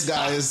now this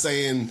guy is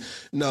saying,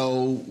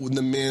 no,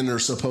 the men are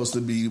supposed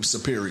to be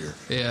superior.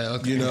 Yeah,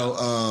 okay.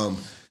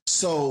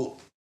 So,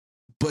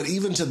 but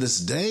even to this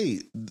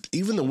day,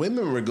 even the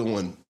women were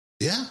going,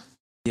 yeah.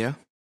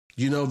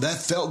 That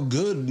felt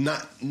good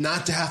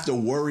not to have to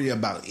worry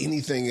about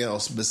anything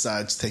else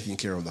besides taking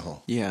care of the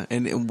home. Yeah,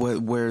 and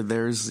where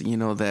there's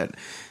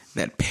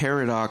that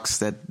paradox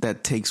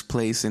that takes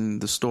place in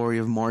the story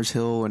of Mars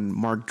Hill and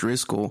Mark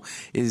Driscoll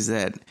is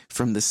that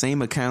from the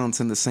same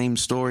accounts and the same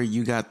story,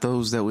 you got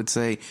those that would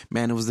say,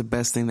 man, it was the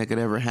best thing that could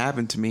ever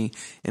happen to me.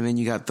 And then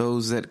you got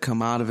those that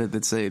come out of it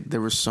that say there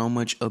was so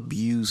much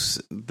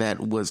abuse that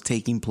was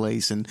taking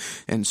place and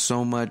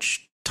so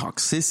much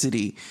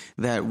toxicity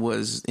that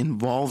was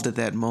involved at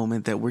that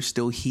moment that we're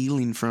still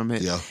healing from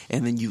it. Yeah.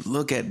 And then you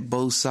look at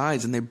both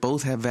sides and they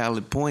both have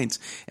valid points.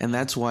 And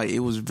that's why it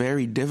was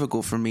very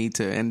difficult for me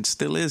to, and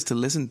still is, to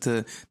listen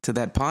to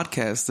that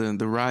podcast,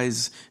 the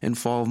Rise and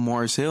Fall of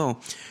Mars Hill,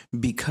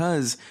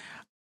 because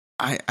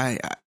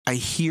I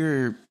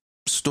hear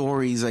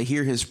stories, I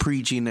hear his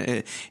preaching,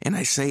 and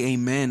I say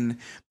amen,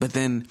 but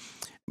then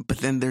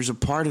there's a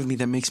part of me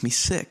that makes me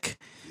sick.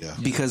 Yeah.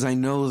 Because I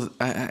know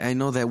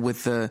that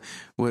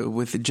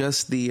with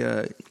just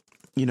the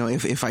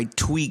if I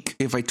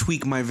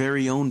tweak my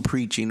very own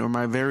preaching or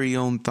my very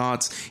own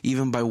thoughts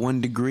even by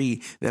 1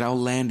 degree, that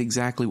I'll land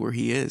exactly where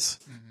he is.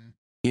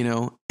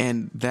 Mm-hmm.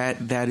 And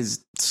that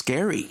is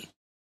scary.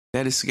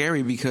 That is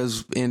scary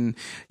because you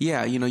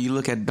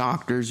look at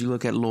doctors, you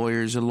look at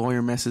lawyers, a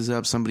lawyer messes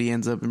up, somebody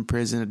ends up in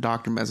prison, a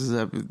doctor messes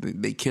up,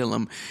 they kill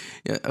him,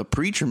 a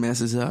preacher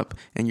messes up,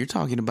 and you're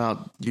talking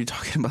about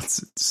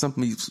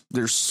something,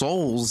 their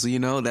souls,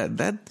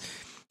 that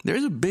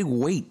there's a big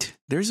weight.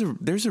 There's a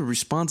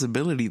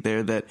responsibility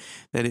there that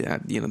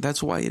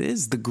that's why it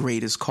is the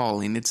greatest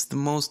calling. It's the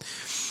most.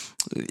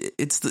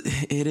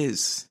 It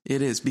is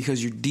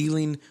because you're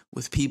dealing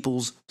with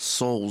people's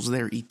souls,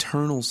 their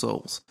eternal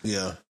souls.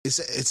 Yeah,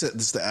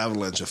 it's the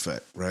avalanche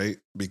effect, right?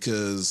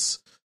 Because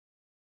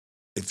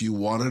if you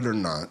want it or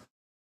not,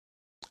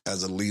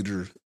 as a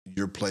leader,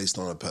 you're placed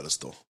on a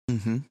pedestal,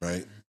 mm-hmm.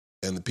 right?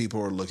 And the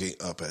people are looking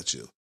up at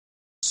you.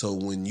 So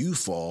when you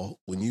fall,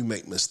 when you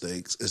make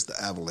mistakes, it's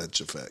the avalanche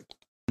effect.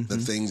 Mm-hmm. The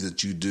things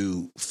that you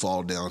do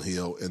fall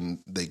downhill, and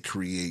they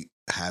create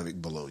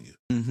havoc below you,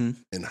 mm-hmm.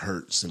 and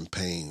hurts and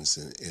pains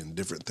and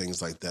different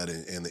things like that.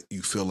 And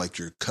you feel like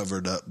you're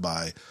covered up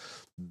by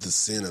the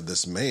sin of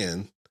this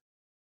man,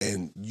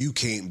 and you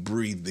can't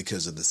breathe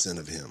because of the sin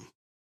of him.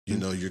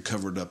 Mm-hmm. You're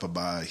covered up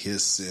by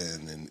his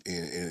sin, and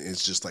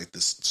it's just like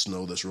the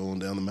snow that's rolling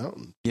down the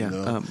mountain.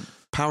 Yeah.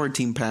 Power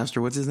team pastor,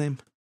 what's his name?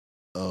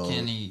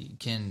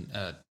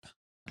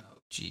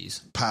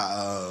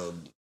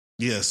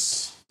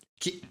 Yes.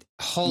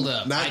 Hold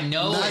up. I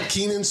know not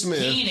Keenan Smith.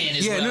 Keenan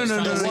is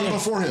the one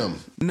before him.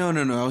 No.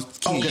 I was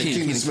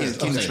Keenan Smith.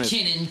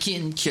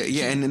 Keenan.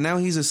 Yeah, and now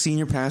he's a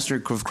senior pastor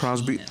of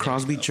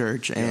Crosby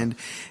Church, and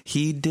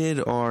he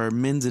did our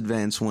men's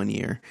advance one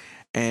year.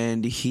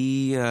 And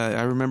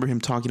I remember him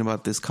talking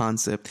about this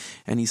concept,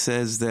 and he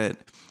says that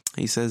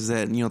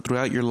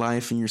throughout your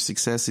life and your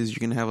successes, you're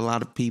going to have a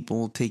lot of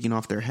people taking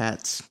off their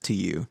hats to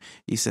you.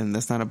 He said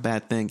that's not a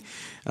bad thing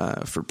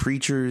for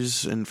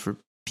preachers and for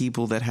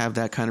people that have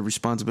that kind of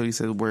responsibility.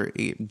 Said where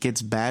it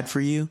gets bad for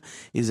you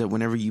is that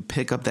whenever you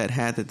pick up that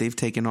hat that they've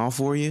taken off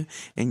for you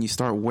and you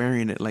start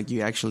wearing it like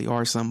you actually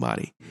are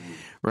somebody,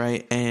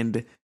 right?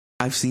 And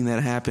I've seen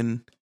that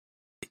happen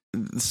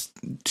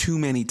too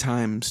many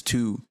times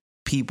to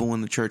people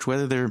in the church,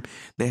 whether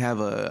they have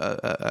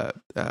a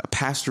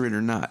pastorate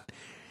or not,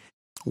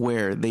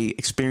 where they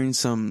experience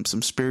some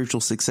spiritual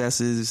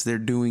successes, they're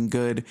doing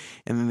good,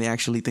 and then they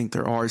actually think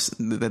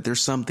that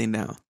there's something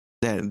now.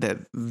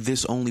 That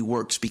this only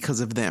works because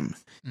of them,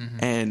 mm-hmm.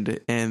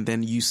 and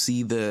then you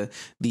see the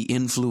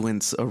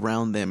influence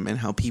around them and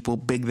how people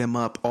big them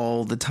up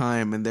all the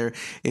time, and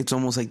it's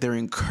almost like they're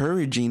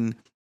encouraging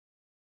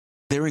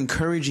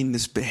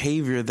this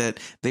behavior that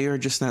they are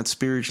just not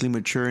spiritually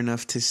mature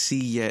enough to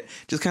see yet.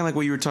 Just kind of like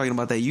what you were talking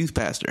about, that youth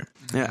pastor.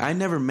 Mm-hmm. Now, I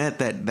never met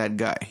that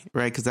guy,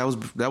 right? Because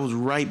that was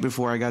right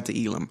before I got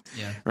to Elam,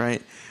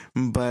 right?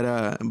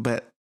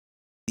 But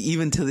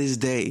even to this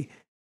day,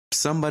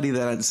 somebody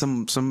that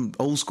some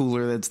old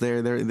schooler that's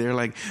there, they're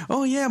like,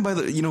 oh yeah, by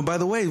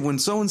the way, when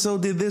so and so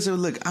did this, or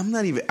look, I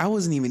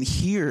wasn't even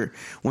here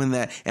when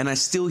that, and I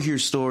still hear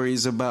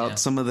stories about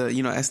some of the,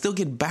 I still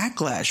get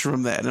backlash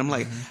from that, and I'm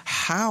like, mm-hmm.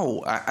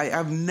 how?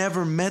 I've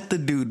never met the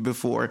dude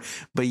before,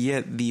 but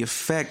yet the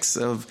effects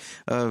of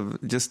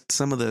just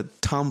some of the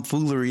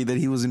tomfoolery that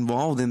he was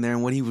involved in there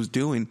and what he was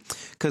doing.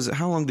 Because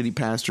how long did he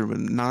pastor?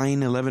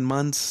 9, 11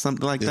 months,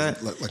 something like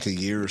that. Like a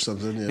year or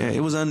something. Yeah, it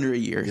was under a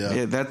year.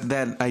 Yeah,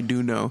 that I I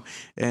do know.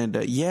 And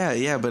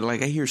yeah, but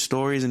like I hear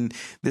stories, and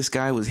this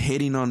guy was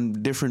hitting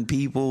on different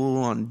people,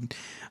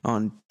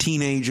 on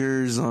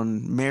teenagers,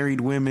 on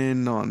married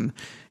women, on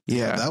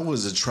that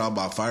was a trial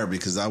by fire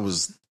because I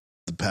was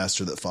the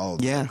pastor that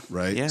followed. Yeah, that,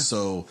 right. Yeah.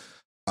 So,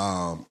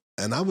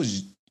 and I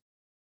was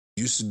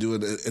used to do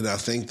it, and I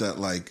think that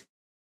like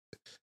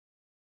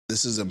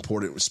this is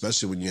important,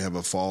 especially when you have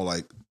a fall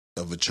like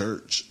of a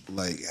church.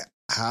 Like,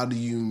 how do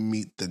you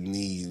meet the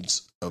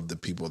needs of the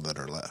people that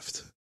are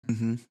left?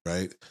 Mm-hmm.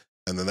 Right.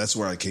 And then that's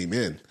where I came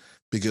in,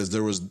 because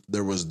there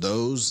was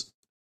those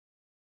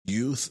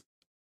youth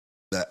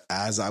that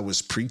as I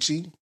was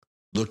preaching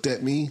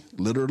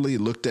literally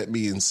looked at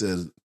me and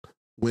said,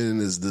 when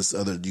is this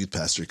other youth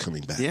pastor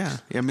coming back? Yeah.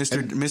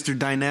 Mr.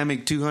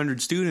 Dynamic, 200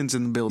 students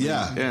in the building.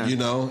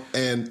 Yeah.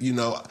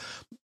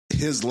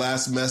 His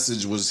last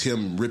message was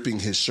him ripping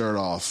his shirt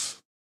off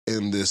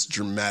in this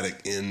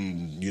dramatic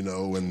end,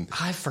 and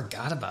I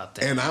forgot about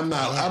that. And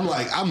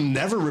I'm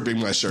never ripping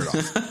my shirt off.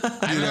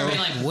 I remember being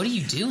like, what are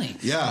you doing?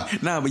 Yeah.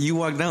 But you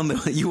walk down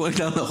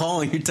the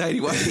hall in your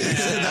tidy white.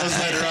 That was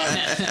later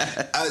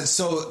on.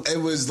 So it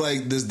was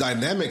like this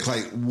dynamic,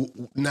 like,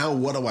 now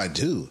what do I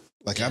do?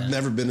 Like, I've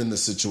never been in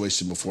this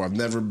situation before. I've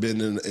never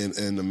been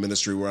in a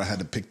ministry where I had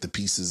to pick the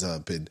pieces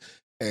up.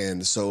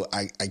 And so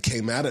I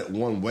came at it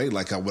one way,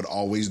 like I would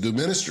always do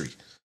ministry.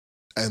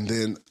 And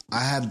then I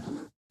had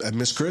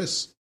Miss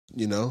Chris,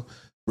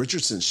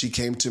 Richardson. She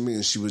came to me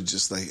and she was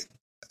just like,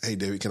 hey,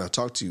 David, can I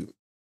talk to you?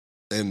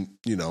 And,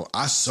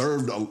 I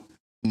served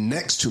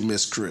next to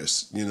Miss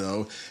Chris,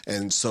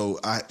 and so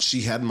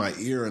she had my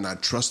ear and I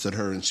trusted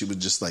her, and she was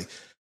just like,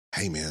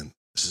 hey, man,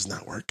 this is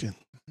not working.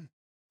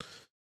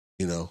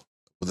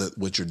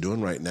 What you're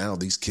doing right now,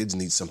 these kids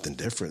need something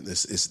different.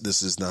 This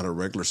is not a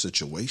regular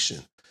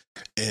situation.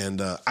 And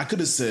I could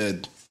have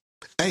said,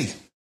 hey,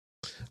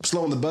 I'm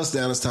slowing the bus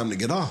down. It's time to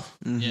get off.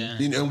 Yeah.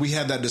 And we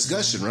had that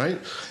discussion, right?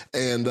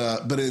 And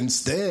but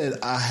instead,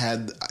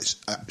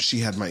 she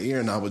had my ear,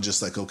 and I was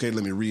just like, okay,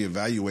 let me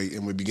reevaluate.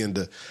 And we began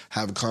to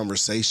have a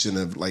conversation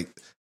of like,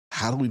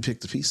 how do we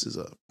pick the pieces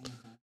up?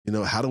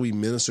 How do we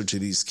minister to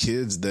these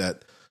kids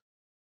that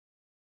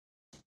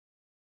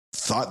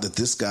thought that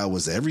this guy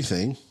was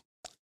everything?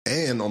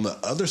 And on the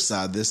other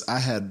side, these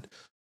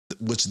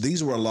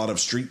were a lot of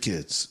street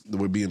kids that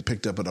were being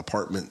picked up at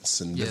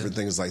apartments and different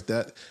things like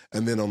that.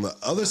 And then on the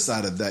other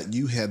side of that,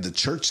 you had the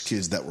church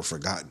kids that were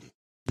forgotten.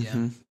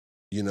 Yeah.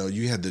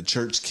 You had the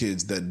church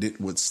kids that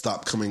would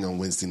stop coming on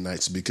Wednesday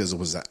nights because it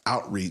was an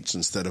outreach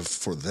instead of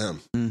for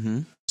them.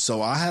 Mm-hmm.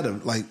 So I had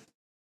to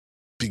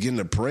begin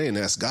to pray and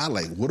ask God,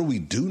 like, what do we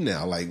do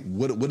now? Like,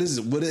 what is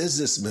it? What is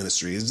this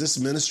ministry? Is this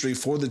ministry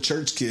for the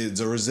church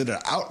kids, or is it an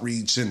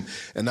outreach? And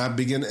I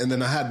began, and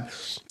then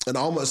it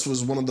almost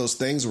was one of those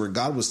things where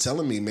God was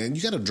telling me, man,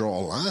 you got to draw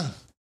a line.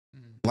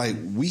 Like,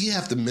 we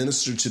have to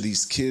minister to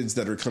these kids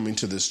that are coming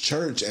to this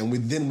church, and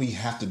then we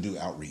have to do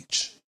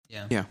outreach.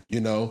 Yeah.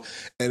 And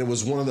it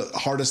was one of the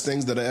hardest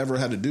things that I ever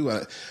had to do.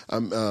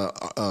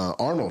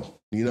 Arnold,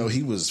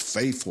 he was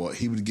faithful.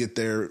 He would get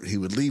there, he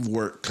would leave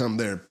work, come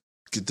there,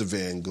 get the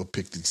van, go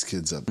pick these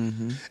kids up.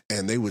 Mm-hmm.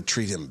 And they would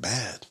treat him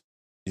bad,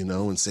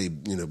 and say,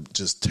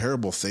 just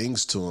terrible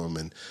things to him.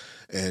 And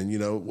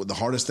the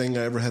hardest thing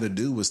I ever had to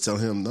do was tell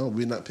him, no,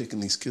 we're not picking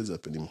these kids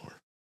up anymore,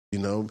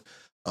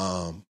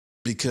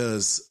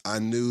 because I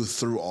knew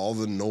through all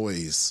the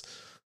noise,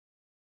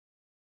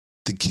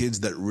 the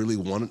kids that really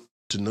wanted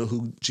to know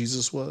who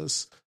Jesus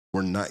was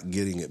were not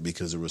getting it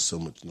because there was so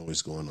much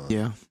noise going on.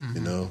 Yeah.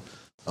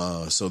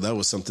 Mm-hmm. So that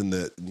was something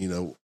that,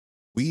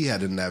 we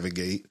had to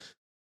navigate.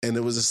 And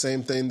it was the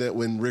same thing that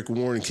when Rick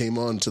Warren came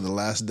on to the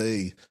last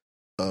day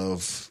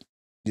of,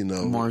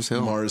 Mars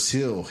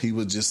Hill, he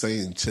was just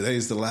saying,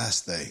 today's the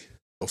last day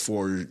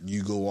before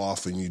you go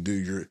off and you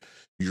do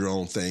your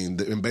own thing.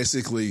 And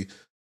basically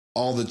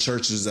all the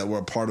churches that were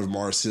a part of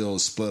Mars Hill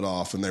split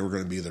off, and they were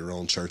going to be their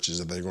own churches,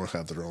 and they were going to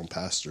have their own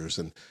pastors.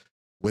 And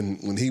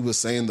when he was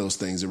saying those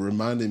things, it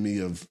reminded me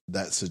of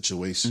that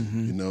situation.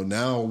 Mm-hmm.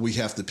 Now we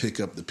have to pick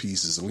up the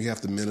pieces, and we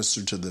have to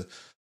minister to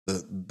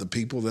the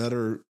people that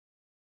are,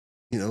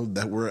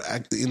 that were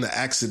in the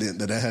accident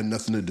that had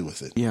nothing to do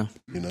with it. Yeah.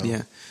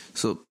 Yeah.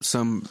 So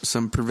some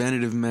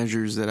preventative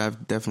measures that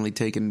I've definitely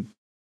taken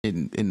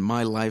in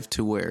my life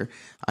to where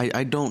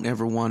I don't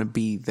ever want to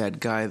be that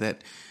guy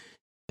that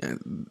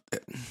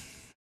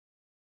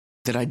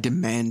I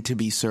demand to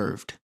be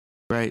served.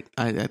 Right.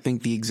 I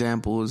think the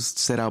example was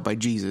set out by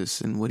Jesus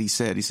and what he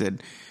said. He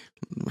said,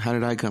 how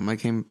did I come? I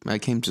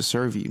came to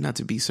serve you, not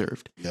to be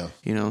served. Yeah.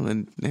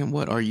 And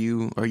what are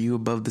you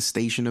above the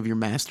station of your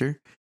master?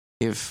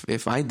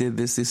 If I did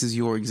this is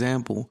your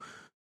example.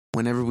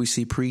 Whenever we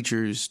see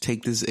preachers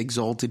take this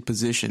exalted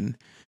position,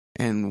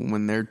 and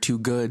when they're too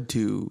good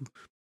to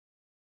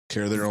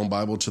carry their own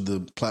Bible to the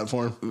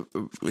platform,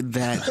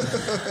 that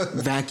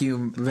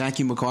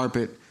vacuum a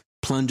carpet,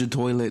 plunge a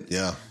toilet,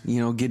 yeah,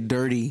 get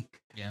dirty,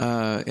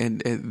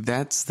 And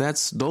that's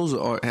those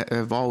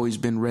have always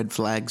been red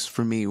flags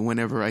for me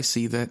whenever I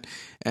see that,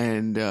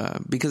 and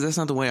because that's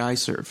not the way I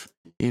serve,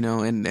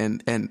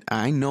 and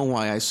I know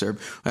why I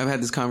serve. I've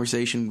had this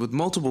conversation with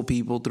multiple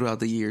people throughout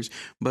the years,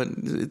 but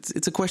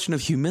it's a question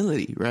of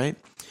humility, right?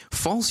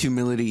 False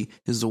humility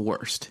is the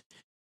worst.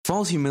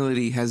 False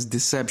humility has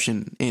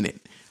deception in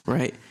it,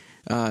 right?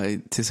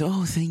 To say,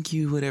 oh, thank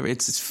you, whatever.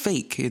 It's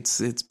fake.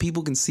 It's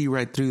people can see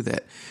right through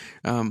that.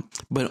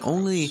 But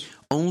only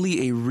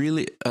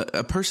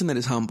a person that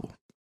is humble.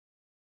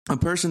 A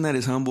person that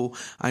is humble,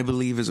 I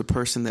believe, is a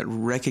person that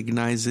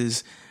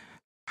recognizes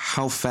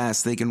how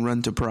fast they can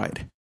run to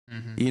pride,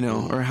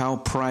 or how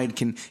pride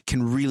can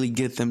really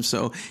get them.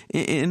 So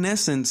in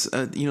essence,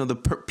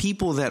 the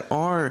people that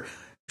are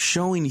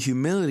showing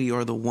humility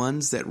are the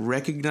ones that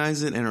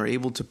recognize it and are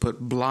able to put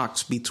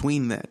blocks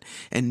between that,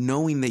 and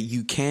knowing that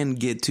you can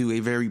get to a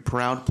very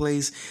proud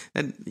place.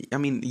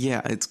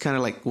 It's kind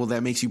of like, well,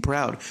 that makes you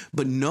proud,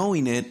 but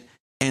knowing it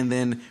and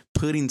then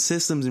putting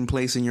systems in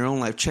place in your own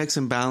life, checks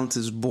and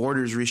balances,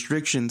 borders,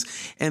 restrictions,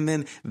 and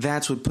then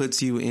that's what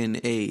puts you in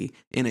a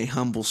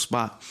humble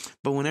spot.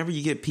 But whenever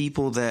you get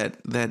people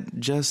that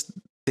just,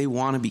 they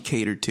want to be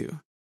catered to,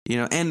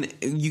 and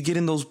you get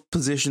in those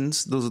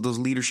positions, those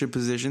leadership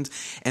positions,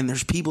 and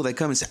there's people that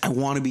come and say, I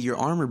want to be your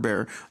armor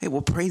bearer. Hey,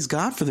 well, praise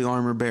God for the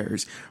armor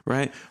bearers,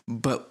 right?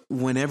 But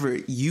whenever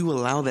you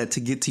allow that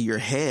to get to your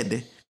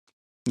head,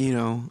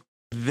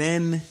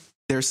 then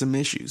there's some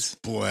issues.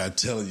 Boy, I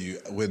tell you,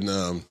 when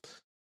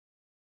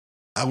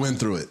I went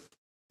through it,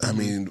 I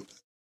mean,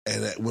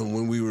 and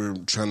when we were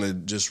trying to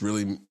just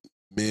really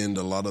mend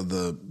a lot of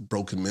the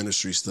broken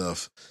ministry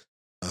stuff,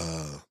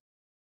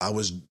 I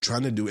was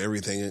trying to do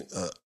everything.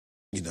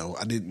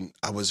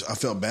 I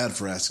felt bad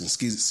for asking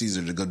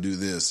Caesar to go do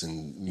this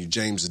and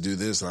James to do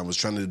this. And I was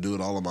trying to do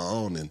it all on my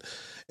own.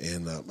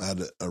 And I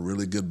had a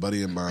really good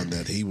buddy of mine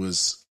that he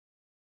was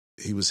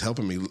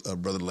helping me,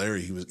 Brother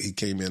Larry. He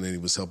came in and he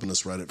was helping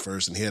us right at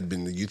first. And he had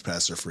been the youth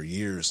pastor for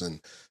years. And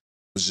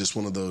it was just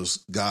one of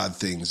those God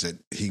things that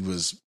he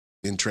was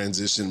in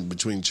transition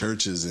between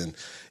churches, and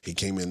he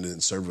came in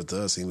and served with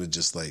us. He was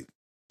just like,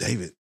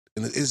 David,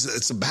 and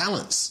it's a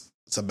balance.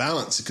 It's a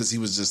balance, because he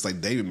was just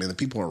like, David, man, the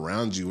people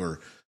around you are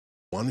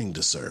wanting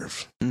to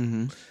serve.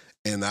 Mm-hmm.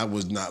 And I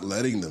was not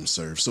letting them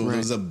serve. So There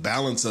was a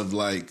balance of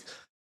like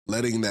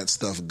letting that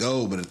stuff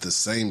go. But at the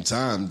same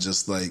time,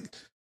 just like,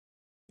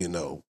 you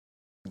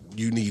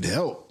need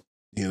help,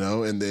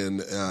 and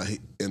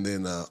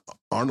then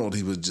Arnold,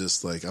 he was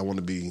just like, I want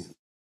to be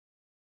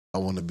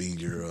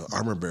your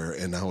armor bearer.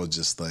 And I was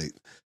just like,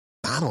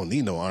 I don't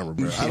need no armor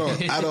bearer.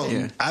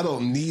 I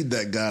don't need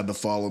that God to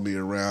follow me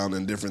around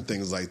and different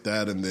things like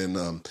that. And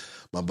then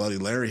my buddy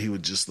Larry, he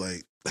would just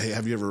like, hey,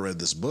 have you ever read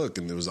this book?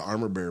 And it was an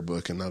armor bearer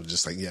book. And I was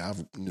just like, yeah,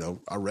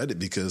 I read it,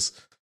 because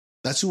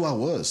that's who I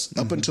was. Mm-hmm.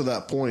 Up until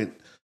that point,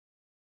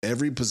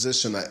 every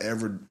position I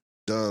ever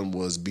done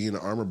was being an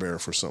armor bearer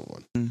for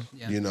someone.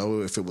 Yeah.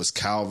 If it was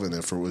Calvin,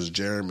 if it was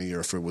Jeremy,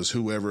 or if it was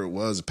whoever it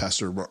was,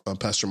 Pastor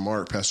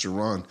Mark, Pastor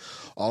Ron,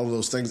 all of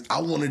those things.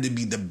 I wanted to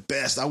be the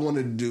best. I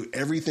wanted to do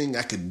everything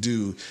I could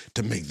do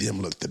to make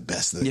them look the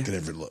best that they could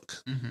ever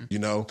look,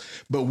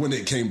 But when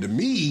it came to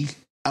me,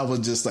 I was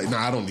just like, no,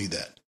 I don't need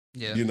that.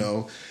 Yeah.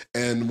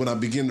 And when I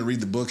began to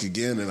read the book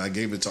again, and I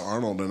gave it to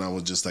Arnold, and I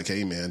was just like,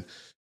 hey man,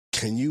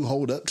 can you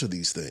hold up to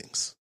these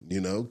things?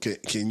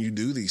 Can you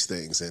do these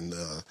things? And,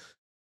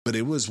 but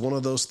it was one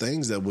of those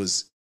things that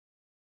was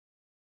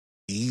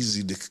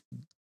easy to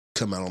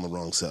come out on the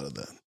wrong side of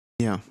that.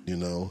 Yeah.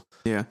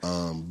 Yeah.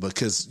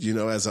 Because,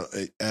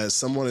 as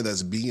someone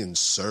that's being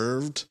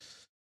served,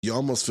 you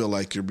almost feel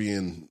like you're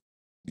being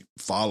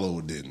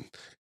followed and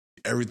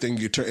everything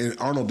you turn. And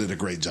Arnold did a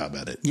great job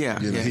at it. Yeah.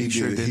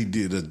 He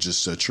did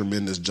just a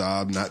tremendous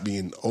job, not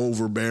being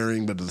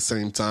overbearing, but at the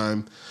same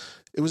time,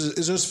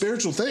 it's a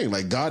spiritual thing.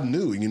 Like God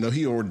knew,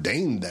 he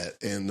ordained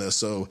that. And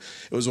so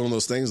it was one of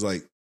those things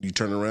like, you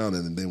turn around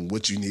and then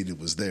what you needed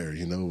was there,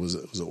 it was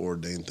an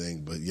ordained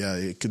thing. But yeah,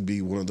 it could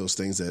be one of those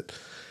things that,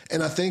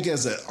 and I think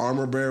as an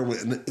armor bearer,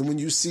 when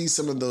you see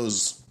some of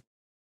those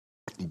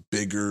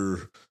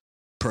bigger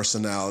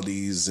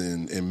personalities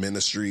and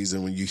ministries,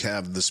 and when you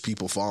have this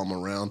people follow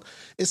them around,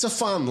 it's a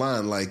fine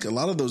line. Like a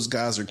lot of those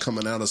guys are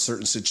coming out of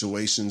certain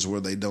situations where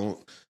they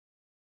don't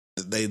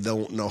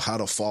know how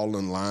to fall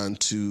in line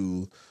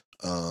to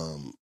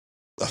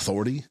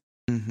authority.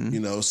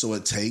 Mm-hmm. So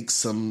it takes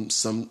some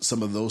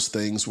of those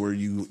things where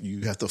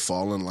you have to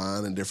fall in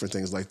line and different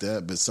things like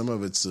that. But some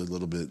of it's a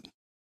little bit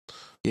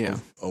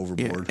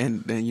overboard. Yeah.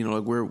 And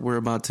like we're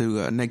about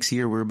to next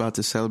year we're about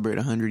to celebrate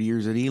 100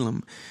 years at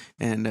Elam,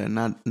 and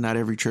not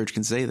every church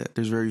can say that.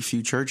 There's very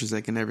few churches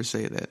that can ever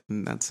say that.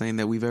 I'm not saying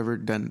that we've ever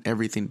done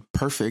everything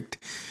perfect,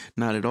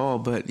 not at all.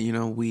 But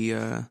we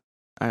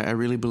I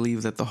really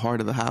believe that the heart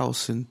of the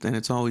house, and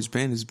it's always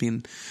been, has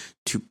been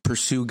to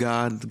pursue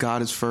God.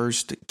 God is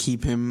first.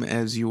 Keep Him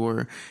as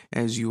your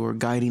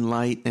guiding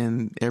light,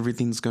 and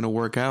everything's going to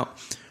work out.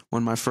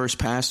 When my first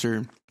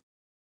pastor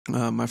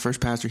My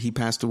first pastor, he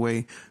passed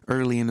away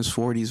early in his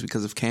 40s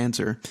because of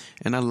cancer.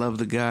 And I love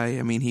the guy.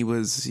 I mean, he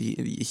was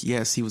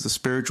a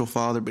spiritual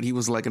father, but he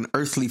was like an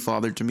earthly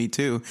father to me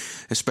too,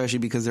 especially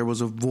because there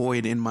was a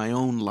void in my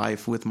own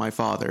life with my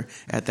father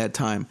at that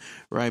time,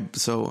 right?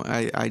 So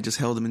I just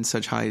held him in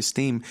such high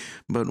esteem.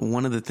 But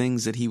one of the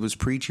things that he was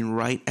preaching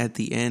right at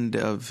the end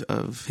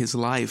of his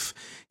life,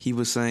 he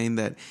was saying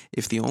that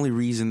if the only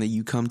reason that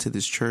you come to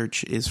this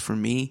church is for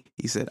me,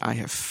 he said, I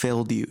have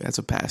failed you as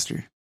a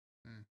pastor.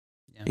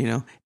 You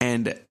know,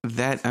 and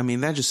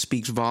that just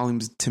speaks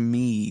volumes to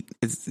me.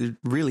 It's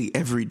really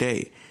every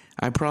day.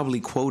 I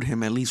probably quote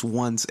him at least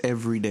once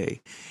every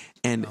day.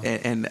 And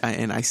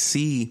I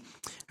see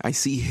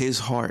his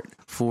heart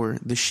for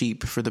the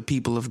sheep, for the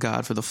people of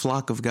God, for the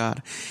flock of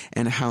God,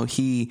 and how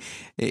he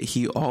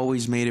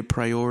always made it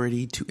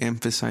priority to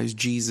emphasize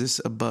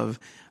Jesus above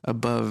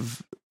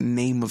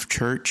name of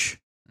church,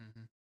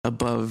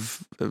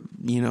 above,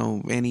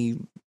 any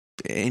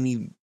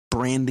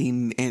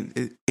branding,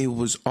 and it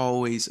was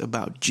always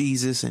about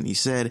Jesus. And he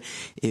said,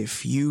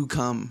 if you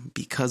come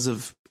because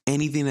of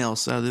anything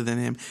else other than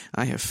him,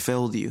 I have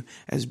failed you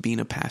as being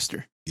a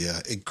pastor. Yeah,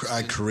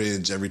 I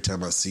cringe every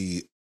time I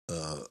see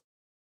a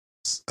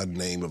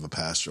name of a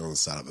pastor on the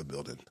side of a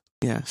building.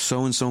 Yeah,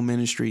 so-and-so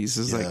ministries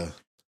is like,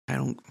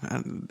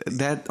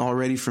 that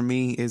already for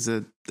me it's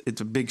a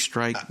big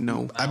strike.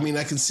 No, I mean,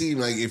 I can see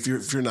like if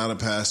you're not a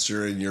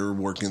pastor and you're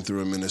working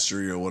through a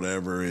ministry or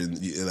whatever, and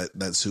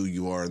that's who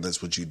you are and that's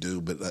what you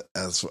do. But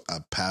as a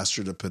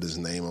pastor to put his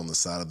name on the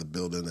side of the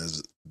building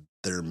as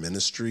their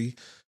ministry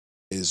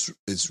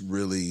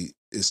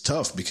it's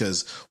tough,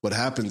 because what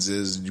happens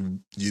is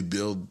you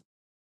build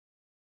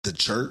the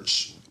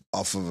church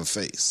off of a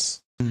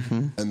face,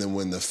 and then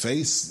when the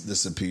face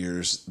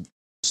disappears,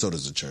 so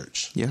does the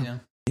church. Yeah.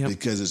 Yep.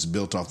 Because it's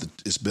built off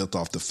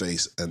the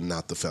face and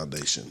not the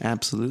foundation.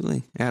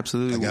 Absolutely. I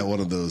got one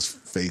of those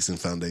face and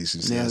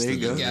foundation. Yeah, there you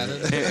go. Got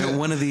it. And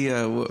one of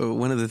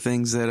the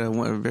things that a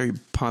very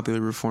popular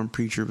Reformed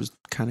preacher was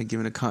kind of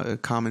giving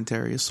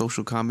a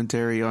social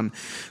commentary on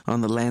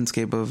the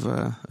landscape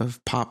of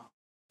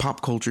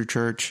pop culture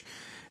church,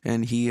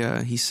 and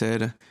he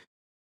said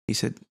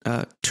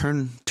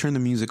turn the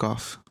music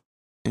off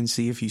and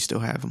see if you still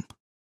have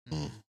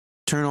them.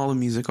 Turn all the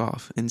music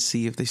off and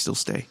see if they still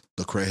stay.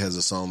 Lecrae has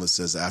a song that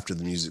says "After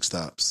the music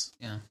stops."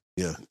 Yeah.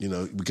 You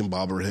know, we can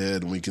bob our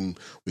head and we can.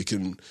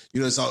 You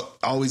know, it's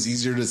always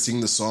easier to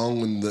sing the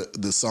song when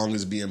the song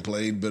is being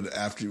played. But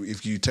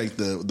if you take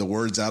the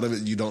words out of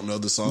it, you don't know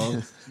the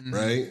song,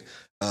 right?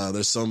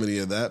 There's so many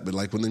of that. But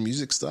like when the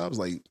music stops,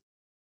 like.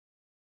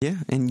 Yeah,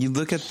 and you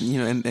look at,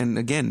 and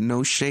again,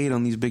 no shade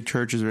on these big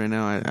churches right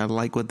now. I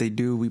like what they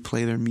do. We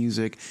play their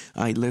music.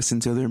 I listen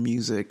to their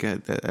music.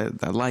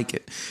 I like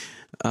it.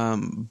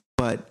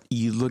 But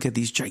you look at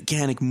these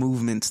gigantic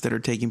movements that are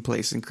taking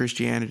place in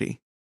Christianity.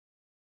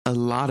 A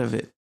lot of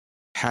it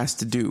has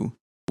to do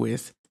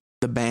with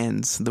the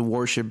bands, the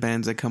worship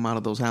bands that come out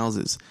of those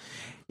houses.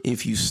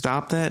 If you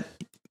stop that,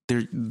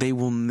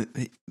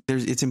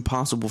 it's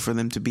impossible for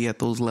them to be at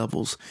those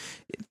levels.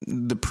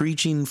 The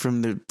preaching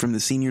from the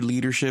senior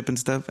leadership and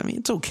stuff, I mean,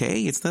 it's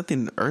okay. It's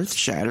nothing earth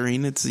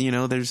shattering. It's,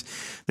 there's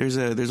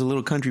a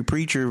little country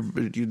preacher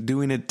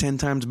doing it 10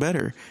 times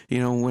better,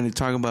 when you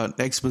talk about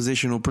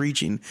expositional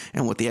preaching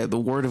and what the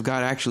word of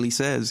God actually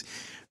says.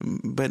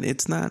 But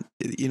it's not,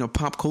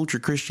 pop culture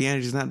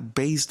Christianity is not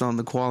based on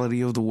the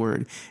quality of the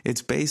word.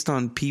 It's based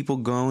on people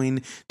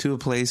going to a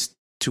place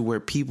to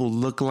where people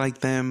look like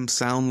them,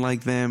 sound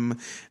like them.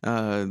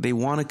 They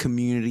want a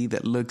community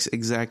that looks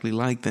exactly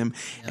like them.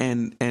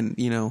 Yeah.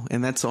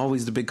 And that's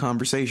always the big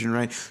conversation,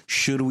 right?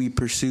 Should we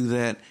pursue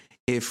that?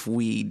 If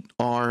we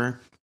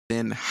are,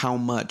 then how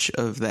much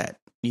of that,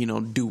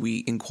 do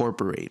we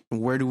incorporate?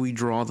 Where do we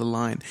draw the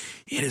line?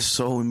 It is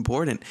so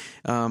important.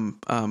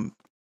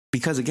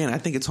 Because again, I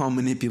think it's all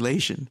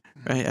manipulation,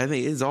 right? I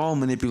think it's all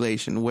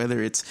manipulation,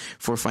 whether it's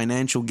for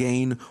financial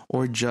gain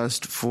or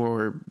just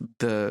for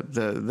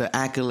the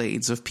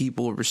accolades of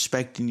people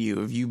respecting you,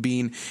 of you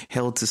being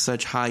held to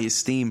such high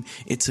esteem.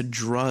 It's a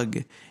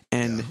drug,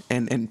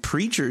 and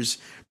preachers,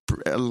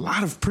 a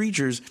lot of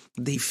preachers,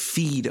 they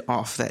feed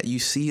off that. You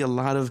see a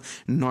lot of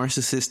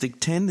narcissistic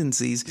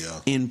tendencies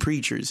in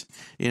preachers,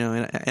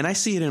 and I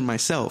see it in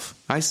myself.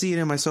 I see it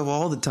in myself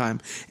all the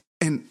time,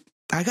 and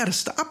I got to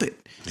stop it.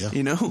 Yeah.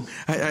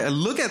 I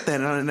look at that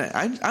and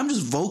I'm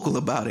just vocal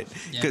about it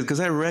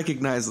because I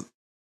recognize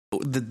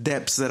the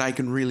depths that I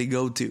can really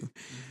go to,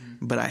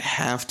 but I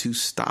have to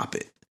stop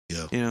it.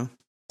 Yeah.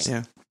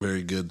 Yeah.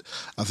 Very good.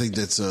 I think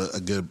that's a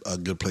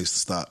good place to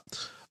stop.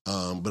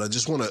 But I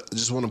just want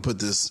to put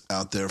this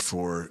out there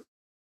for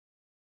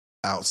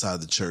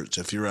outside the church.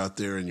 If you're out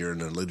there and you're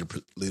in a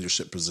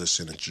leadership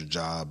position at your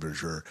job, or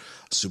you're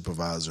a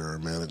supervisor or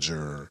manager,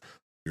 or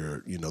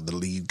you're, the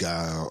lead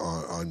guy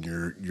on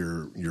your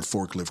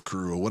forklift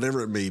crew or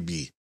whatever it may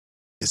be,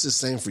 it's the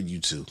same for you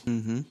too.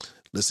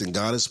 Listen,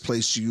 God has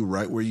placed you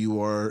right where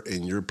you are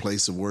in your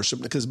place of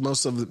worship, because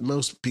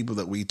most people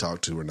that we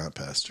talk to are not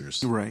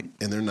pastors, right?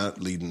 And they're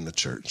not leading the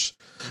church,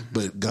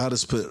 but God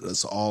has put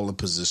us all in a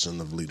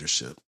position of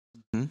leadership.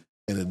 Mm-hmm.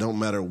 And it don't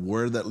matter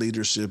where that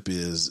leadership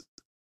is,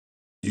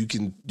 you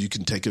can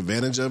take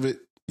advantage of it.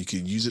 You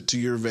can use it to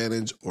your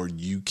advantage, or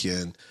you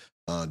can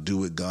do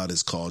what God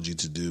has called you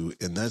to do.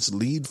 And that's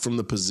lead from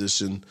the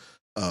position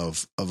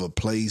of a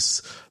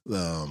place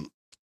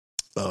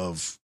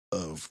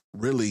of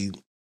really,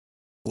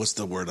 what's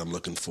the word I'm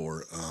looking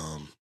for?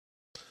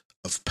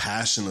 Of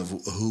passion of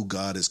who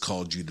God has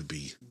called you to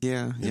be.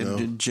 Yeah.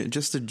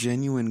 Just a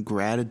genuine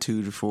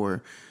gratitude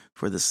for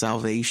the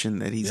salvation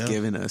that He's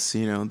given us.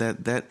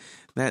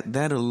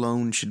 That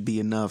alone should be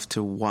enough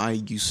to why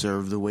you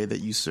serve the way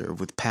that you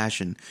serve, with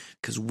passion,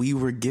 because we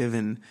were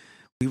given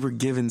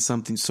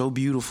something so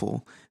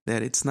beautiful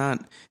that it's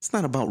not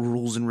about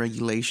rules and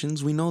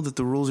regulations. We know that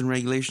the rules and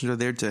regulations are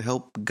there to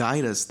help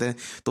guide us. That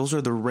those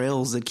are the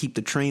rails that keep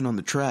the train on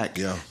the track.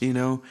 Yeah.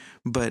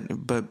 But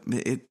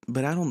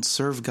I don't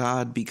serve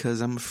God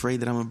because I'm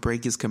afraid that I'm gonna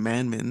break His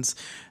commandments.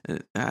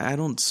 I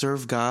don't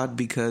serve God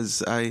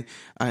because I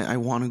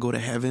want to go to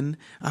heaven.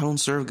 I don't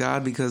serve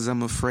God because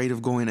I'm afraid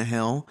of going to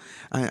hell.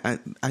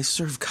 I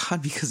serve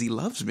God because He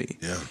loves me.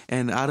 Yeah.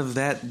 And out of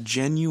that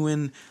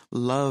genuine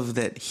love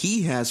that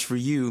He has for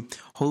you,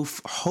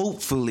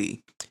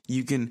 hopefully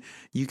you can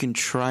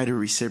try to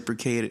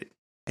reciprocate it.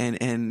 And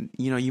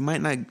it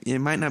might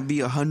not be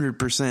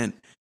 100%,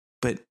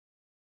 but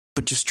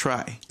just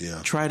try. Yeah.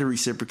 Try to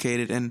reciprocate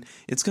it, and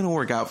it's going to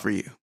work out for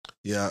you.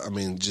 Yeah. I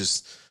mean,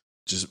 just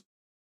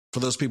for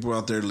those people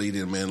out there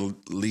leading, man,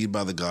 lead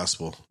by the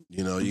gospel.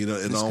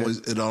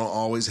 It don't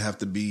always have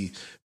to be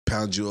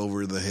pound you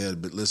over the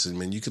head. But listen,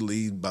 man, you can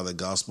lead by the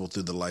gospel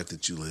through the life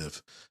that you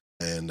live,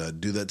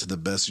 and do that to the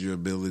best of your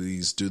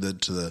abilities. Do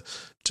that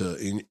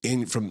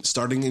from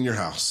starting in your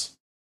house.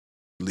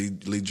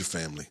 Lead your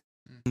family.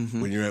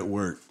 Mm-hmm. When you're at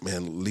work,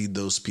 man, lead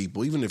those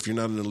people. Even if you're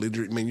not in a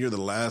leader, man, you're the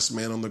last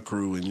man on the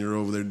crew and you're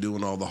over there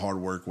doing all the hard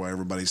work while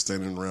everybody's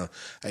standing around.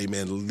 Hey,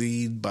 man,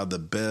 lead by the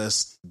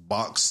best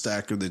box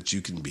stacker that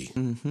you can be.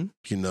 Mm-hmm.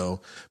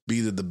 Be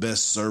the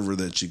best server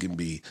that you can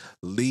be.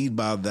 Lead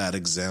by that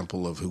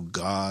example of who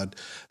God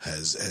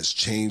has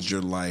changed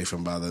your life,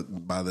 and by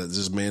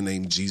this man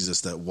named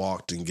Jesus that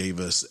walked and gave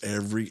us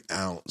every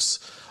ounce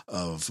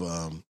of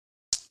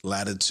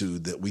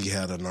latitude that we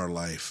had in our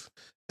life.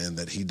 And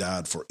that He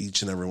died for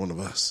each and every one of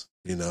us,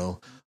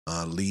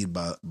 lead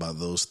by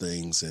those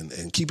things,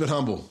 and keep it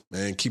humble,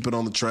 man. Keep it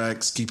on the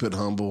tracks, keep it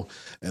humble.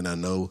 And I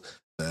know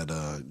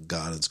that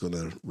God is going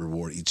to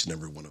reward each and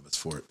every one of us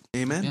for it.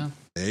 Amen. Yeah.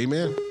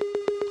 Amen.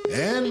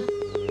 And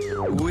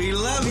we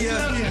love you.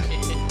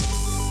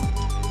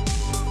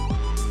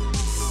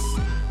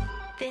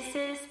 This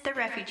is The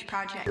Refuge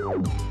Project.